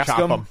just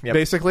chop them. Yep.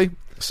 Basically.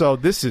 So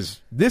this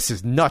is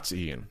nuts,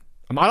 Ian.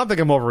 I don't think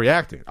I'm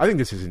overreacting. I think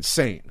this is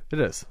insane. It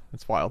is.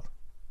 It's wild.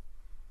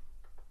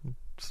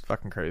 It's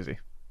fucking crazy.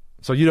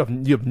 So you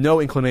have no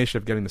inclination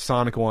of getting the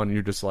Sonic one, and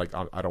you're just like,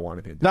 I don't want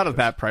anything to do Not with at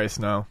that price,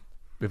 no.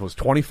 If it was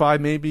 $25,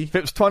 maybe. If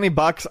it was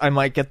 $20, I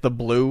might get the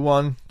blue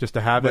one just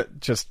to have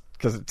it, just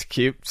because it's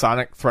cute.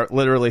 Sonic,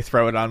 literally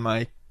throw it on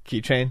my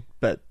keychain.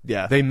 But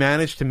yeah, they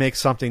managed to make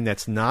something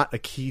that's not a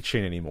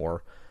keychain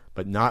anymore,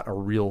 but not a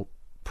real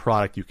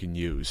product you can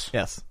use.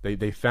 Yes,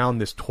 they found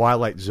this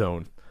Twilight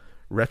Zone,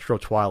 retro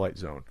Twilight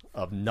Zone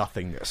of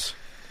nothingness,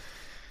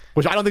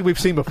 which I don't think we've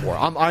seen before.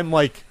 I'm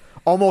like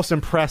almost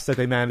impressed that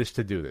they managed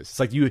to do this. It's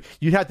like you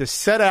had to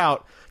set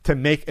out to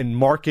make and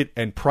market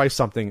and price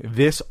something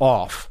this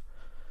off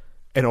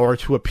in order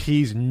to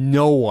appease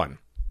no one.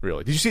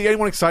 Really? Did you see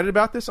anyone excited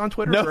about this on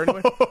Twitter? No, or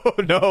anyway?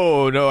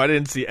 no, I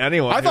didn't see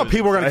anyone. I thought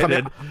people were going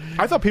to come.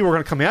 I thought people were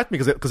going to come at me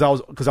because I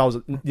was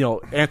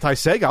anti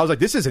Sega. I was like,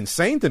 this is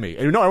insane to me.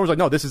 And everyone was like,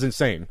 no, this is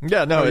insane.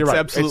 Yeah, no, it's right.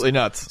 absolutely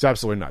nuts. It's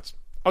absolutely nuts.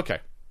 Okay,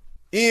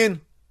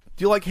 Ian,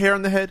 do you like hair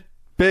on the head?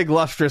 Big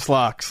lustrous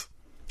locks.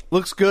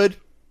 Looks good.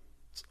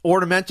 It's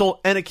ornamental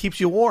and it keeps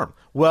you warm.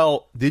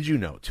 Well, did you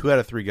know 2 out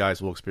of 3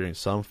 guys will experience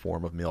some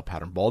form of male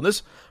pattern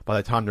baldness by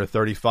the time they're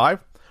 35?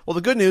 Well,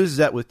 the good news is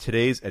that with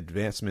today's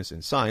advancements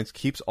in science,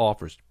 Keeps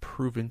offers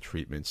proven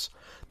treatments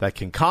that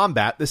can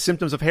combat the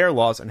symptoms of hair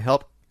loss and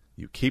help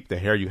you keep the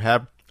hair you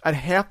have at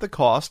half the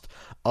cost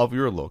of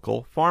your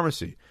local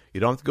pharmacy. You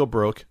don't have to go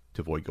broke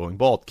to avoid going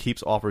bald.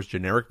 Keeps offers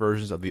generic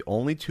versions of the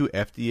only 2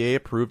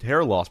 FDA-approved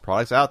hair loss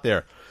products out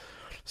there.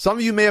 Some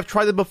of you may have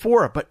tried them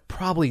before, but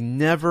probably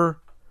never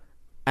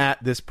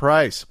at this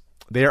price.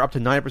 They are up to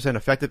 9%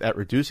 effective at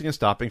reducing and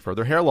stopping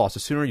further hair loss. The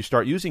sooner you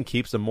start using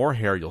Keeps, the more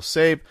hair you'll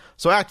save.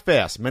 So act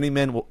fast. Many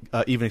men will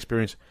even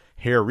experience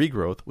hair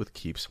regrowth with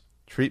Keeps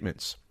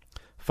treatments.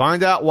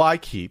 Find out why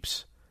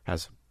Keeps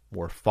has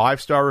more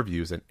 5-star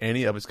reviews than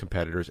any of its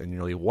competitors, and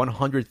nearly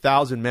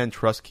 100,000 men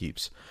trust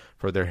Keeps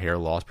for their hair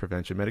loss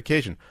prevention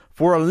medication.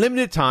 For a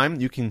limited time,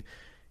 you can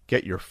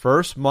get your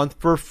first month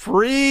for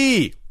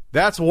free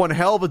That's one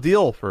hell of a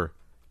deal for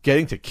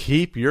getting to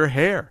keep your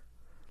hair.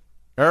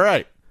 All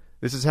right,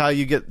 this is how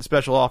you get the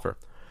special offer.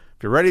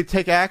 If you're ready to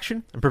take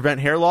action and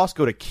prevent hair loss,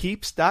 go to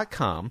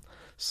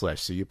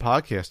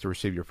keeps.com/CUPodcast to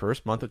receive your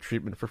first month of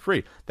treatment for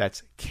free.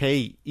 That's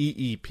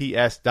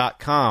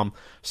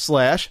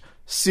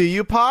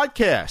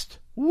KEEPS.com/CUPodcast.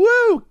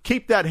 Woo!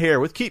 Keep that hair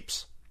with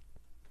Keeps.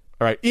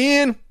 All right,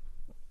 Ian,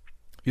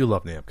 you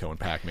love Namco and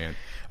Pac-Man.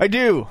 I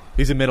do.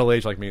 He's in middle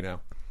age like me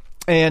now.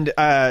 And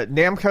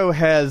Namco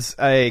has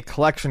a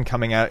collection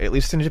coming out, at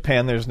least in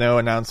Japan. There's no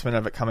announcement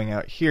of it coming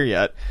out here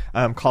yet,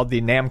 called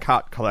the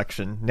Namcot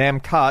Collection.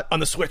 Namcot On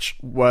the Switch.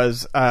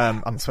 was the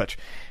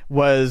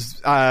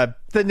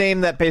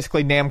name that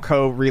basically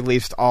Namco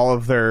released all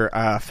of their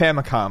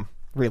Famicom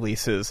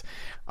releases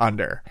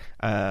under.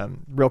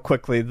 Real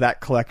quickly,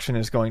 that collection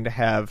is going to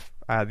have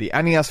the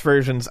NES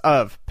versions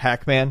of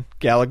Pac-Man,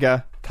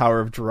 Galaga, Tower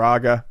of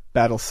Jiraga,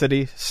 Battle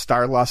City,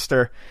 Star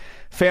Luster,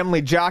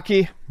 Family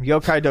Jockey,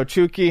 Yokai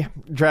Dochuki,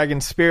 Dragon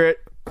Spirit,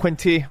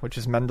 Quinty, which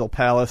is Mendel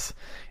Palace,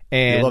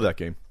 and I love that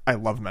game. I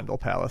love Mendel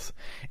Palace,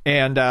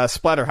 and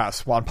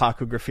Splatterhouse,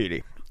 Wanpaku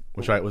Graffiti,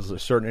 Which I was a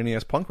certain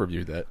NES Punk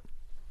reviewed that.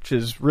 which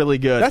is really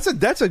good.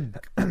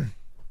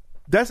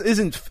 That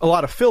isn't a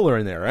lot of filler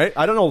in there, right?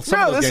 I don't know. Some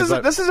of those games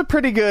this is a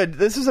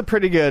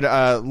pretty good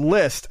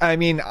list. I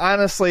mean,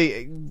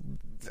 honestly,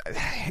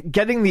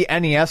 getting the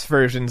NES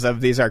versions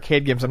of these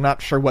arcade games, I'm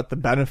not sure what the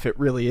benefit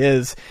really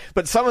is.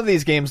 But some of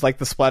these games, like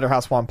the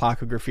Splatterhouse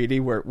Wanpaku Graffiti,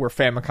 were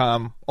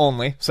Famicom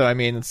only. So, I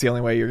mean, it's the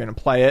only way you're going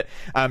to play it.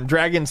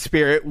 Dragon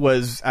Spirit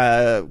was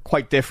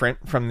quite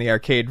different from the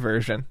arcade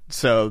version.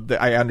 So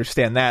I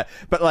understand that.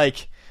 But,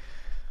 like,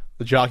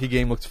 the jockey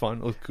game looks fun.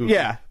 It looks cool.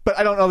 yeah, but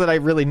I don't know that I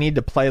really need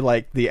to play,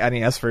 like, the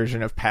NES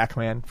version of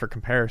Pac-Man for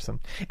comparison.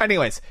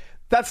 Anyways,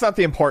 that's not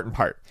the important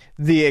part.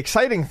 The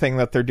exciting thing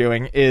that they're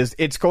doing is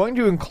it's going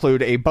to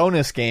include a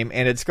bonus game,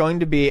 and it's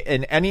going to be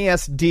an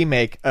NES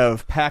demake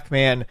of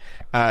Pac-Man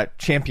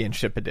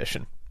Championship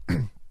Edition.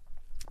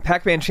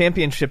 Pac-Man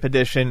Championship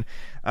Edition,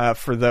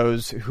 for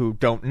those who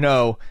don't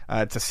know,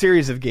 it's a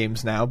series of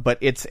games now, but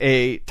it's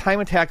a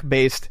time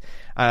attack-based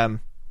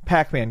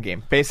Pac-Man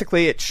game.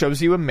 Basically, it shows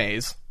you a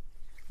maze.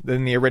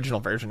 In the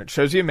original version, it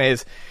shows you a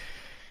maze,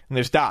 and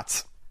there's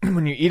dots.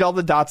 When you eat all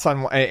the dots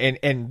on,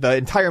 and the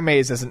entire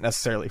maze isn't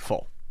necessarily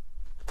full.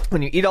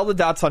 When you eat all the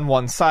dots on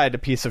one side, a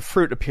piece of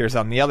fruit appears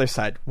on the other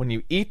side. When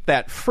you eat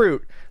that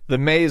fruit, the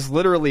maze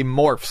literally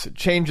morphs, it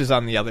changes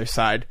on the other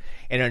side,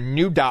 and a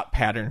new dot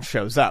pattern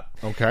shows up.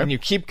 Okay. And you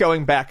keep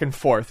going back and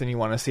forth, and you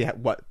want to see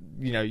what,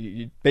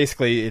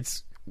 basically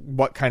it's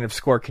what kind of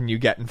score can you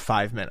get in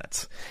 5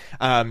 minutes.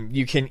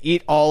 You can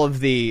eat all of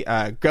the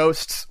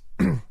ghosts.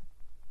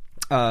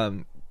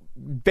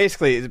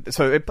 Basically,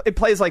 so it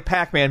plays like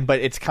Pac-Man, but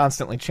it's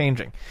constantly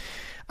changing.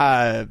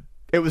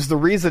 It was the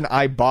reason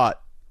I bought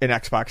an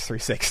Xbox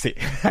 360.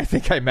 I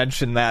think I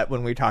mentioned that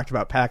when we talked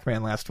about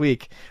Pac-Man last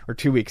week or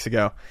 2 weeks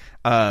ago.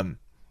 I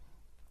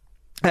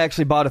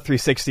actually bought a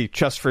 360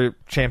 just for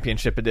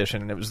Championship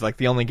Edition, and it was like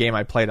the only game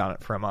I played on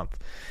it for a month.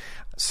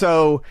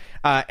 So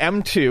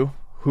M2,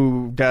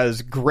 who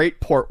does great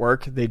port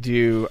work. They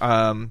do a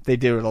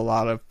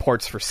lot of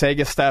ports for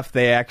Sega stuff.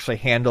 They actually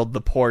handled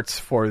the ports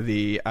for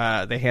the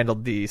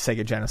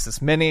Sega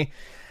Genesis Mini.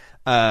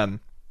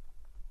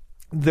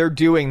 They're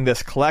doing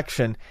this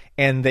collection,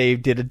 and they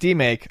did a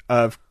demake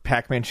of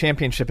Pac-Man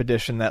Championship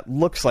Edition that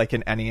looks like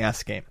an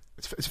NES game.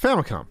 It's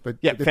Famicom.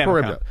 Yeah,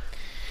 Famicom.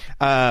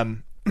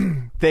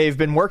 They've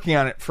been working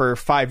on it for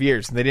 5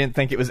 years, and they didn't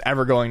think it was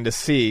ever going to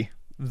see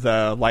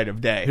the light of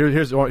day.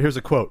 Here's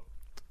a quote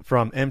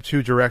from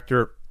M2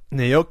 director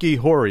Naoki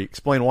Hori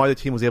explain why the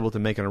team was able to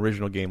make an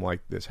original game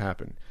like this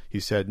happen. He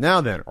said,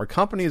 "Now then, our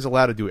company is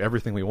allowed to do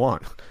everything we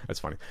want."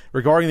 That's funny.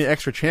 Regarding the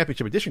extra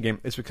Championship Edition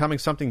game, it's becoming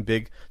something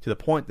big to the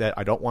point that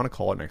I don't want to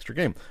call it an extra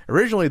game.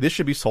 Originally, this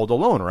should be sold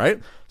alone, right?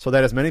 So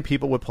that as many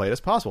people would play it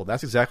as possible.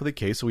 That's exactly the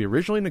case. So we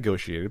originally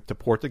negotiated to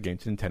port the game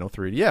to Nintendo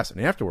 3DS.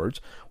 And afterwards,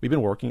 we've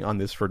been working on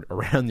this for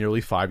around nearly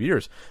 5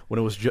 years. When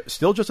it was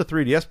still just a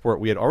 3DS port,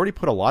 we had already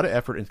put a lot of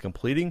effort into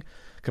completely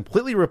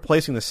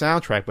replacing the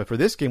soundtrack, but for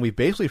this game, we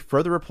basically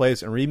further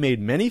replaced and remade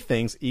many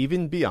things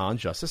even beyond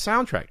just the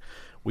soundtrack.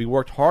 We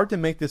worked hard to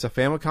make this a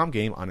Famicom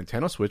game on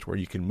Nintendo Switch where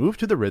you can move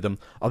to the rhythm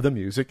of the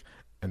music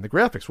and the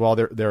graphics. While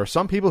there are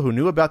some people who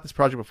knew about this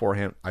project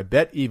beforehand, I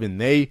bet even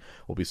they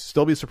will be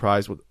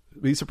surprised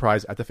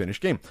at the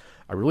finished game.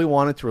 I really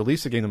wanted to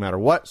release the game no matter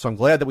what, so I'm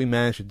glad that we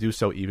managed to do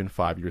so even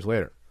 5 years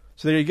later.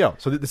 So there you go.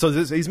 So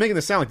he's making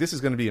this sound like this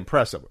is going to be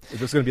impressive.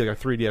 This is going to be like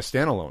a 3DS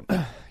standalone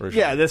version.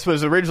 Yeah, this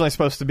was originally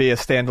supposed to be a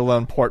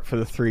standalone port for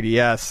the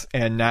 3DS,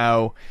 and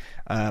now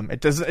it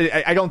does.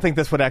 I don't think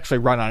this would actually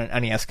run on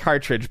an NES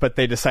cartridge, but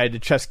they decided to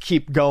just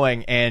keep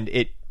going and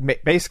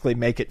basically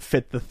make it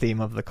fit the theme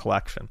of the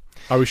collection.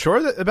 Are we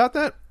sure about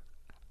that?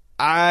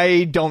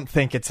 I don't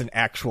think it's an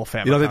actual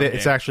Famicom You don't think game.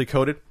 It's actually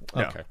coded?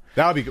 No. Okay.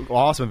 That would be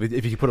awesome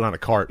if you could put it on a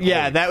cart.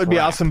 Yeah, Holy that would be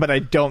crap. awesome, but I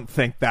don't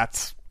think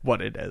that's what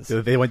it is.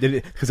 They went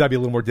because that'd be a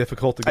little more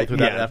difficult to go through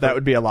that. Yeah, effort. that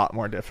would be a lot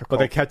more difficult. But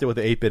they kept it with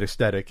the 8-bit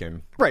aesthetic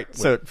and right,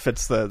 so it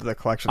fits the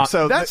collection.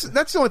 So that's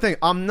the only thing.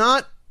 I'm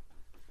not.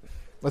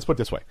 let's put it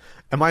this way.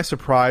 Am I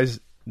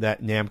surprised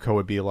that Namco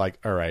would be like,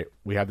 all right,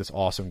 we have this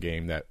awesome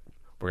game that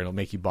we're going to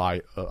make you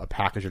buy a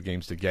package of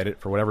games to get it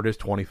for whatever it is,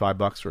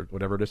 $25 or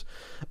whatever it is.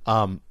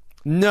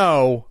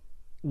 No.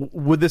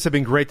 Would this have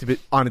been great to be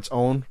on its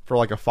own for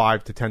like a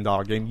 $5 to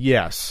 $10 game?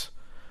 Yes.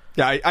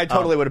 Yeah, I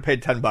totally would have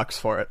paid $10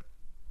 for it.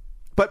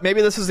 But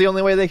maybe this is the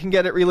only way they can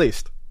get it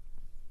released.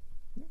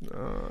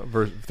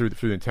 Through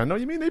Nintendo?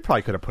 You mean they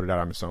probably could have put it out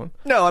on its own?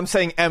 No, I'm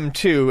saying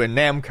M2 and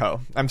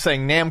Namco. I'm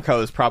saying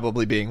Namco is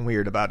probably being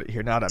weird about it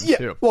here, not M2.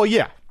 Yeah. Well,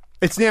 yeah.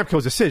 It's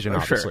Namco's decision,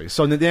 obviously. Sure.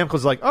 So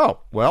Namco's like, oh,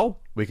 well,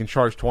 we can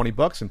charge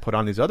 $20 and put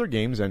on these other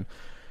games, and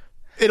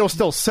it'll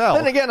still sell.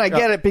 Then again, I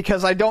get it,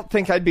 because I don't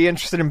think I'd be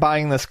interested in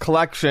buying this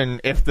collection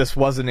if this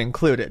wasn't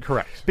included.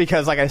 Correct.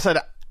 Because, like I said,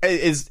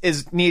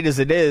 as neat as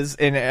it is,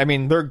 and I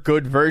mean, they're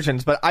good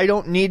versions, but I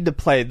don't need to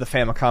play the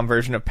Famicom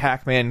version of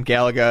Pac-Man,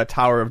 Galaga,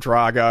 Tower of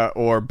Draga,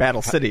 or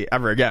Battle City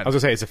ever again. I was going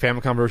to say, is the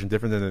Famicom version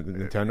different than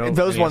the Nintendo?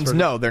 Those NES ones, version?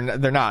 no,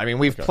 they're not. I mean,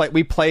 we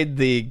played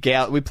the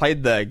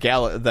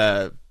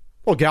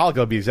Well, Galaga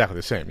would be exactly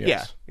the same.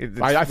 Yes. Yeah,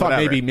 I thought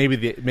whatever.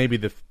 maybe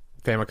the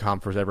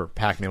Famicom Forever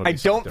Pac-Man would be I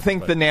don't different, think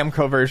but the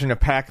Namco version of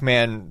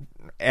Pac-Man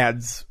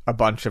adds a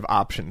bunch of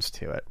options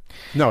to it.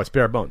 No, it's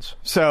bare bones.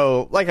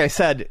 So, like I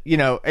said,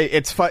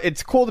 it's fun.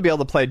 It's cool to be able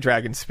to play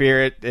Dragon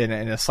Spirit in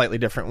a slightly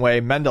different way.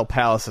 Mendel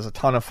Palace is a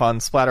ton of fun.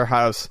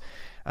 Splatterhouse.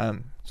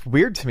 It's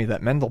weird to me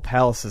that Mendel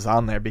Palace is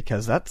on there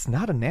because that's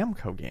not a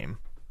Namco game.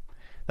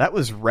 That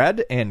was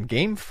Red and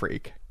Game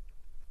Freak.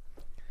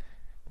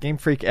 Game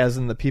Freak, as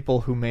in the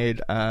people who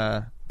made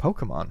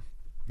Pokemon.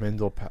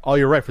 Oh,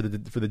 you're right, for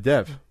the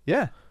dev.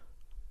 Yeah.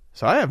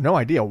 So I have no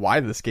idea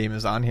why this game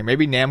is on here.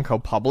 Maybe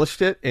Namco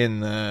published it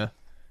in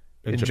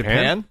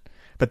Japan,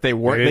 but they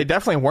weren't. They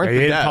definitely weren't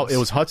the devs. It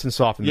was Hudson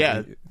Soft.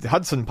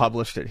 Hudson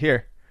published it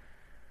here.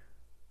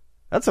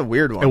 That's a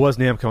weird one. It was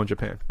Namco in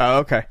Japan. Oh,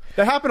 okay.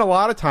 That happened a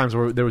lot of times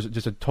where there was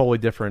just a totally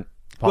different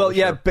publisher. Well,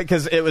 yeah,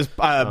 because it was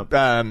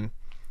Bandai,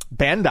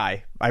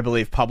 I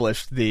believe,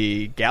 published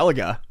the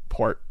Galaga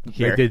port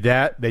here. They did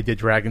that. They did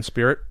Dragon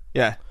Spirit.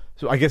 Yeah.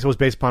 So I guess it was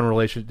based upon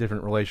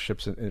different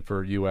relationships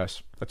for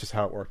U.S. That's just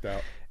how it worked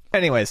out.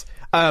 Anyways,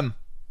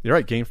 you're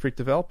right. Game Freak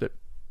developed it.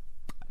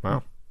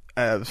 Wow.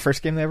 It was the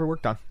first game they ever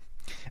worked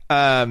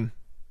on.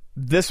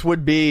 This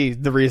would be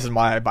the reason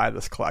why I buy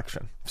this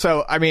collection.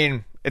 So, I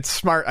mean, it's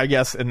smart, I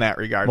guess, in that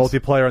regard.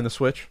 Multiplayer on the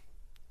Switch?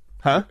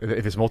 Huh?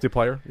 If it's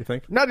multiplayer, you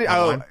think? No.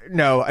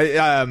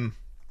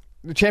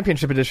 The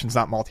Championship Edition's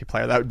not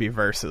multiplayer. That would be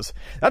Versus.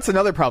 That's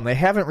another problem. They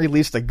haven't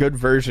released a good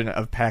version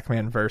of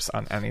Pac-Man Verse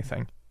on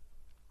anything.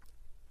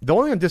 The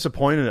only thing I'm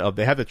disappointed of,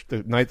 they have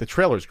the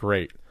trailer's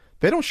great.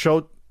 They don't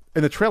show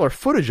in the trailer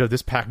footage of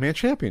this Pac-Man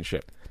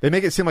Championship. They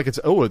make it seem like it's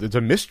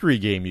a mystery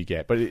game you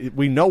get, but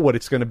we know what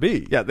it's going to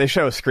be. Yeah, they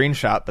show a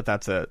screenshot, but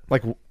that's it.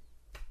 Like,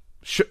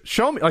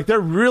 show me. Like, they're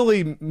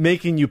really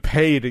making you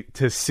pay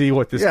to see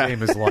what this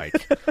game is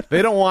like.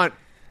 They don't want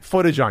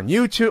footage on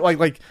YouTube.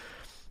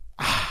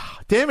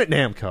 Damn it,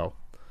 Namco.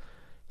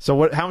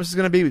 So how much is it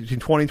going to be? Between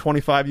 20 and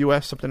 25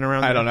 US, something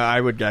around there? I don't know. I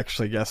would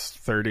actually guess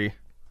 30.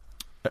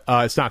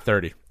 It's not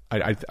 30.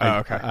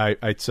 Okay.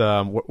 It's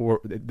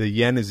the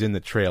yen is in the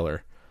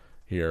trailer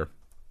here,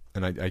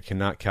 and I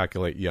cannot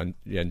calculate yen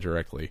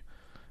directly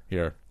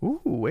here. Ooh,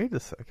 wait a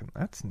second.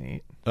 That's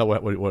neat. Oh,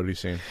 what are you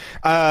seeing?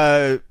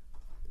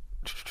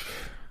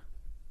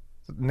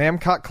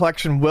 Namco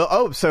collection will.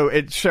 Oh, so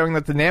it's showing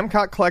that the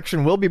Namco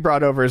collection will be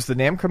brought over as the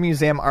Namco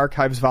Museum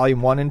Archives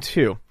Volume 1 and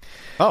 2.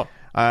 Oh.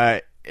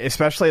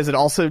 Especially as it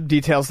also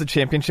details the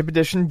Championship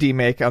Edition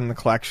demake on the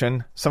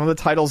collection. Some of the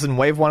titles in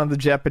Wave 1 of the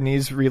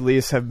Japanese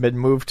release have been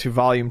moved to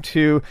Volume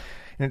 2.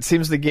 And it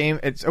seems the game...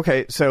 It's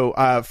okay, so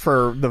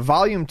for the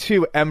Volume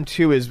 2,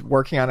 M2 is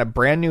working on a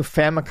brand new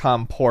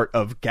Famicom port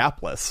of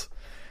Gapless.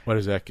 What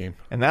is that game?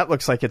 And that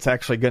looks like it's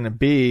actually going to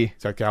be...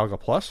 Is that Galaga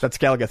Plus? That's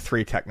Galaga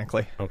 3,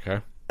 technically.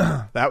 Okay.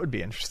 That would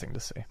be interesting to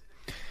see.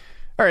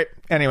 All right,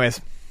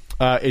 anyways.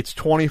 It's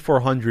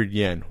 2,400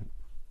 yen.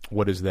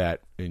 What is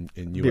that in US?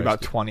 It'd be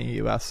about 20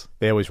 US.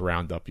 They always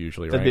round up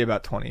usually, right? It'd be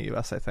about 20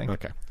 US, I think.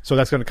 Okay. So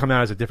that's going to come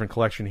out as a different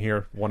collection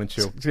here, 1 and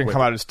 2. It's going to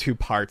come out as 2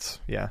 parts,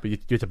 yeah. But you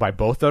have to buy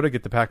both, though, to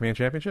get the Pac-Man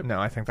Championship? No,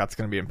 I think that's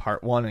going to be in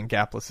Part 1, and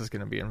Gapless is going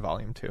to be in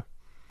Volume 2.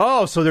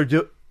 Oh, so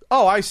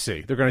Oh, I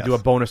see. They're going to do a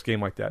bonus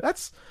game like that.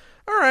 That's...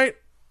 All right.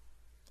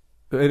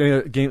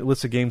 Any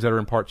list of games that are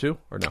in Part 2,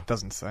 or no?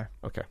 Doesn't say.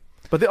 Okay.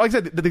 But like I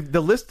said,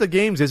 the list of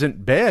games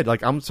isn't bad.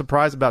 Like, I'm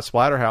surprised about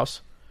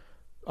Splatterhouse.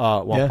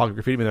 Pocket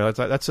Graffiti,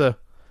 that's a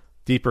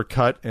deeper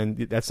cut, and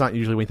that's not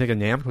usually when you think of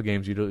Namco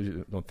games. You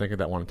don't think of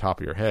that one on top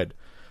of your head.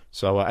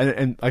 So,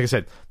 and like I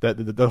said,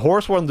 the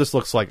Horse one just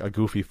looks like a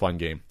goofy, fun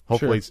game.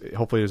 Hopefully,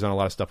 hopefully there's not a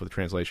lot of stuff with the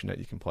translation that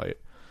you can play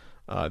it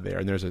there.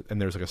 And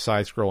there's like a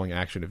side-scrolling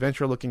action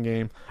adventure looking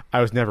game. I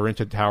was never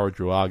into Tower of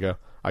Draga.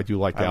 I do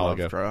like Galaga. I love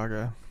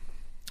Draga.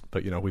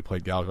 But we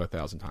played Galaga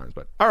 1,000 times.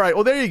 But all right,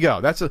 well there you go.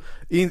 That's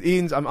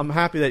Ian's. I'm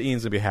happy that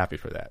Ian's gonna be happy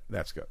for that.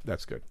 That's good.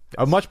 That's good.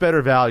 Yes. A much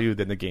better value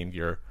than the Game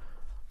Gear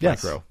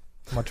Micro.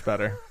 Much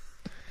better.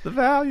 The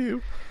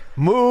value.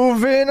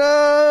 Moving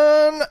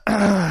on.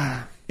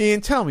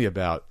 Ian, tell me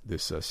about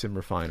this Sim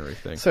Refinery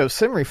thing. So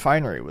Sim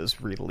Refinery was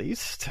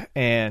released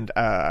and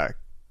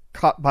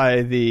caught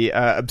by the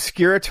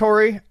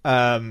Obscuratory.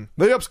 The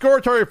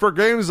Obscuratory for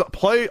games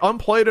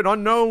unplayed and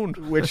unknown.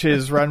 Which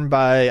is run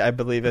by, I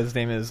believe his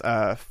name is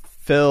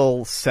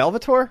Phil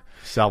Salvador.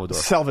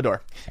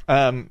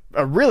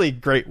 A really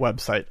great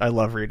website. I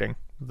love reading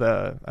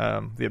the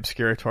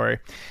Obscuratory.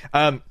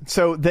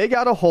 So they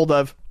got a hold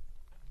of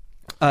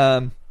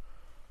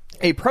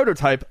a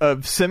prototype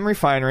of Sim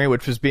Refinery,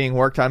 which was being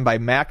worked on by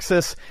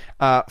Maxis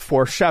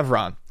for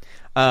Chevron,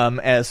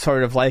 as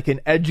sort of like an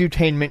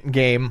edutainment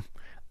game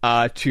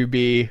to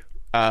be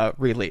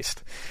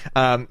released.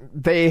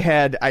 They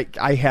had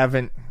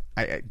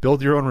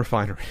Build your own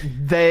refinery.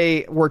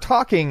 They were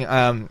talking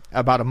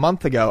about a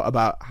month ago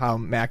about how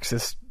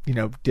Maxis,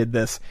 did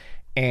this,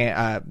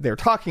 and they were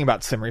talking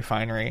about Sim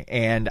Refinery,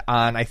 and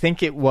on I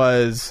think it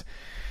was.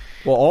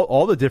 Well,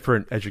 all the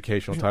different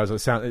educational titles.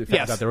 It found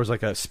Yes. that there was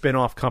like a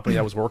spin-off company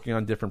that was working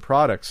on different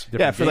products.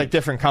 For like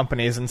different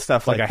companies and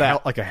stuff like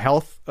that. Like a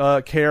health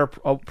care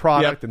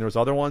product, and there was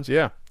other ones.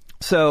 Yeah.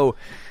 So,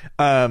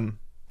 Sim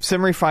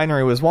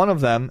Refinery was one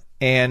of them,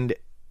 and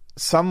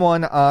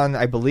someone on,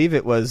 I believe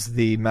it was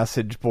the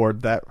message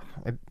board that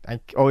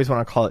I always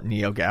want to call it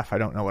NeoGAF. I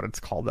don't know what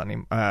it's called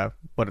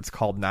what it's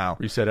called now.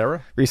 Reset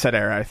Era? Reset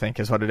Era, I think,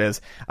 is what it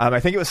is. I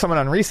think it was someone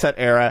on Reset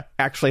Era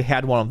actually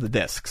had one of the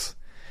discs.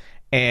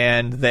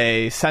 And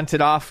they sent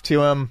it off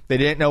to him. They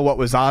didn't know what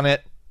was on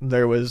it.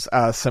 There was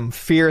some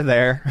fear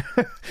there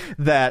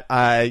that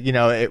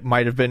it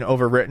might have been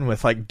overwritten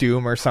with like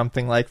Doom or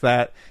something like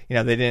that.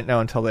 They didn't know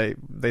until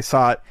they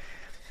saw it.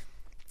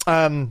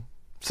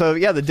 So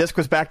yeah, the disc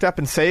was backed up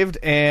and saved,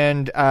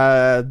 and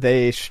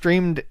they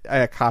streamed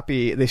a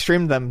copy. They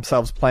streamed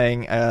themselves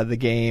playing the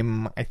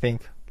game, I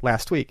think,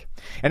 last week,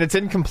 and it's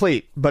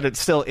incomplete, but it's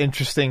still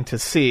interesting to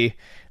see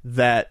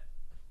that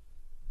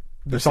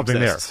there's something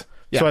exists. there.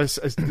 Yeah.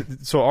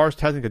 So Ars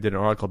Technica did an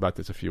article about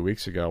this a few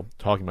weeks ago,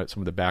 talking about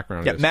some of the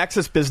background. Yeah,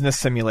 Maxis Business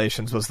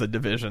Simulations was the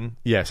division.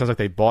 Yeah, it sounds like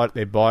they bought.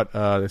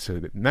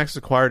 Maxis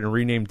acquired and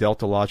renamed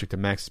Delta Logic to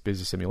Maxis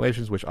Business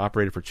Simulations, which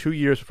operated for 2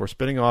 years before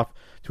spinning off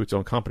to its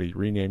own company,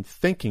 renamed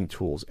Thinking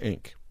Tools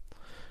Inc.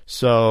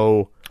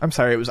 So I'm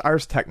sorry, it was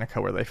Ars Technica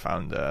where they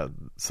found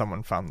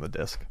someone found the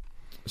disc.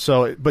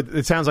 So, but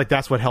it sounds like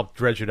that's what helped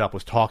dredge it up,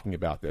 was talking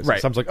about this. Right.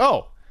 So I was like,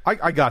 oh,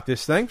 I got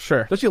this thing.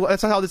 Sure.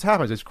 That's how this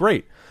happens. It's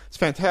great. It's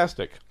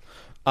fantastic.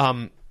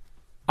 I'm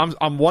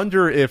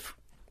wonder if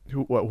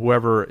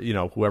whoever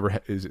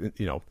is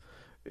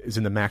is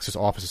in the Maxis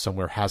offices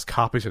somewhere has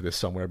copies of this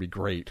somewhere. It'd be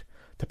great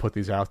to put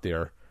these out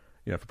there,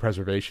 for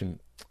preservation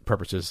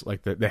purposes.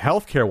 Like the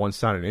healthcare one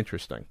sounded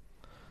interesting.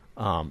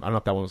 I don't know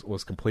if that one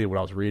was completed when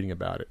I was reading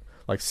about it.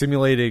 Like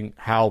simulating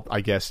how,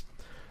 I guess,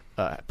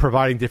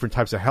 providing different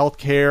types of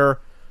healthcare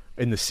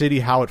in the city,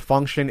 how it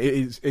functioned.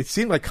 It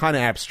seemed like kind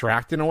of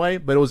abstract in a way,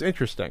 but it was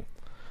interesting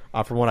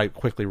from what I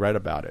quickly read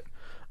about it.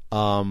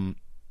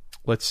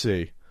 Let's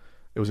see.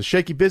 It was a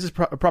shaky business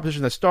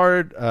proposition that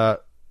started.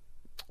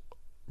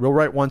 Real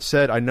Right once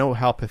said, "I know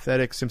how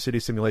pathetic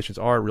SimCity simulations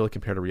are, really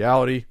compared to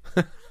reality."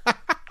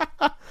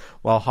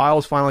 While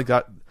Hiles finally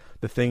got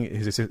the thing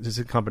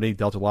his company,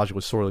 Delta Logic,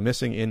 was sorely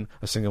missing in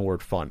a single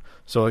word: fun.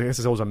 So I guess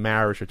there was a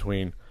marriage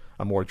between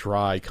a more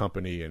dry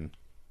company and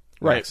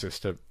Maxis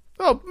to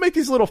make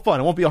these a little fun.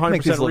 It won't be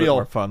 100%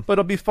 real, fun, but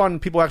it'll be fun.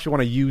 People actually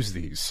want to use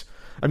these.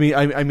 I mean,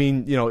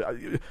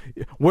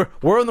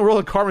 we're in the world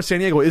of Carmen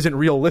Sandiego isn't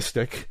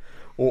realistic,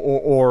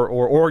 or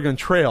Oregon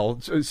Trail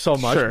so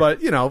much, sure.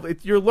 But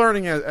you're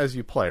learning as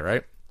you play,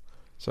 right?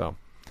 So,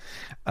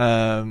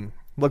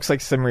 looks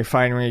like Sim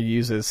Refinery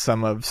uses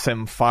some of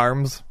Sim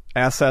Farm's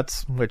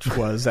assets, which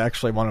was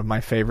actually one of my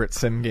favorite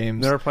Sim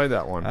games. Never played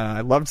that one.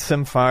 I loved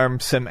Sim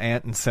Farm, Sim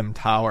Ant, and Sim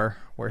Tower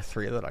were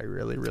three that I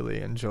really,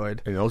 really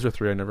enjoyed. And those are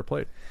three I never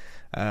played.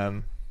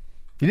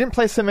 You didn't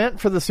play Sim Ant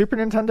for the Super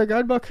Nintendo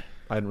guidebook?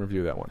 I didn't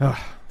review that one.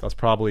 That's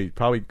probably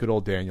good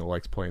old Daniel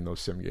likes playing those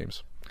Sim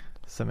games.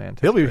 Sim Ant.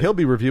 He'll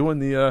be reviewing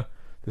the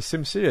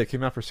Sim City that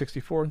came out for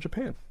 64 in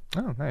Japan.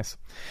 Oh, nice.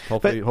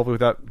 Hopefully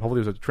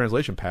there's a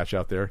translation patch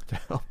out there to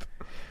help.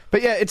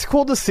 But yeah, it's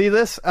cool to see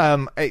this.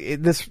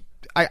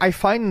 I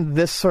find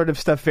this sort of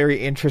stuff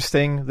very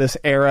interesting. This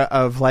era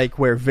of like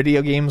where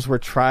video games were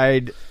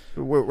tried,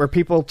 where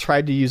people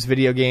tried to use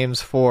video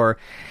games for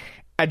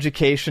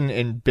education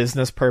and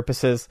business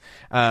purposes.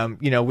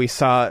 We've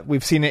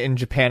seen it in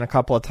Japan a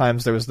couple of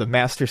times. There was the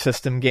Master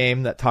System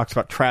game that talks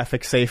about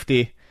traffic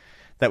safety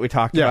that we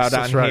talked about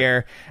on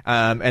here.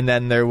 And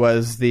then there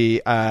was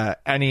the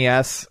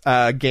NES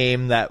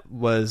game that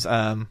was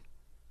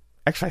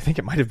actually, I think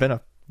it might have been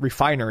a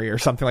refinery or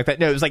something like that.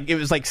 No, it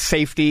was like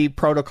safety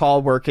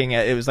protocol working.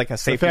 It was like a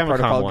safety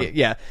protocol game.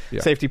 Yeah,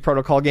 safety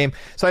protocol game.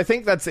 So I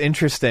think that's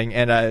interesting,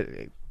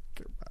 and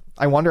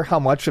I wonder how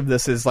much of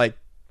this is like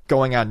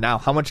going on now.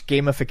 How much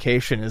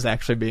gamification is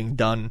actually being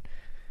done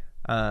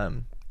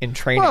in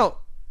training?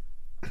 Well,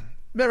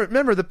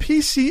 remember the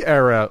PC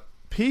era.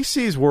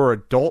 PCs were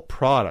adult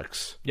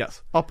products.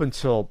 Yes, up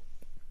until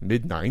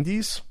mid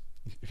 90s,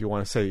 if you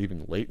want to say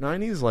even late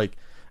 90s. Like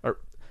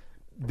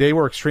they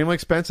were extremely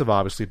expensive,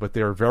 obviously, but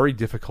they were very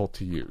difficult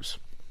to use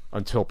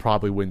until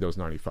probably Windows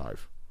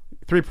 95.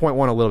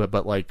 3.1 a little bit,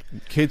 but like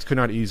kids could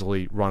not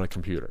easily run a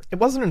computer. It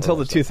wasn't until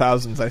the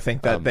 2000s, I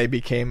think, that they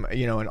became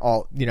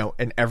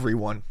an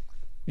everyone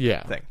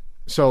thing.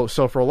 So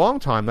for a long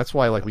time, that's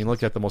why like when you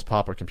look at the most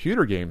popular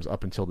computer games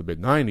up until the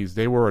mid 90s,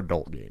 they were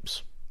adult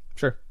games.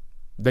 Sure.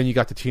 Then you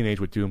got to teenage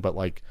with Doom, but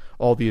like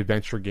all the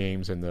adventure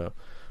games and the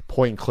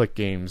point and click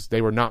games,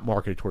 they were not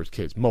marketed towards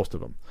kids, most of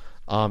them.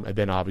 And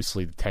then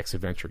obviously the text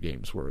adventure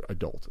games were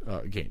adult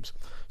games.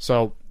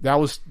 So that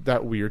was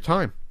that weird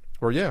time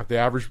where the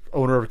average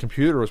owner of a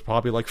computer was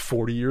probably like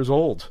 40 years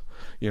old.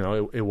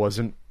 It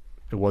wasn't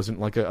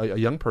like a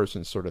young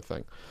person sort of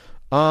thing.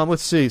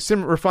 Let's see.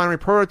 Sim Refinery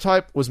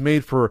prototype was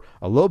made for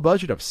a low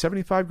budget of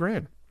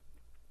 $75,000.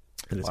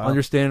 And it's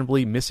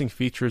understandably missing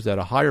features that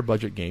a higher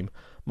budget game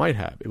might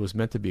have. It was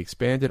meant to be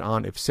expanded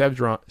on if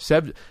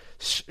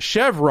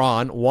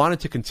Chevron wanted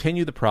to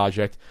continue the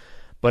project,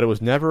 but it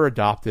was never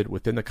adopted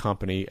within the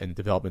company, and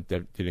development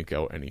didn't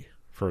go any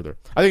further.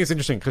 I think it's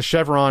interesting because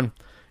Chevron,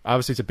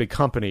 obviously, it's a big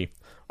company.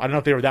 I don't know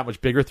if they were that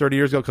much bigger 30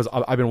 years ago because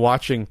I've been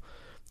watching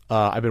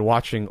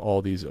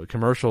all these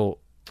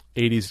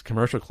 80s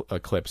commercial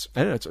clips,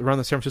 and it's around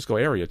the San Francisco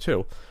area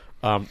too.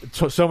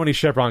 So many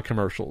Chevron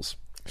commercials,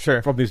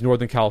 sure, from these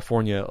Northern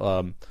California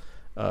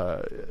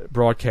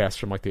broadcasts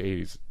from like the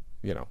 80s.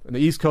 In the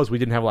East Coast, we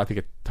didn't have, I think,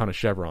 a ton of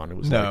Chevron. It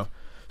was like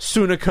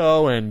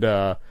Sunoco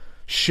and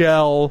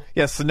Shell.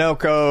 Yeah,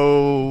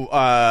 Sunoco.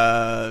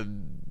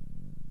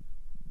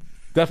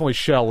 Definitely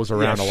Shell was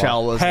around a lot.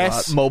 Shell was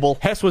Hess, a lot. Mobile.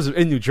 Hess was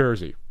in New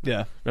Jersey.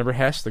 Yeah. Remember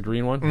Hess, the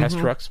green one? Hess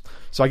trucks.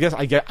 So I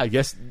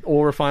guess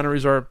all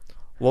refineries are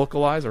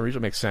localized, or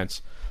regional. Makes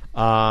sense.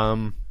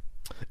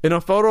 In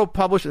a photo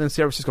published in the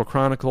San Francisco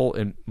Chronicle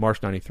in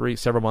March 93,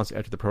 several months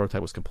after the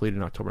prototype was completed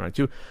in October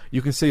 92,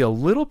 you can see a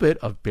little bit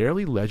of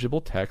barely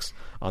legible text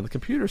on the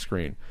computer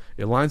screen.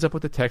 It lines up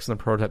with the text in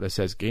the prototype that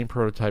says game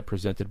prototype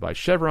presented by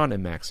Chevron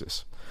and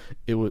Maxis.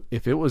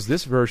 If it was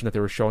this version that they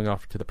were showing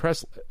off to the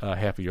press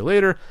half a year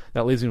later,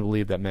 that leads me to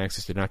believe that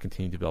Maxis did not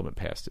continue development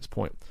past this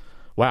point.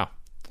 Wow.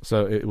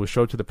 So it was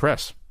showed to the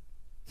press.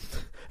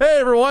 Hey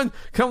everyone,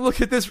 come look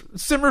at this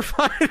Sim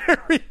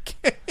Refinery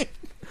game.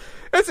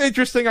 That's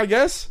interesting, I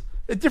guess.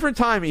 A different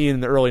time, Ian,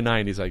 in the early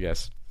 90s, I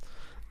guess.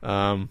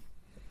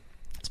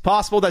 It's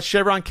possible that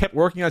Chevron kept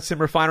working on Sim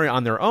Refinery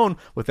on their own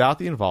without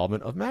the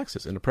involvement of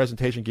Maxis. In a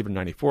presentation given in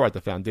 94 at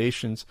the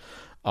Foundations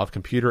of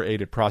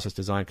Computer-Aided Process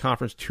Design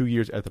Conference 2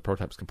 years after the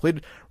prototype was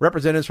completed,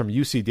 representatives from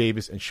UC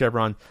Davis and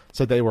Chevron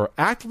said they were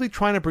actively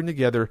trying to bring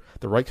together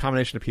the right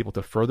combination of people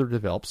to further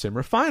develop Sim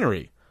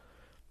Refinery.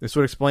 This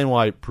would explain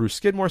why Bruce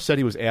Skidmore said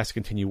he was asked to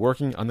continue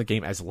working on the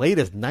game as late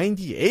as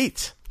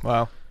 98.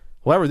 Wow.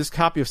 However, this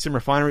copy of Sim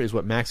Refinery is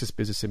what Maxis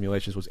Business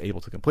Simulations was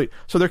able to complete.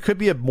 So there could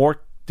be a more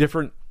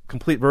different,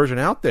 complete version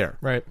out there.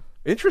 Right.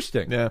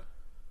 Interesting. Yeah.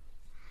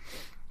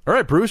 All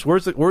right, Bruce.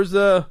 Where's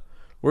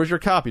your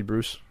copy,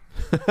 Bruce?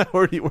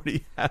 where do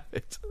you have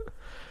it?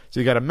 So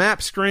you got a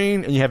map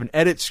screen and you have an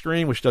edit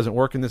screen, which doesn't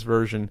work in this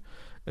version,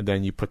 and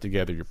then you put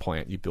together your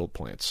plant. You build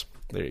plants.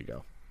 There you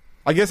go.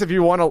 I guess if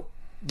you want to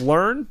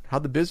learn how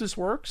the business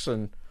works,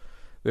 and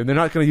they're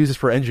not going to use this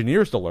for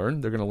engineers to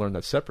learn. They're going to learn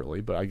that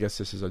separately. But I guess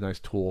this is a nice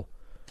tool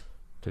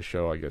to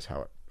show, I guess,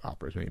 how it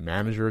operates. Maybe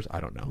managers. I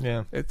don't know.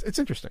 Yeah, it's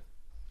interesting.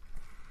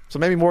 So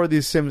maybe more of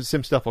these sim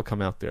stuff will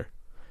come out there.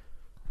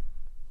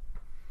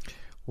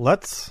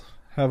 Let's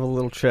have a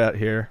little chat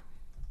here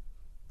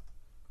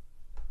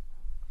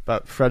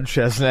about Fred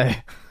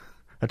Chesney,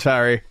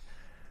 Atari,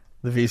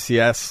 the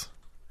VCS.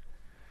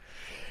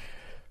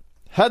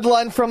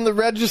 Headline from the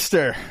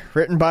Register,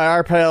 written by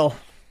our pal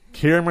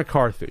Kieran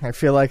McCarthy. I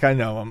feel like I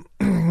know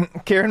him.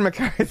 Kieran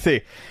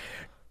McCarthy.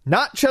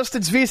 Not just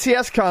its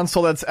VCS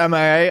console that's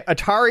MIA,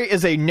 Atari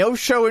is a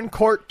no-show in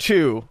court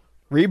too.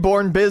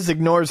 Reborn Biz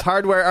ignores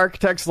hardware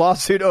architect's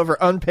lawsuit over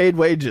unpaid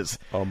wages.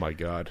 Oh my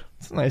God.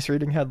 It's a nice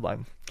reading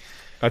headline.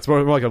 That's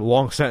more like a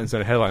long sentence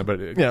than a headline,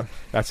 but yeah,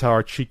 that's how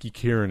our cheeky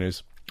Kieran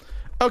is.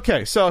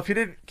 Okay, so if you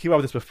didn't keep up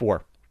with this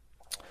before,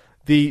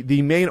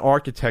 the main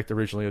architect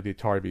originally of the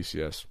Atari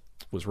VCS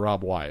was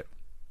Rob Wyatt.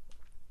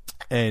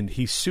 And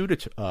he sued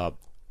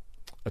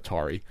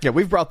Atari. Yeah,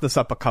 we've brought this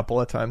up a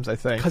couple of times, I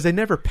think. Because they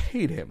never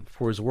paid him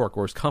for his work,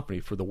 or his company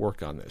for the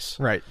work on this.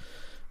 Right.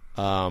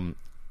 And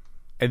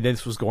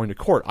this was going to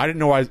court. I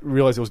didn't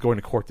realize it was going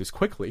to court this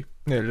quickly.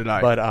 Neither did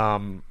I. But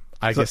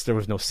I guess there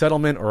was no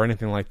settlement or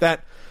anything like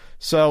that.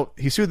 So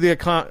he sued the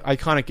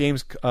Iconic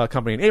Games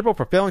company in April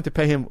for failing to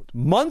pay him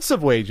months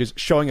of wages,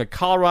 showing a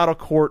Colorado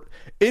court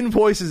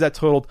invoices that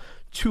totaled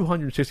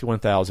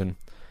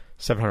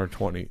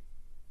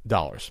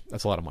 $261,720.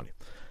 That's a lot of money.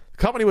 The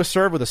company was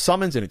served with a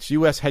summons in its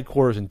U.S.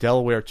 headquarters in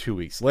Delaware 2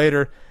 weeks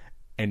later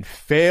and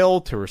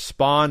failed to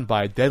respond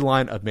by a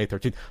deadline of May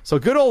 13th. So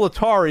good old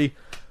Atari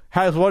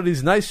has one of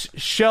these nice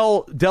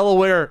shell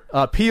Delaware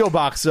P.O.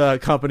 Box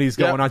companies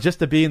going on just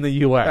to be in the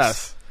U.S.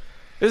 Yes.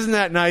 Isn't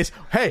that nice?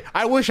 Hey,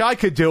 I wish I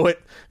could do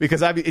it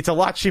because it's a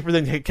lot cheaper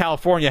than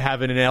California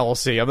having an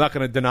LLC. I'm not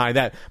going to deny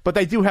that. But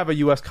they do have a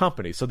U.S.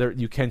 company, so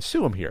you can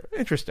sue them here.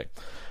 Interesting.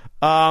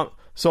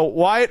 So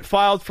Wyatt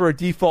filed for a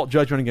default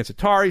judgment against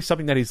Atari,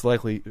 something that he's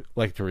likely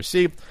to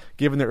receive,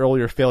 given the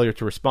earlier failure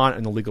to respond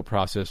and the legal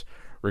process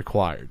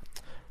required.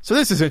 So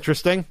this is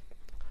interesting.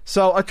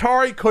 So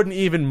Atari couldn't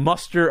even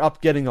muster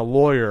up getting a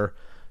lawyer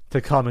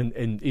to come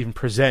and even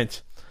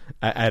present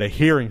at a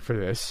hearing for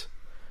this,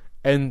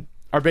 and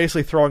are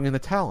basically throwing in the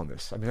towel on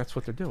this. I mean, that's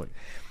what they're doing.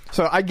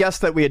 So I guess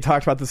that we had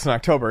talked about this in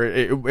October.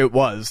 It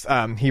was.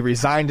 He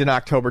resigned in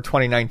October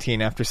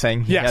 2019 after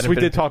saying he hadn't we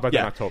been, did talk about that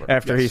in October.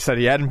 After he said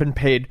he hadn't been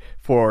paid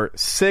for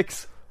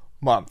 6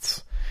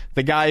 months.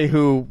 The guy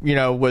who,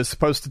 was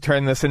supposed to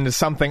turn this into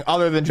something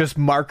other than just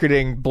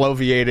marketing,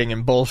 bloviating,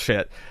 and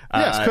bullshit.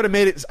 Yes, could have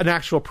made it an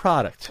actual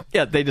product.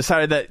 Yeah, they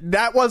decided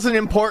that wasn't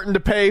important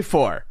to pay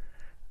for.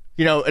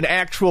 An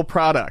actual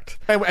product.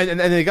 And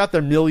they got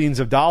their millions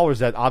of dollars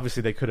that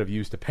obviously they could have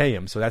used to pay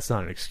him, so that's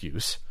not an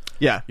excuse.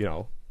 Yeah.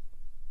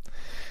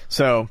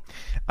 So,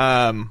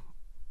 I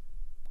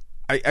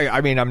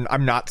mean,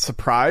 I'm not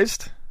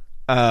surprised.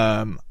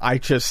 They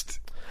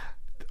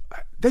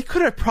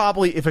could have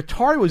probably, if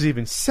Atari was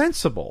even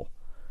sensible,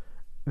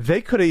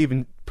 they could have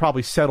even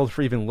probably settled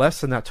for even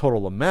less than that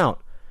total amount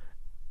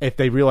if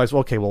they realized,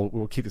 okay, well,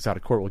 we'll keep this out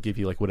of court. We'll give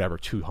you like whatever,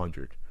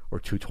 200 or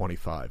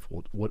 225,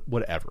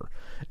 whatever.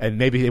 And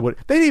maybe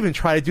they'd even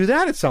try to do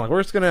that. It sounds like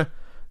we're just going to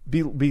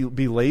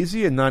be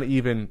lazy and not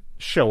even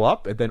show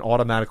up and then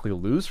automatically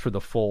lose for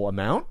the full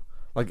amount.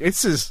 Like,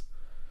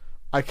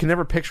 I can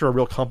never picture a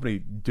real company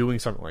doing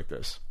something like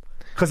this.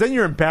 Because then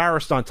you're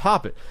embarrassed on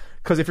top of it.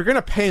 Because if you're going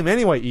to pay him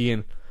anyway,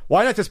 Ian,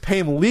 why not just pay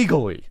him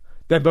legally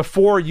then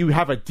before you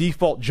have a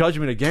default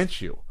judgment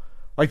against you?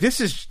 Like, this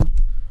is...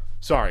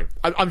 Sorry.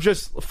 I'm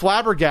just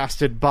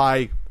flabbergasted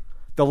by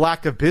the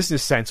lack of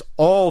business sense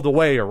all the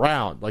way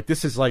around. Like,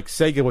 this is like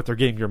Sega with their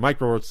Game Gear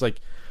Micro, where it's like,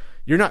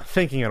 you're not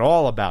thinking at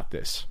all about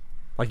this.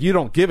 Like, you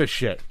don't give a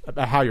shit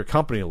about how your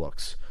company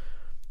looks.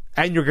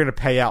 And you're going to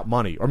pay out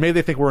money. Or maybe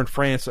they think we're in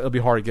France, so it'll be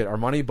hard to get our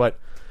money, but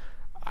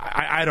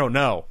I don't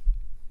know.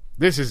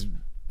 This is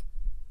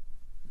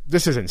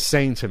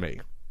insane to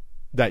me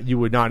that you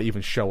would not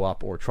even show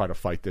up or try to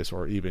fight this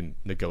or even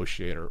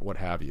negotiate or what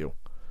have you.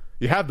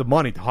 You have the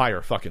money to hire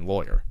a fucking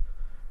lawyer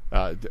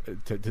to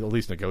at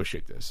least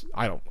negotiate this.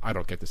 I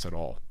don't get this at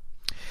all.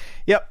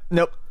 Yep.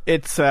 Nope.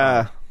 It's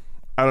I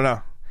don't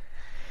know.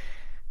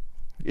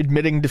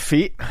 Admitting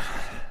defeat.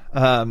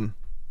 So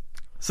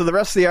the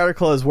rest of the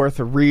article is worth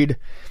a read.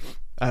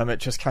 It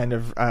just kind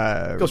of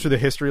goes through the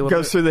history a little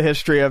bit. Goes through the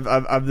history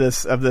of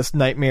this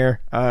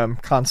nightmare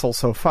console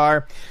so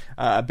far.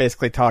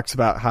 Basically talks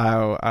about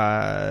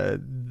how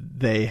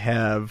they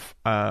have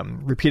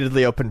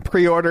repeatedly opened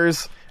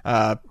pre-orders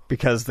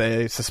because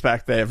they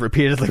suspect they have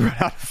repeatedly run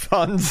out of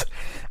funds.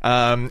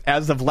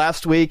 As of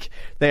last week,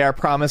 they are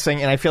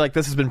promising, and I feel like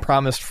this has been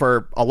promised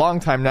for a long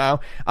time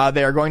now,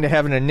 they are going to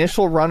have an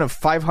initial run of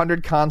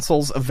 500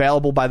 consoles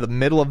available by the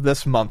middle of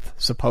this month,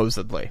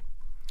 supposedly.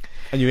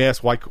 And you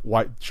ask why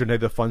shouldn't they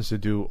have the funds to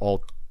do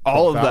all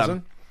of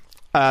them?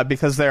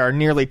 Because there are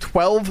nearly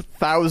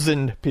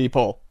 12,000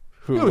 people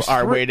who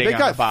are waiting on the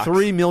box. They got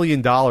 $3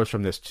 million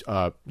from this.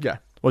 Yeah.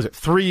 Was it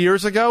 3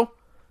 years ago?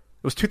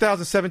 It was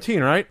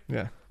 2017, right?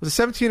 Yeah. Was it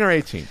 17 or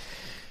 18?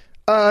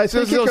 I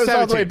think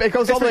it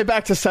goes all the way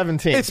back to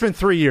 17. It's been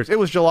 3 years. It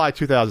was July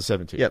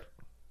 2017. Yep.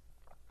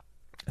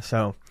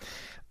 So,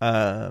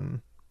 yeah,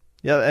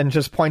 and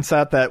just points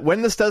out that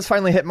when this does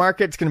finally hit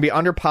market, it's going to be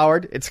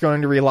underpowered. It's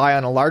going to rely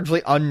on a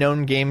largely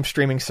unknown game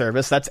streaming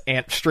service. That's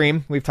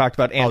AntStream. We've talked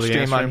about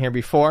AntStream on here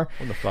before.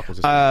 When the fuck was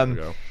this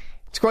ago?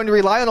 It's going to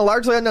rely on a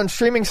largely unknown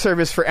streaming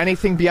service for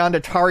anything beyond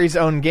Atari's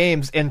own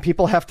games, and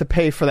people have to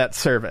pay for that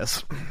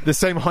service. The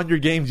same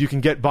 100 games you can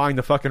get buying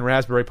the fucking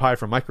Raspberry Pi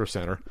from Micro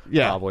Center,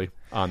 probably,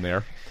 on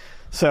there.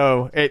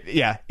 So,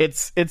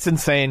 it's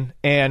insane,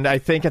 and I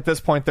think at this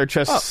point they're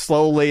just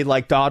slowly,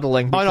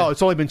 dawdling. Oh, no,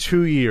 it's only been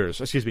 2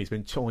 years. Excuse me, it's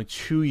been only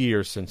 2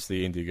 years since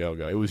the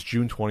Indiegogo. It was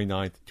June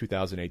 29th,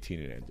 2018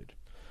 it ended.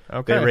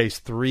 Okay. They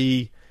raised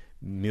 $3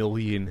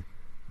 million.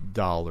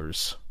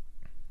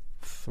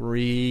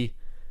 $3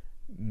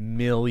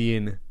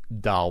 million.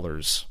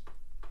 It's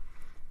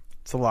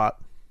a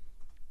lot.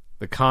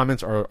 The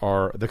comments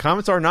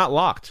are not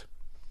locked.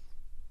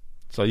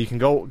 So you can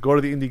go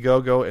to the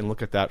Indiegogo and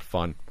look at that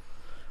fun.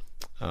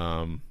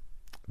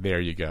 There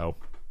you go.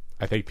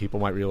 I think people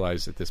might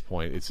realize at this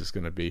point it's just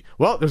going to be,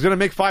 well, there's going to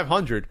make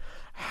 500.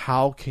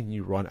 How can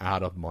you run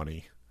out of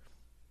money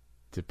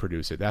to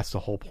produce it? That's the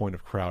whole point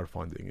of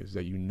crowdfunding, is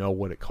that you know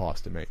what it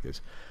costs to make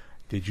this.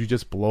 Did you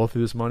just blow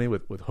through this money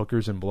with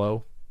hookers and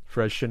blow,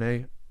 Fred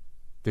Chenet?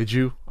 Did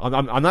you?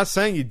 I'm not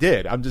saying you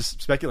did. I'm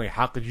just speculating.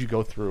 How could you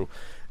go through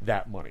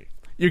that money?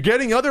 You're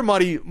getting other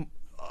money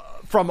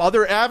from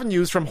other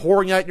avenues, from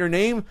whoring out your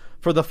name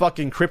for the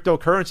fucking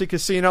cryptocurrency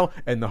casino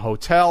and the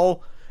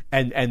hotel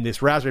and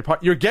this Raspberry Pi.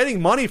 You're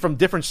getting money from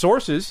different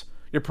sources.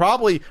 You're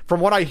probably, from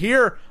what I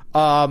hear,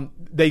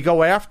 they've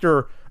gone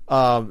after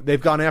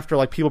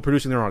people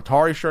producing their own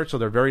Atari shirts, so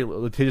they're very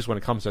litigious when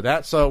it comes to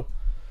that. So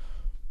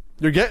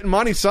you're getting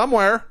money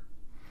somewhere.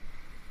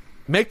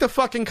 Make the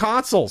fucking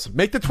consoles.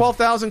 Make the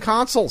 12,000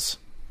 consoles.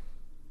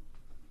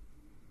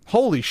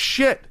 Holy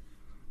shit.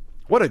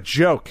 What a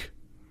joke.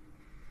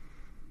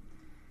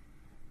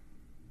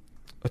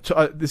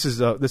 This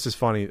is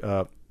funny.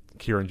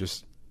 Kieran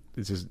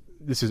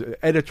this is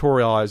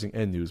editorializing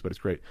and news, but it's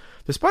great.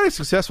 Despite a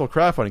successful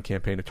crowdfunding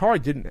campaign,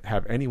 Atari didn't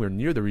have anywhere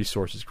near the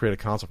resources to create a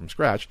console from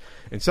scratch,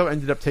 and so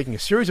ended up taking a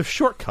series of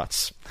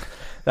shortcuts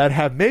that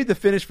have made the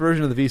finished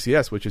version of the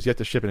VCS, which is yet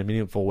to ship in a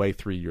meaningful way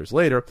 3 years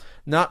later,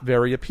 not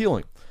very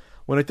appealing.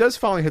 When it does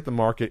finally hit the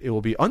market, it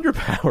will be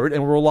underpowered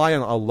and will rely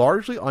on a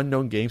largely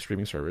unknown game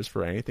streaming service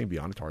for anything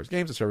beyond Atari's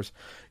games, a service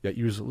that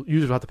users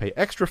will have to pay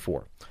extra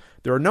for.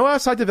 There are no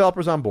outside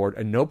developers on board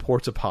and no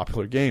ports of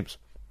popular games.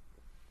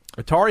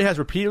 Atari has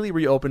repeatedly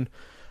reopened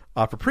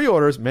for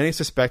pre-orders, many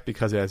suspect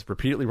because it has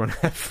repeatedly run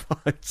out of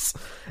funds.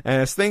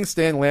 And as things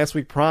stand, last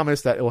week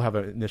promised that it will have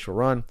an initial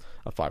run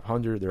of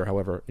 500. There are,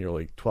 however,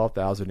 nearly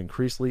 12,000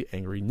 increasingly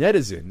angry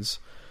netizens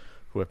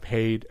who have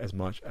paid as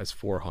much as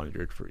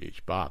 400 for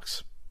each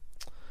box.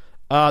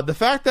 The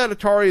fact that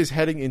Atari is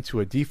heading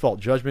into a default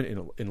judgment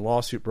in a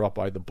lawsuit brought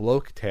by the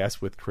bloke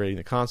tasked with creating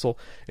the console,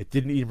 it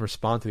didn't even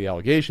respond to the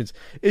allegations,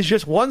 is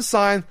just one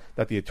sign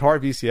that the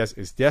Atari VCS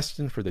is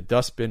destined for the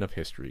dustbin of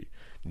history.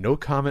 No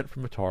comment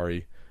from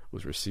Atari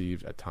was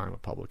received at time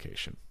of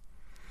publication.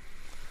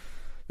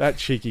 That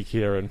cheeky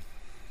Kieran.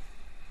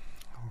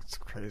 Oh, it's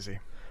crazy.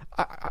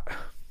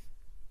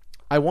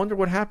 I wonder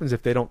what happens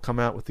if they don't come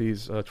out with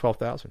these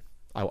 12,000.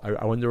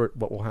 I wonder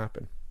what will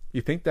happen.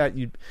 You think that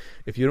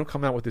if you don't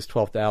come out with this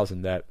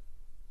 12,000, that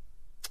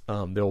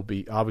there will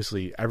be,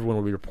 obviously, everyone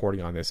will be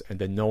reporting on this, and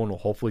then no one will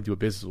hopefully do a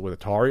business with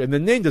Atari. And the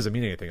name doesn't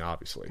mean anything,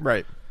 obviously.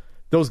 Right.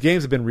 Those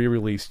games have been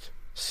re-released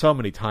so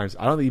many times.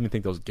 I don't even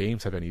think those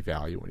games have any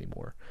value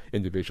anymore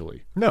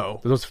individually.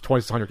 No. Those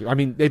 2,600. I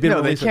mean, they've been.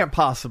 No, they can't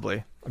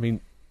possibly. I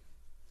mean,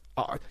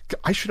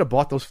 I should have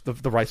bought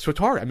the rights to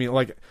Atari. I mean,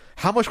 like,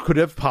 how much could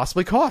it have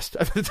possibly cost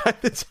at the time?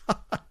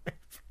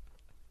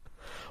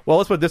 Well,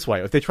 let's put it this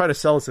way. If they try to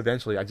sell this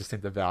eventually, I just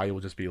think the value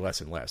will just be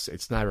less and less.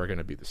 It's never going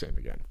to be the same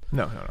again.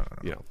 No.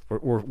 You know,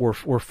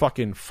 we're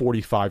fucking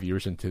 45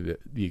 years into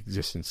the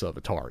existence of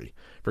Atari,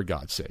 for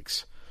God's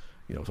sakes.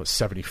 You know, so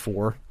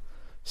 74,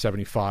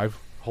 75.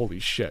 Holy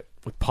shit.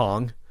 With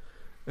Pong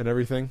and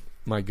everything.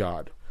 My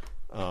God.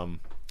 All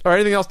right,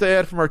 anything else to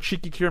add from our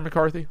cheeky Kieran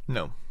McCarthy?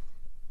 No.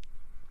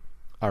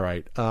 All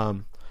right.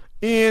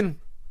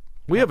 Ian,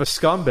 we have a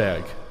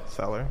scumbag.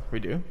 Seller, we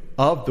do.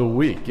 Of the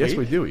week. Yes,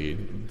 we do,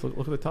 Ian. Look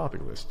at the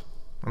topic list.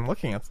 I'm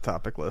looking at the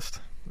topic list.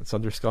 It's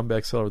under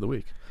Scumbag Seller of the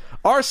Week.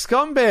 Our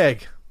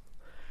Scumbag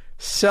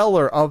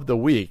Seller of the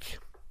Week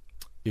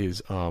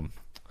is,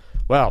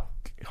 wow,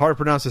 hard to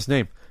pronounce this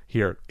name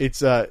here.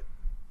 It's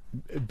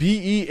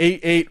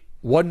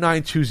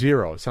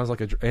BE881920. It sounds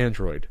like an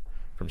android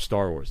from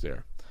Star Wars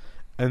there.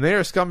 And they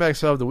are Scumbag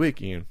Seller of the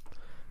Week, Ian,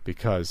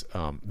 because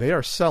they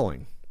are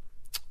selling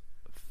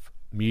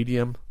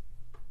medium,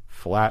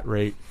 flat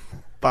rate,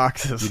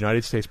 boxes.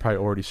 United States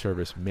Priority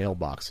Service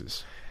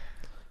mailboxes.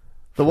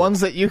 The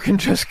ones that you can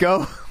just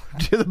go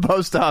to the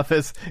post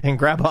office and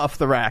grab off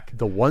the rack.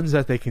 The ones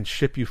that they can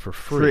ship you for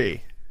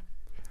free.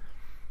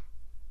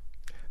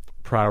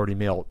 Priority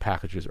mail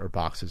packages or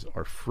boxes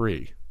are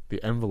free.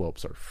 The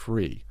envelopes are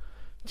free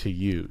to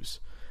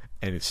use.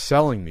 And it's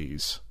selling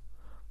these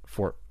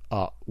for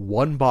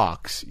one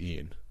box,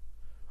 Ian.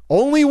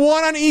 Only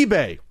one on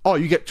eBay. Oh,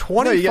 you get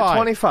 25. No, you get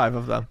 25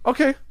 of them.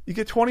 Okay, you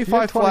get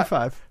 25,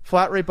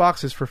 flat rate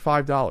boxes for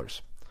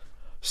 $5.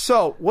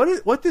 So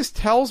what this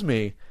tells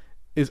me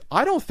is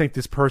I don't think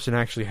this person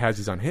actually has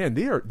these on hand.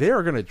 They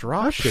are going to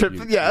drop ship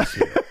you. Yeah.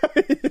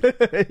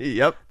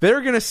 Yep.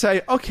 They're going to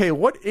say, okay,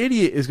 what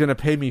idiot is going to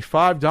pay me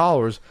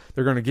 $5?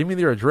 They're going to give me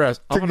their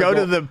address. To go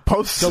to the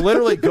post. To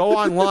literally go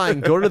online,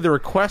 go to the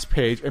request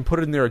page, and put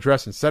it in their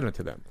address and send it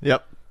to them.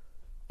 Yep.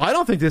 I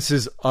don't think this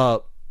is...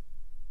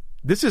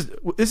 This is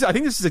I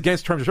think this is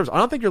against terms of service. I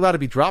don't think you're allowed to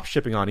be drop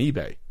shipping on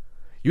eBay.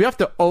 You have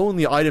to own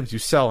the items you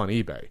sell on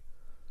eBay.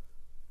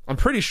 I'm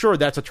pretty sure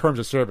that's a terms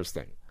of service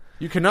thing.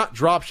 You cannot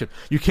drop ship.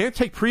 You can't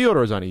take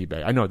pre-orders on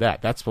eBay. I know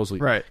that. That's supposedly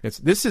right.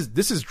 This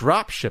is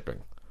drop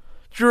shipping.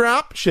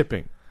 Drop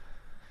shipping.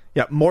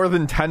 Yeah, more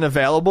than 10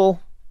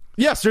 available.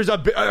 Yes, there's a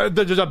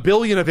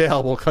billion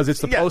available because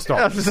it's the post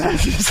office.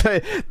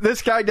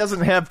 This guy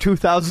doesn't have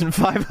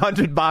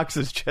 2,500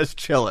 boxes just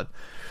chilling.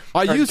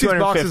 I use these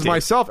boxes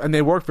myself, and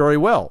they work very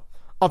well.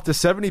 Up to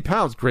 70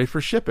 pounds, great for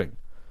shipping.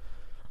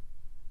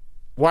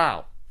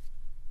 Wow.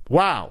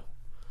 I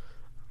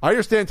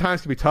understand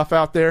times can be tough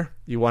out there.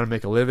 You want to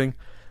make a living.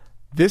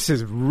 This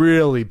is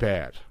really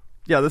bad.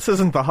 Yeah, this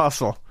isn't the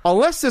hustle.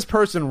 Unless this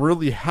person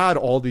really had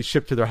all these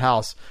shipped to their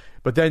house,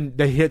 but then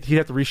he'd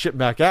have to reship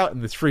back out,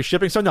 and it's free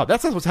shipping. So no,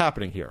 that's not what's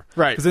happening here.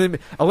 Right.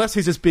 Unless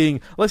he's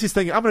thinking,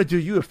 I'm going to do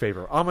you a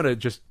favor. I'm going to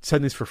just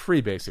send these for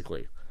free,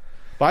 basically.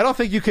 But I don't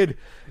think you could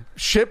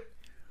ship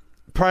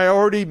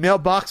priority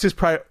mailboxes,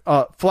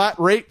 flat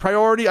rate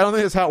priority. I don't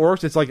think that's how it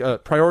works. It's like a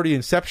priority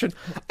inception.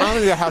 I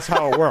don't think that's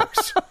how it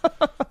works.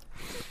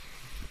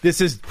 This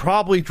is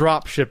probably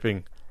drop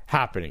shipping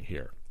happening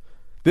here.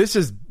 This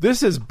is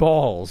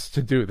balls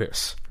to do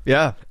this.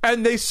 Yeah.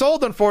 And they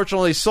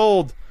unfortunately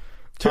sold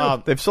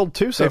two. They've sold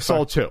two so far. They've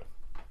sold two.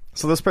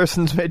 So this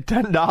person's made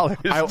 $10.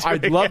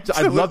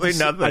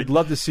 I'd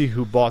love to see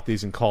who bought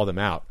these and call them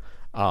out.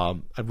 I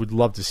would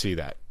love to see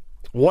that.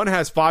 One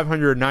has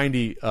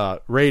 590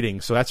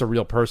 ratings, so that's a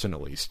real person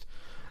at least.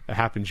 It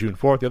happened June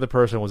 4th. The other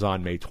person was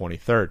on May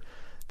 23rd.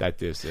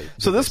 That is it.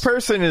 So this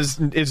person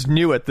is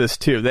new at this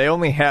too. They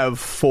only have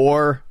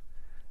four.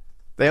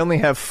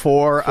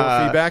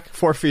 Feedback.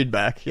 4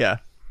 feedback. Yeah.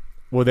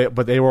 Well,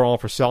 they were all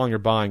for selling or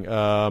buying.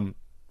 No,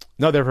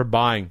 they're for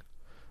buying.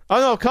 Oh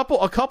no,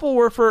 a couple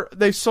were for.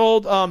 They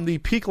sold the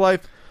Peak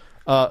Life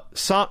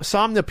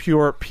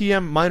Somnipure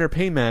PM Minor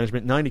Pain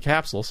Management 90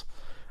 capsules,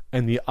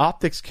 and the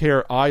Optics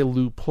Care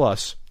iLu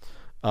Plus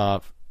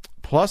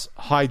plus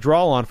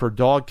Hydralon for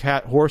dog,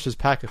 cat, horses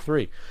pack of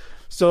 3.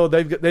 So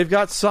they've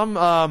got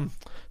some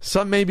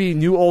maybe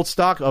new old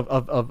stock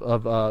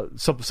of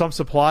some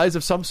supplies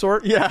of some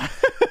sort. Yeah.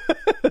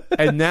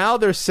 And now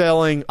they're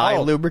selling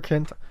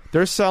lubricant.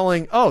 They're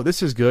selling. Oh,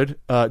 this is good.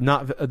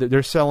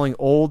 They're selling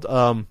old.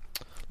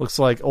 Looks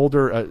like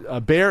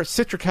older Bayer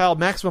Citrical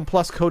Maximum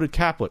Plus coated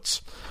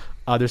caplets.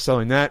 They're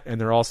selling that,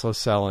 and they're also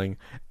selling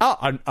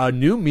a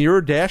new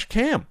mirror dash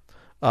cam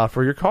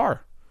for your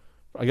car.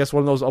 I guess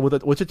one of those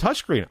with a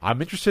touchscreen.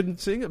 I'm interested in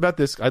seeing about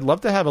this. I'd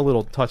love to have a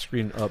little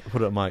touchscreen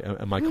put in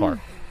my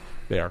car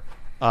there.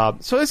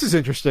 So this is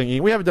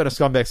interesting. We haven't done a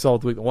Scumbag Sell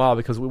in a while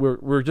because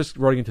we're just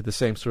running into the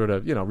same sort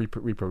of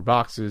repro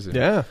boxes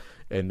and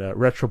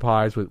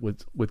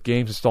RetroPies with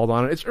games installed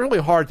on it. It's really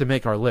hard to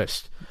make our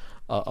list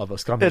of a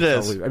Scumbag. It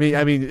is. I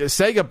mean,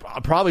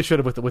 Sega probably should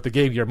have with the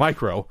Game Gear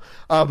Micro,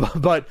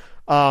 but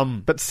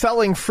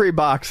selling free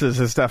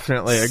boxes is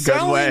definitely a good way.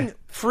 Selling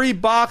free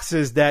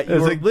boxes that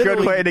is a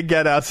good way to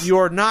get us.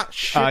 You're not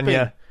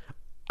shipping.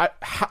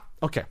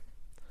 Okay.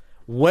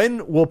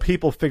 When will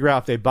people figure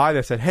out if they buy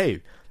this that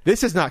hey,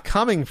 this is not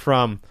coming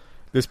from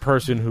this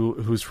person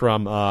who's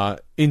from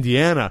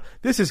Indiana.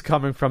 This is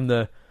coming from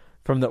the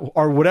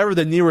or whatever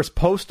the nearest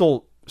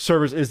postal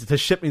service is to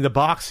ship me the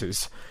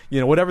boxes.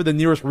 Whatever the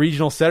nearest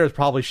regional center is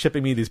probably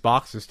shipping me these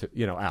boxes to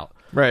out.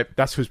 Right.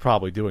 That's who's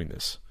probably doing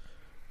this.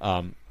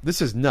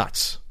 This is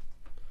nuts.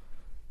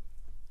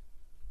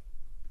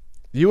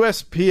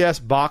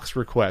 USPS box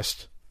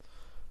request.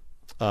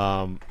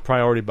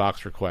 Priority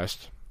box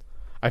request.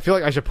 I feel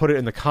like I should put it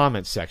in the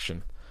comments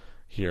section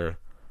here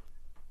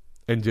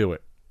and do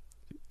it.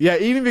 Yeah,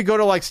 even if you go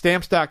to like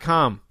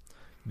stamps.com,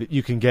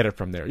 you can get it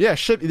from there. Yeah,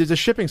 there's a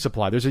shipping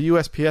supply. There's a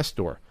USPS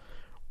store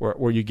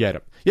where you get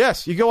it.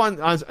 Yes, you go on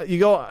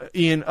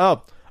Ian.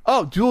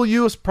 Oh, dual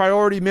use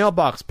priority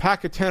mailbox,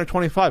 pack of 10 or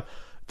 25.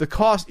 The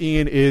cost,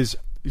 Ian, is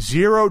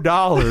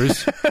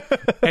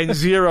 $0 and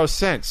 0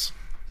 cents.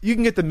 You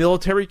can get the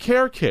military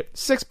care kit,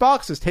 6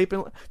 boxes, tape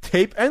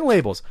and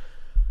labels.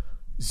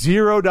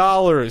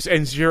 $0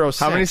 and 0 cents.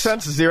 How many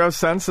cents? 0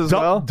 cents as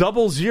well?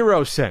 Double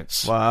 0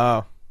 cents.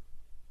 Wow.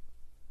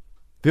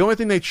 The only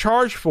thing they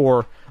charge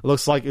for, it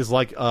looks like, is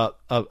like a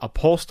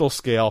postal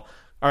scale.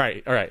 All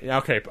right.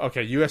 Okay.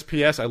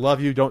 USPS, I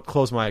love you. Don't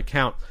close my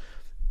account.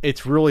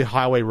 It's really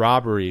highway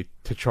robbery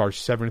to charge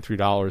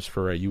 $73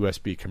 for a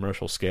USB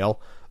commercial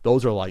scale.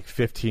 Those are like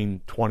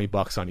 $15,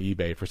 $20 on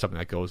eBay for something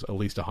that goes at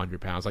least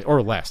 100 pounds,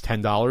 or less,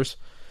 $10.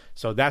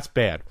 So that's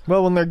bad.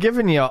 Well, when they're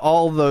giving you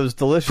all those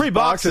delicious free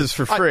boxes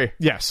for free.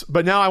 Yes,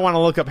 but now I want to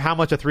look up how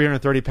much a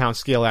 330-pound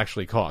scale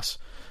actually costs.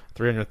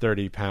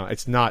 330-pound.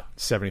 It's not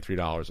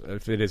 $73.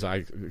 If it is,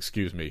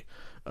 excuse me.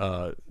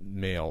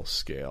 Mail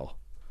scale,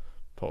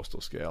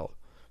 postal scale.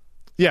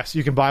 Yes,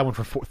 you can buy one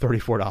for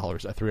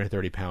 $34. A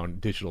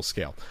 330-pound digital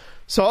scale.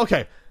 So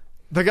okay,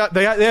 they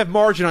have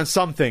margin on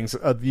some things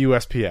of the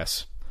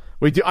USPS.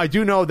 I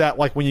do know that,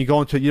 like, when you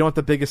go into, what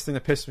the biggest thing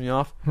that pissed me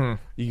off?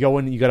 You go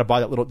in, you got to buy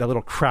that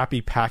little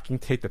crappy packing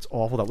tape that's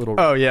awful. That little.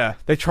 Oh yeah.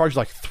 They charge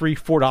like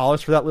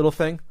 $3-4 for that little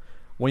thing,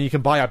 when you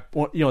can buy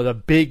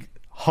the big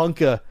hunk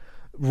of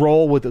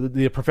roll with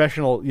the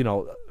professional.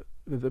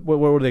 What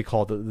were they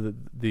called? The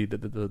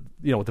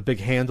with the big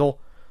handle.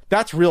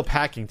 That's real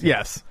packing tape.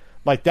 Yes.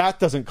 Like, that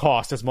doesn't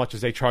cost as much as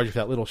they charge you for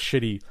that little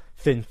shitty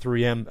thin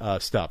 3M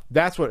stuff.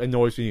 That's what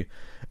annoys me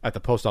at the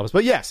post office.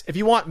 But yes, if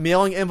you want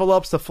mailing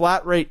envelopes, the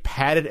flat rate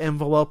padded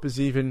envelope is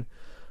even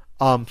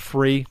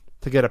free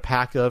to get a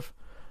pack of,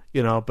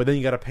 but then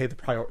you got to pay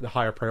the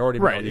higher priority.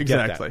 Right,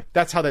 exactly. That.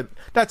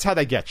 That's how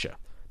they get you.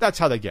 That's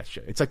how they get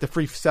you. It's like the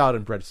free salad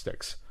and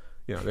breadsticks.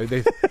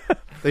 They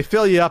they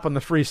fill you up on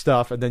the free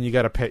stuff, and then you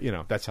got to pay.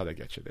 That's how they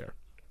get you there.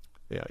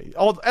 Yeah,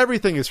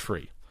 everything is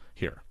free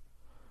here.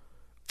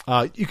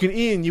 You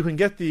can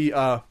get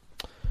the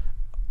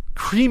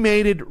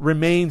cremated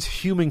remains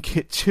human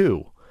kit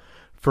 2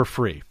 for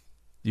free.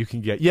 You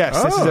can get this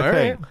is a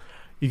thing. Right.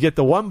 You get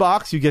the 1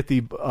 box. You get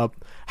the.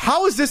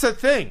 How is this a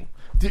thing?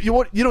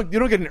 You don't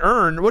get an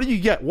urn. What do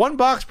you get? 1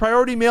 box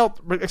priority mail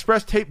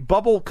express tape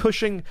bubble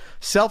cushioning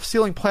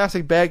self-sealing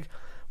plastic bag.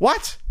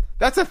 What?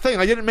 That's a thing.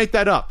 I didn't make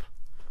that up.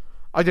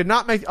 I did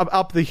not make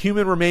up the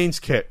human remains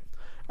kit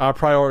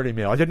priority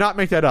mail. I did not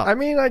make that up. I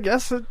mean, I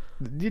guess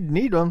you'd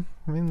need them.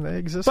 I mean, they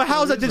exist. But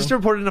how is that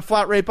distributed in a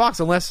flat rate box?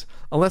 Unless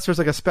there's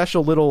like a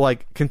special little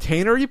like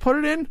container you put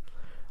it in,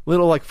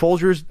 little like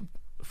Folgers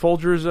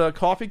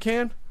coffee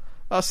can.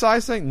 A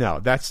size thing? No,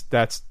 that's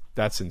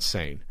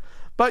insane.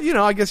 But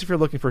I guess if you're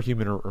looking for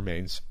human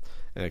remains,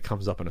 and it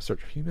comes up in a search,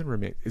 human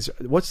remains.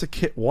 What's the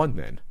kit 1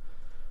 then?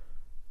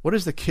 What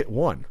is the kit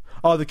 1?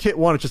 Oh, the kit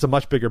 1 is just a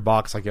much bigger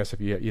box, I guess.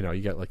 If you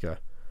get like a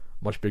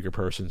much bigger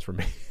person's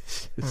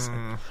remains.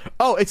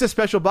 Oh, it's a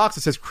special box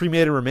that says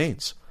cremated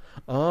remains.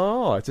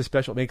 Oh, it's a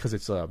special because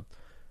it's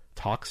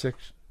toxic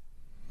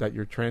that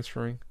you're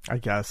transferring. I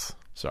guess.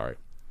 Sorry.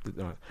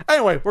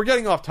 Anyway, we're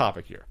getting off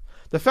topic here.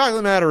 The fact of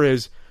the matter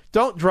is,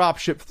 don't drop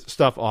ship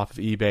stuff off of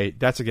eBay.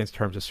 That's against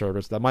terms of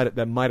service. That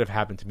might have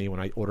happened to me when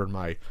I ordered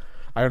I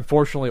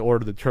unfortunately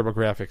ordered the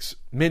TurboGrafx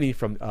Mini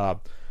from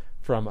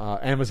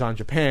Amazon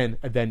Japan,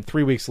 and then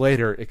 3 weeks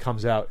later it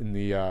comes out in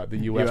the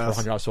US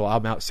for $100. So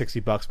I'm out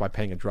 $60 by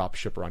paying a drop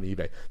shipper on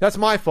eBay. That's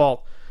my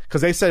fault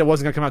because they said it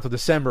wasn't going to come out until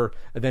December,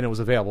 and then it was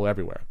available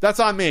everywhere. That's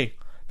on me.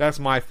 That's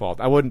my fault.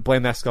 I wouldn't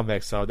blame that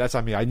scumbag. So that's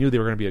on me. I knew they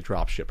were going to be a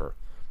drop shipper,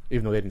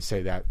 even though they didn't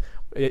say that.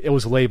 It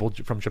was labeled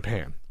from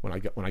Japan when I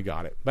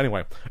got it. But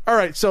anyway, all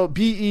right. So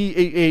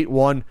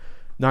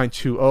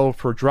BE881920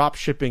 for drop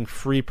shipping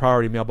free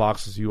priority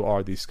mailboxes. You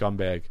are the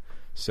scumbag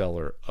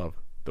seller of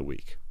the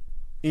week.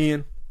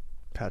 Ian,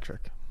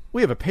 Patrick,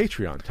 we have a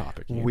Patreon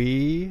topic. Ian.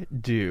 We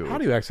do. How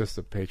do you access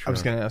the Patreon? I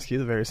was going to ask you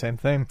the very same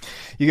thing.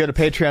 You go to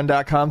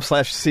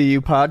patreon.com/CU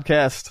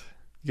podcast.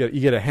 You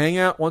get a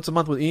hangout once a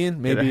month with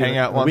Ian. Maybe a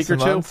hangout a week once or a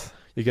two. month.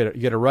 You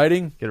get a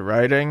writing. Get a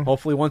writing.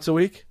 Hopefully once a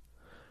week.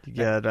 You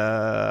get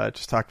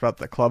just talked about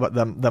the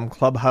them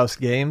clubhouse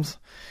games,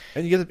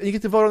 and you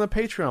get to vote on the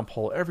Patreon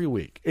poll every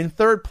week. In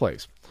third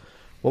place,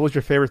 what was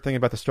your favorite thing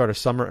about the start of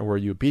summer, and were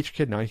you a beach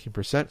kid?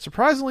 19%,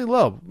 surprisingly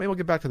low. Maybe we'll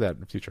get back to that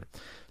in the future.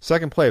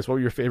 Second place, what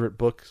were your favorite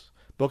book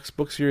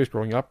series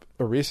growing up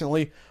or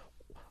recently?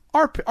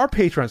 Our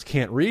patrons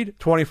can't read.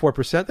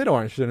 24%, they don't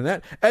are interested in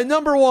that. And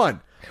number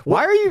one.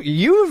 Why are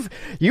you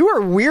are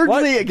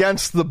weirdly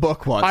against the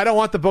book one? I don't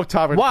want the book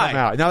topic to come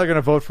out. Now they're going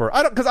to vote for it.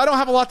 Because I don't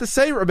have a lot to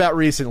say about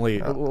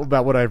recently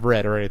about what I've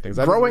read or anything.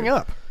 Growing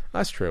up.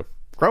 That's true.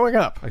 Growing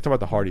up. I talk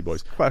about the Hardy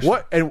Boys. Question.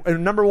 What and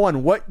number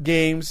one, what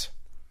games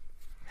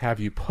have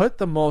you put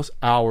the most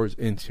hours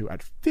into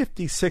at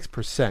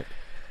 56%?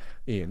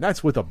 Ian,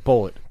 that's with a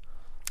bullet.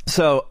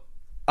 So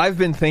I've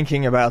been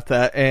thinking about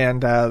that,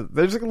 and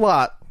there's a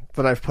lot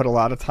that I've put a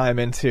lot of time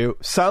into.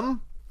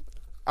 Some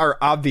are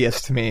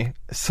obvious to me.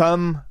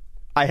 Some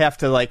I have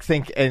to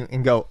think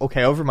and go,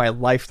 okay, over my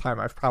lifetime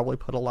I've probably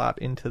put a lot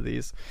into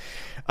these.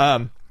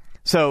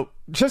 So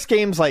just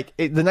games the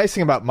nice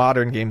thing about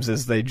modern games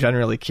is they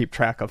generally keep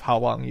track of how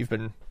long you've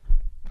been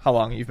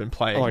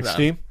playing. Oh, like them.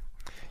 Steam?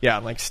 Yeah,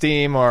 like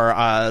Steam or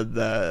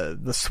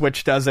the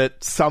Switch does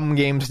it. Some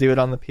games do it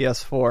on the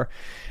PS4.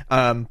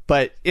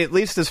 But at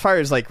least as far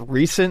as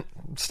recent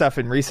stuff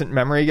in recent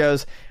memory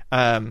goes,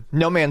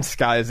 No Man's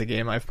Sky is a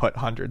game I've put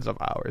hundreds of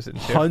hours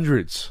into.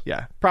 Hundreds?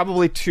 Yeah,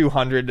 probably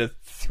 200 to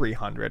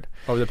 300.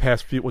 Over the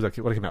past few, what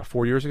came out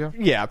 4 years ago?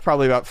 Yeah,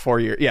 probably about 4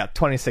 years. Yeah,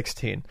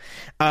 2016.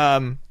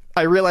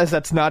 I realize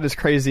that's not as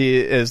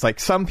crazy as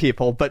some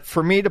people, but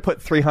for me to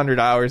put 300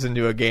 hours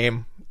into a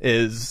game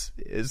is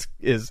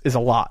a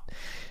lot.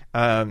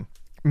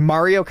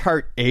 Mario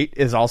Kart 8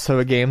 is also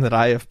a game that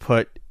I have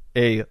put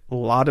a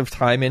lot of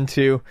time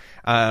into.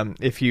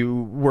 If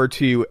you were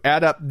to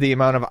add up the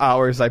amount of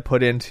hours I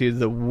put into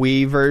the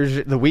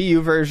Wii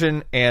U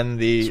version and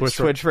the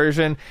Switch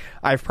version,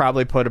 I've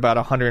probably put about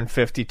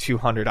 150,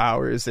 200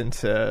 hours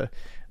into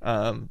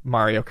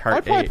Mario Kart 8.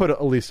 I'd probably put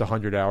at least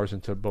 100 hours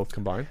into both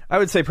combined. I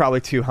would say probably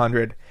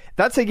 200.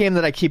 That's a game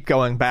that I keep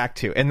going back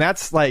to, and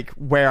that's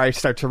where I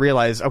start to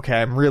realize, okay,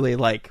 I'm really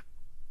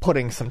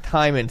putting some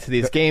time into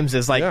these games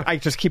is I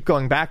just keep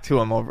going back to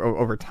them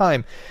over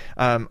time.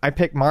 I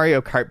pick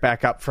Mario Kart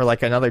back up for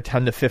another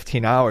 10 to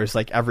 15 hours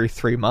every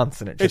 3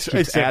 months, and it just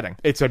keeps adding.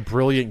 It's a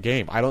brilliant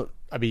game.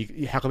 I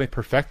mean, how can they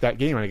perfect that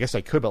game? And I guess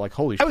I could, but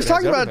holy shit. I was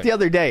talking about it the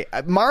other day.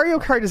 Mario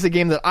Kart is a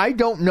game that I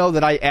don't know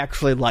that I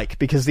actually like,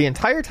 because the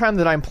entire time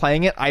that I'm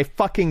playing it, I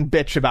fucking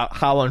bitch about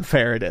how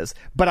unfair it is.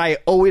 But I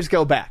always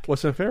go back.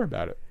 What's unfair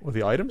about it? With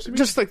the items? You mean?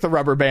 Just the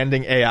rubber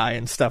banding AI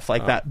and stuff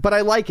like that. But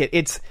I like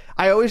it.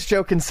 I always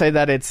joke and say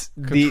that it's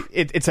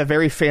a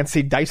very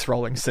fancy dice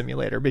rolling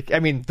simulator.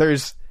 I mean,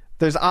 there's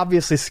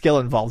obviously skill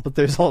involved, but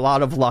there's a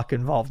lot of luck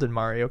involved in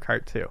Mario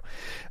Kart too.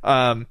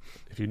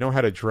 If you know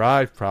how to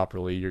drive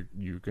properly,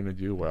 you're going to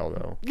do well,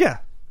 though. Yeah,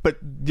 but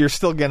you're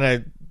still going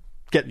to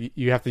get...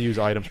 You have to use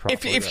items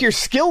properly. If you're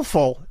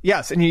skillful,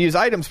 yes, and you use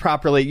items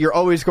properly, you're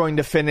always going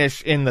to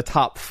finish in the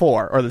top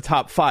 4 or the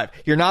top 5.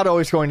 You're not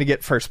always going to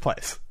get first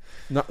place.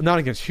 Not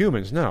against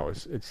humans, no.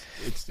 It's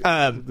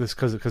this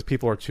because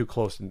people are too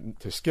close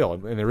to skill,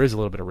 and there is a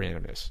little bit of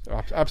randomness.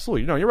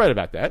 Absolutely, you're right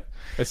about that.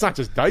 It's not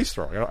just dice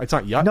throwing. It's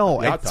not yacht.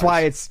 No, yacht that's dice.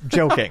 why it's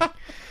joking.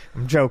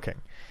 I'm joking.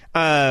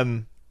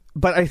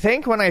 But I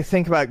think when I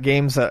think about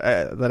games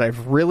that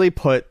I've really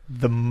put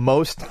the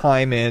most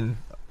time in,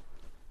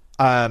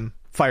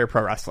 Fire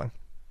Pro Wrestling.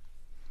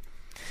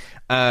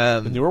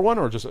 The newer one,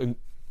 or just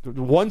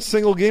one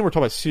single game? We're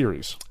talking about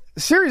series.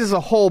 Series as a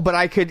whole, but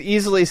I could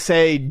easily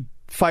say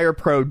Fire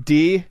Pro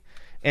D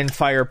and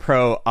Fire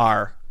Pro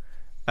R.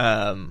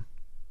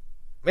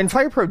 in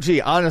Fire Pro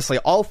G, honestly,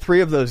 all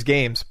 3 of those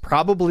games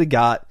probably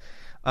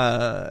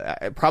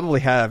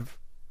have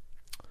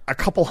a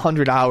couple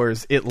hundred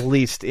hours at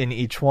least in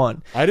each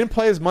one. I didn't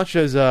play as much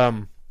as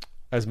the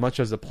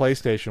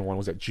PlayStation one.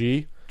 Was it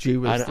G? G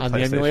was on the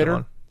the emulator.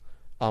 one.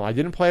 I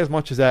didn't play as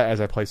much as that as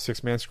I played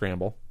Six Man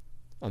Scramble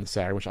on the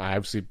Saturn, which I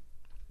obviously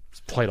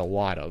played a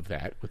lot of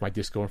that with my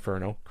Disco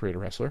Inferno Creator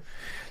Wrestler.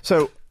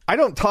 So I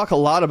don't talk a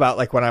lot about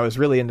like when I was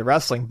really into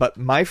wrestling, but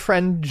my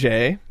friend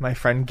Jay, my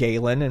friend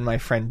Galen, and my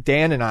friend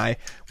Dan and I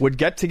would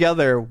get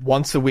together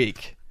once a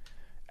week,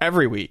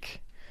 every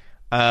week,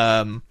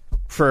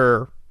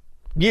 for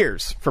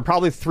years, for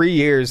probably 3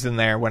 years in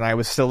there when I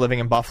was still living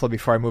in Buffalo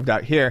before I moved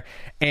out here.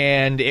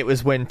 And it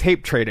was when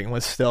tape trading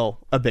was still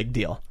a big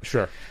deal.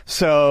 Sure.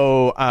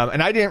 So,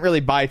 and I didn't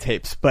really buy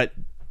tapes, but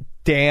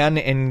Dan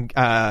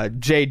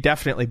and Jay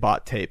definitely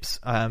bought tapes.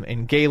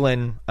 And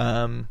Galen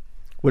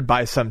would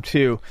buy some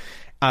too.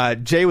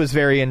 Jay was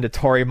very into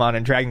Torimon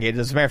and Dragon Gate.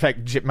 As a matter of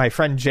fact, my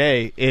friend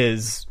Jay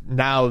is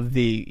now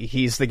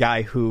he's the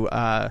guy who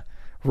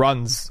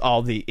runs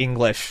all the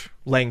English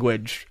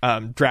language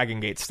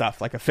Dragon Gate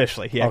stuff, like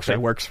officially. He actually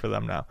works for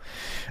them now.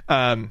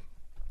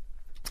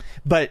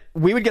 But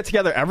we would get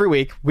together every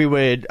week. We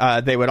would,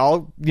 they would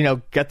all,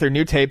 get their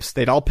new tapes.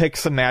 They'd all pick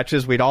some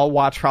matches. We'd all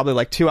watch probably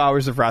like 2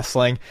 hours of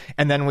wrestling,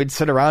 and then we'd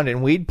sit around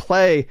and we'd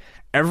play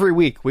every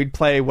week. We'd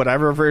play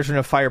whatever version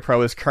of Fire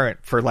Pro is current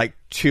for like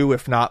 2,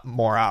 if not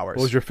more hours.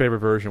 What was your favorite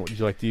version? Did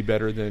you like D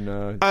better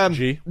than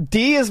G?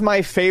 D is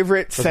my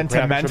favorite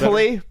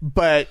sentimentally,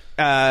 but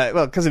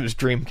because it was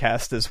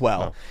Dreamcast as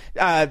well.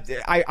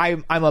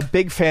 I'm a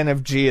big fan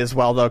of G as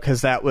well, though,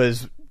 because that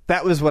was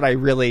what I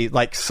really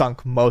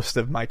sunk most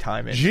of my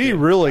time into. G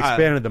really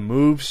expanded the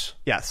moves.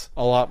 Yes,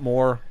 a lot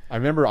more. I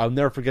remember. I'll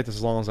never forget this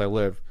as long as I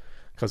live,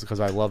 because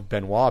I loved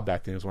Benoit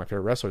back then. He was one of my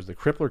favorite wrestlers. The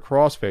Crippler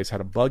Crossface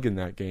had a bug in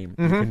that game.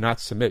 You could not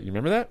submit. You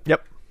remember that?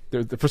 Yep.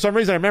 For some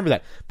reason, I remember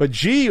that. But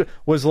G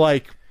was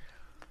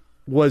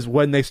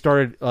when they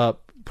started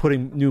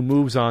putting new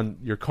moves on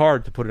your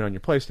card to put it on your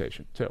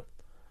PlayStation too.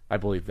 I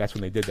believe that's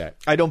when they did that.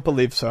 I don't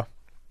believe so.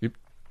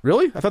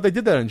 Really? I thought they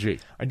did that on G.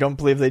 I don't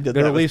believe they did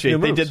that with G.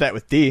 They did that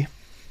with D.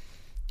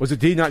 Was it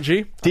D, not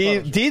G?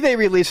 D, they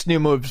released new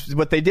moves.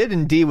 What they did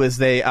in D was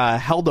they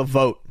held a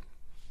vote.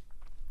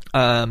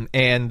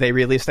 And they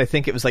released, I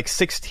think it was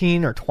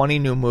 16 or 20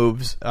 new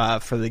moves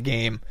for the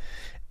game.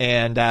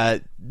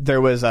 And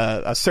there was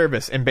a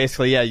service. And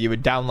basically, you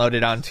would download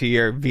it onto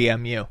your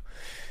VMU.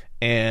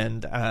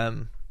 And,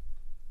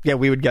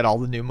 we would get all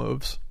the new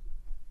moves.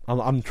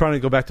 I'm trying to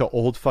go back to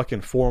old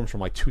fucking forums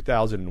from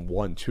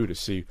 2001, too, to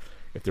see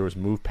if there was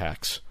move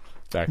packs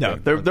back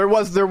then. No,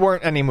 there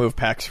weren't any move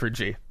packs for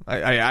G.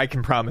 I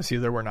can promise you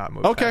there were not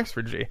move packs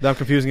for G. I'm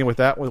confusing it with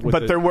that.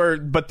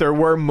 There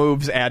were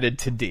moves added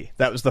to D.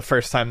 That was the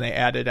first time they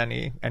added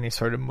any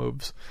sort of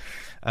moves.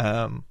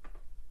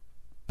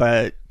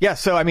 But yeah,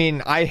 so I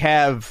mean, I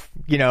have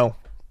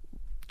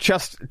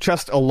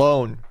just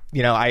alone,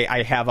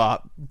 I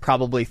have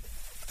probably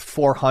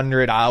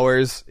 400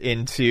 hours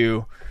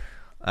into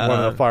one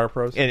of the Fire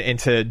Pros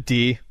into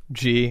D,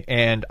 G,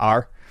 and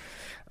R.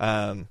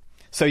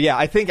 So yeah,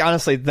 I think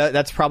honestly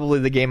that's probably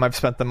the game I've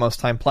spent the most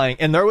time playing.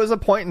 And there was a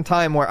point in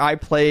time where I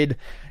played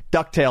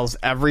DuckTales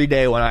every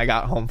day when I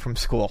got home from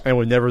school. And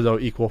would never though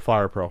equal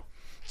Fire Pro.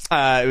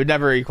 It would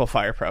never equal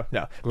Fire Pro.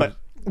 No,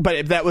 but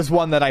if that was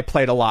one that I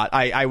played a lot.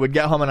 I would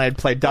get home and I'd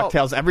play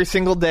DuckTales every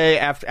single day.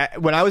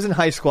 When I was in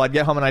high school, I'd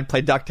get home and I'd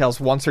play DuckTales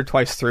once or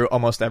twice through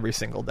almost every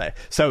single day.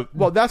 So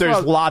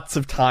there's lots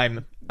of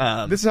time.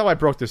 This is how I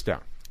broke this down.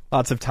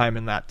 Lots of time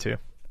in that too.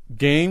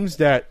 Games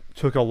that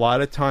took a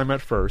lot of time at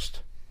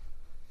first.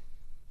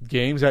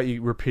 Games that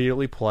you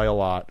repeatedly play a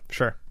lot.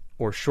 Sure.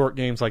 Or short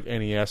games like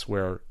NES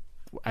where,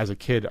 as a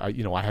kid, I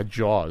had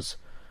Jaws.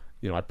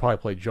 I'd probably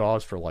play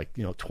Jaws for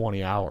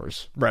 20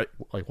 hours. Right.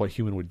 Like what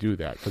human would do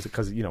that?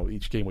 Because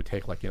each game would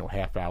take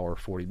half hour,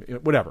 40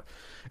 minutes, whatever.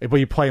 But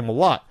you play them a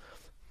lot.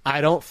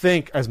 I don't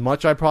think as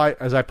much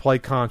as I play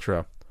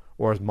Contra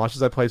or as much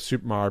as I played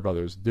Super Mario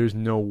Brothers, there's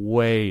no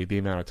way the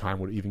amount of time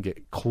would even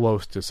get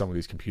close to some of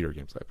these computer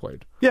games that I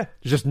played. Yeah,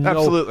 there's just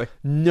absolutely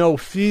no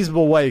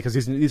feasible way, because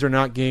these are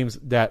not games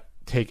that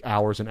take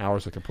hours and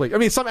hours to complete. I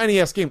mean, some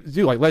NES games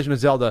do, like Legend of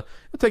Zelda.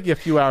 It'll take you a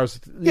few hours.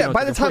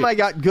 By the time I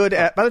got good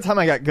at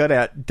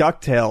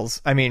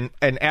DuckTales, I mean,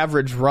 an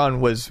average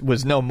run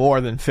was no more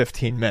than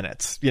 15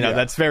 minutes.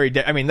 That's very.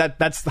 I mean,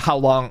 that's how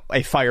long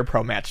a Fire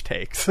Pro match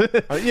takes.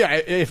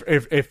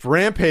 If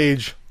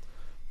Rampage,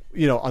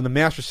 on the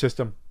Master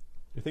System,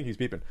 I think he's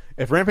beeping.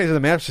 If Rampage on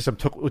the Master System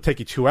would take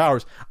you 2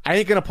 hours, I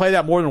ain't gonna play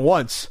that more than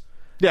once.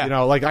 Yeah,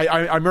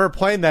 I remember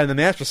playing that in the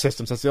Master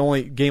System. So that's the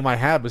only game I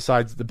have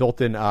besides the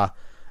built-in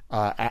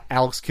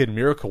Alex Kidd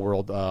Miracle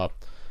World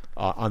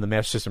on the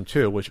Master System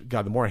too. Which,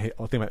 God, the more I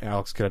think about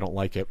Alex Kidd, I don't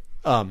like it.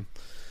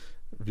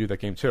 Reviewed that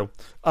game too.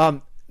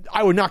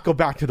 I would not go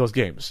back to those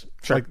games.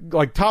 Sure.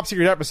 Like Top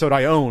Secret Episode,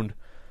 I owned,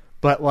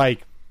 but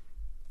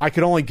I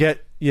could only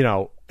get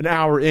an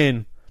hour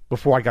in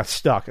before I got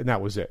stuck, and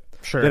that was it.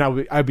 Sure.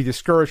 Then I'd be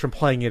discouraged from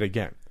playing it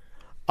again.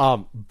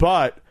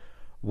 But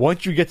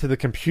Once you get to the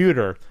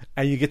computer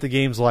and you get to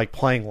games like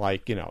playing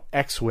like,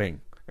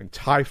 X-Wing and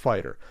TIE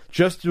Fighter,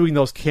 just doing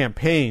those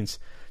campaigns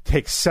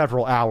takes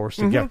several hours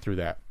to get through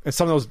that. And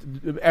some of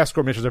those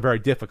escort missions are very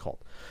difficult.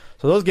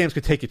 So those games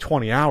could take you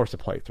 20 hours to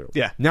play through.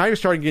 Yeah. Now you're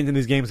starting to get into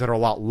these games that are a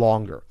lot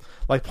longer.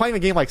 Like playing a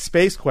game like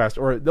Space Quest,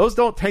 or those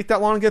don't take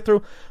that long to get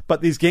through,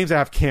 but these games that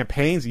have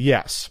campaigns,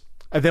 yes.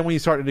 And then when you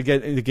start to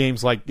get into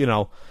games like,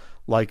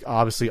 like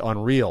obviously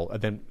Unreal,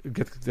 and then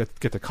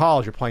get to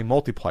college, you're playing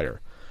multiplayer.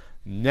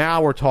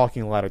 Now we're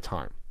talking a lot of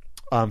time.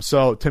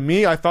 So to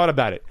me, I thought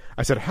about it.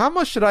 I said, how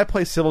much should I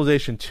play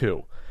Civilization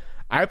 2?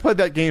 I played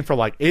that game for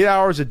like 8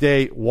 hours a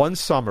day one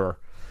summer,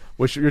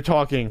 which you're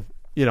talking,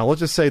 let's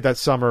just say that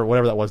summer,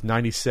 whatever that was,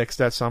 96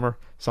 that summer,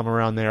 somewhere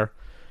around there.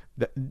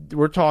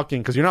 We're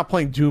talking, because you're not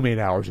playing Doom 8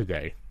 hours a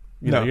day.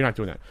 You're not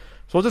doing that.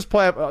 So we'll just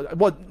play,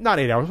 not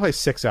 8 hours, we'll play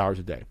 6 hours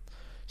a day.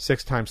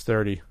 6 times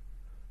 30,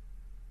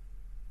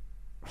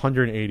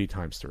 180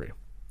 times 3.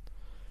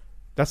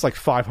 That's like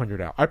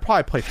 500 hours. I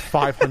probably played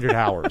 500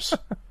 hours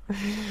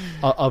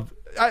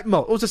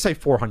let's just say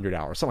 400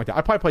 hours, something like that.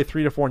 I probably played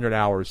 300 to 400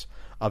 hours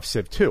of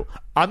Civ 2.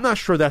 I'm not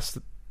sure that's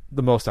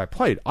the most I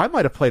played. I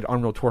might have played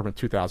Unreal Tournament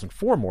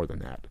 2004 more than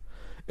that.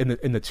 In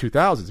the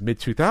 2000s, mid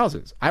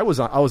 2000s, I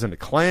was in a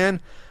clan.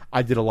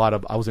 I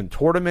was in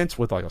tournaments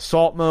with like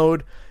assault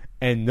mode,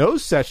 and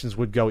those sessions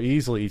would go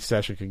easily. Each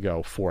session could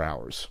go 4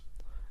 hours,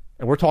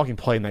 and we're talking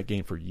playing that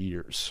game for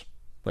years,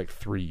 like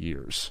 3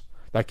 years.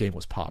 That game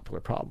was popular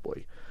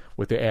probably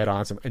with the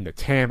add-ons and the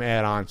TAM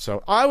add-on.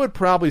 So I would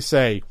probably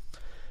say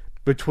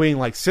between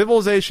like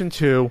Civilization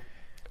 2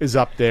 is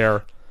up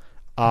there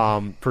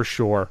for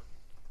sure,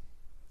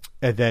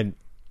 and then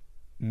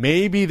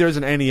maybe there's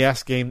an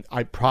NES game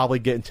I'd probably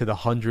get into the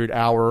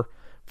 100-hour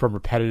from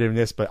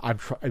repetitiveness, but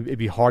it'd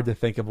be hard to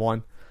think of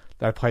one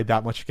that I played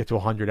that much to get to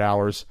 100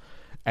 hours.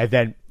 And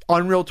then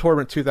Unreal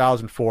Tournament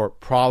 2004,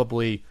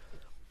 probably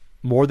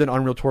more than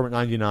Unreal Tournament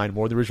 99,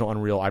 more than the original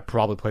Unreal. I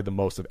probably played the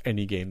most of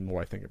any game the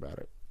more I think about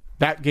it.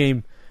 That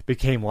game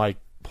became like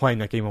playing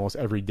that game almost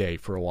every day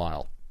for a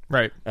while.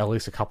 Right. At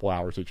least a couple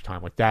hours each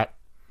time. Like that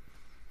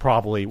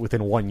probably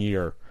within 1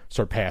 year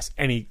surpassed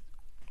any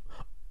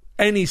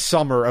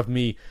summer of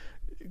me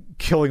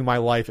killing my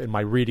life and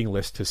my reading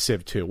list to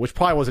Civ 2, which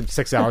probably wasn't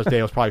 6 hours a day.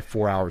 It was probably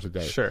 4 hours a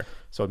day. Sure.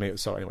 So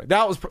anyway,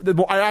 that was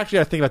I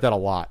think about that a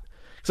lot.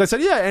 Because I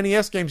said,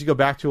 NES games you go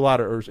back to a lot,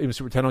 or even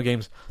Super Nintendo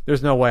games,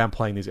 there's no way I'm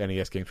playing these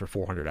NES games for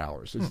 400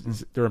 hours.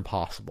 They're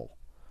impossible.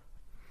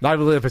 Not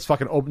even if it's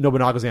fucking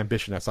Nobunaga's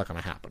Ambition, that's not going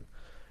to happen.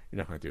 You're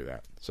not going to do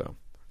that. So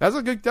that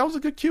was a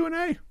good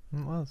Q&A. It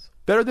was.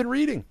 Better than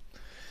reading.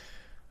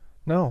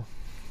 No.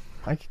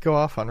 I could go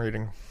off on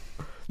reading.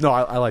 No,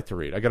 I like to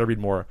read. I got to read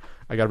more.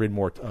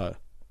 Ludlum.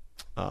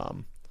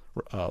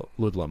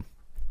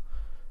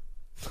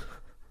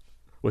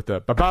 With the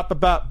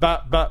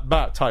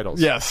ba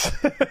titles. Yes.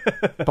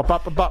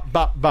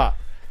 Ba.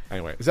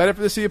 Anyway, is that it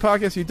for the See You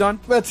podcast? You done?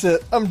 That's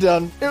it. I'm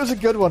done. It was a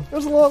good one. It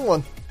was a long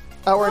one.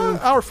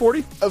 Hour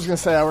 40. I was going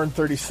to say hour and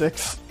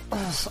 36.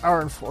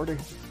 Hour and 40.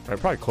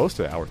 Probably close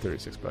to hour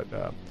 36, but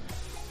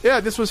yeah,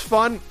 this was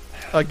fun.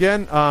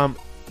 Again, I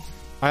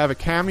have a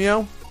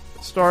Cameo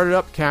started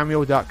up,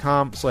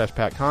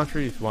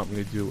 cameo.com/PatContry if you want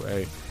me to do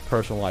a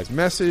personalized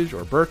message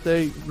or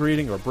birthday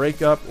greeting or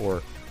breakup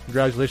or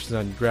congratulations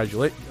on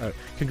graduation.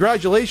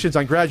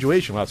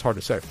 Well, it's hard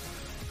to say.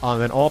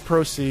 Then all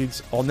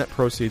net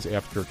proceeds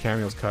after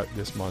Cameo's cut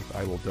this month,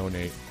 I will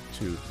donate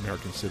to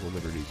American Civil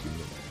Liberties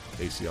Union,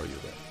 ACLU,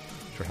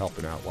 which are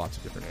helping out lots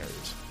of different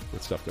areas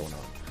with stuff going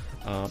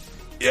on.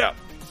 Yeah.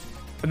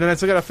 And then I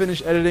still got to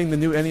finish editing the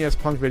new NES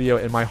Punk video,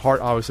 and my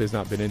heart obviously has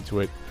not been into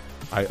it.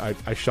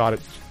 I shot it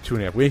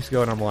 2.5 weeks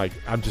ago, and I'm like,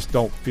 I just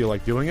don't feel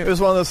like doing it. It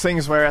was one of those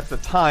things where at the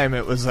time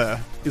it was He's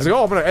like,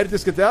 I'm going to edit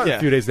this, get that in a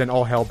few days, then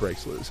all hell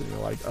breaks loose, and you're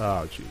like,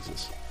 oh,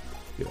 Jesus.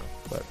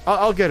 But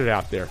I'll get it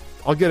out there.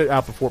 I'll get it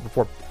out before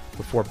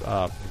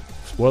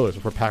spoilers,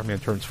 before Pac-Man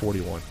turns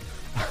 41.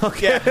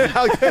 Okay.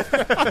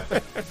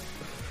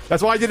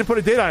 That's why I didn't put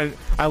a date on it.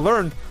 I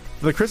learned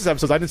for the Christmas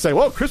episodes, I didn't say,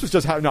 well, Christmas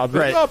just happened. No,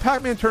 right. Oh,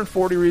 Pac-Man turned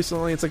 40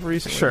 recently. It's like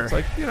recently. Sure. It's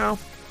like, it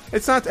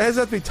has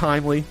to be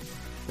timely.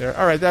 There.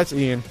 All right, that's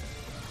Ian.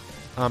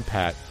 I'm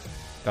Pat.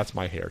 That's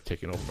my hair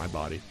taking over my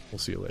body. We'll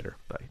see you later.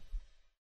 Bye.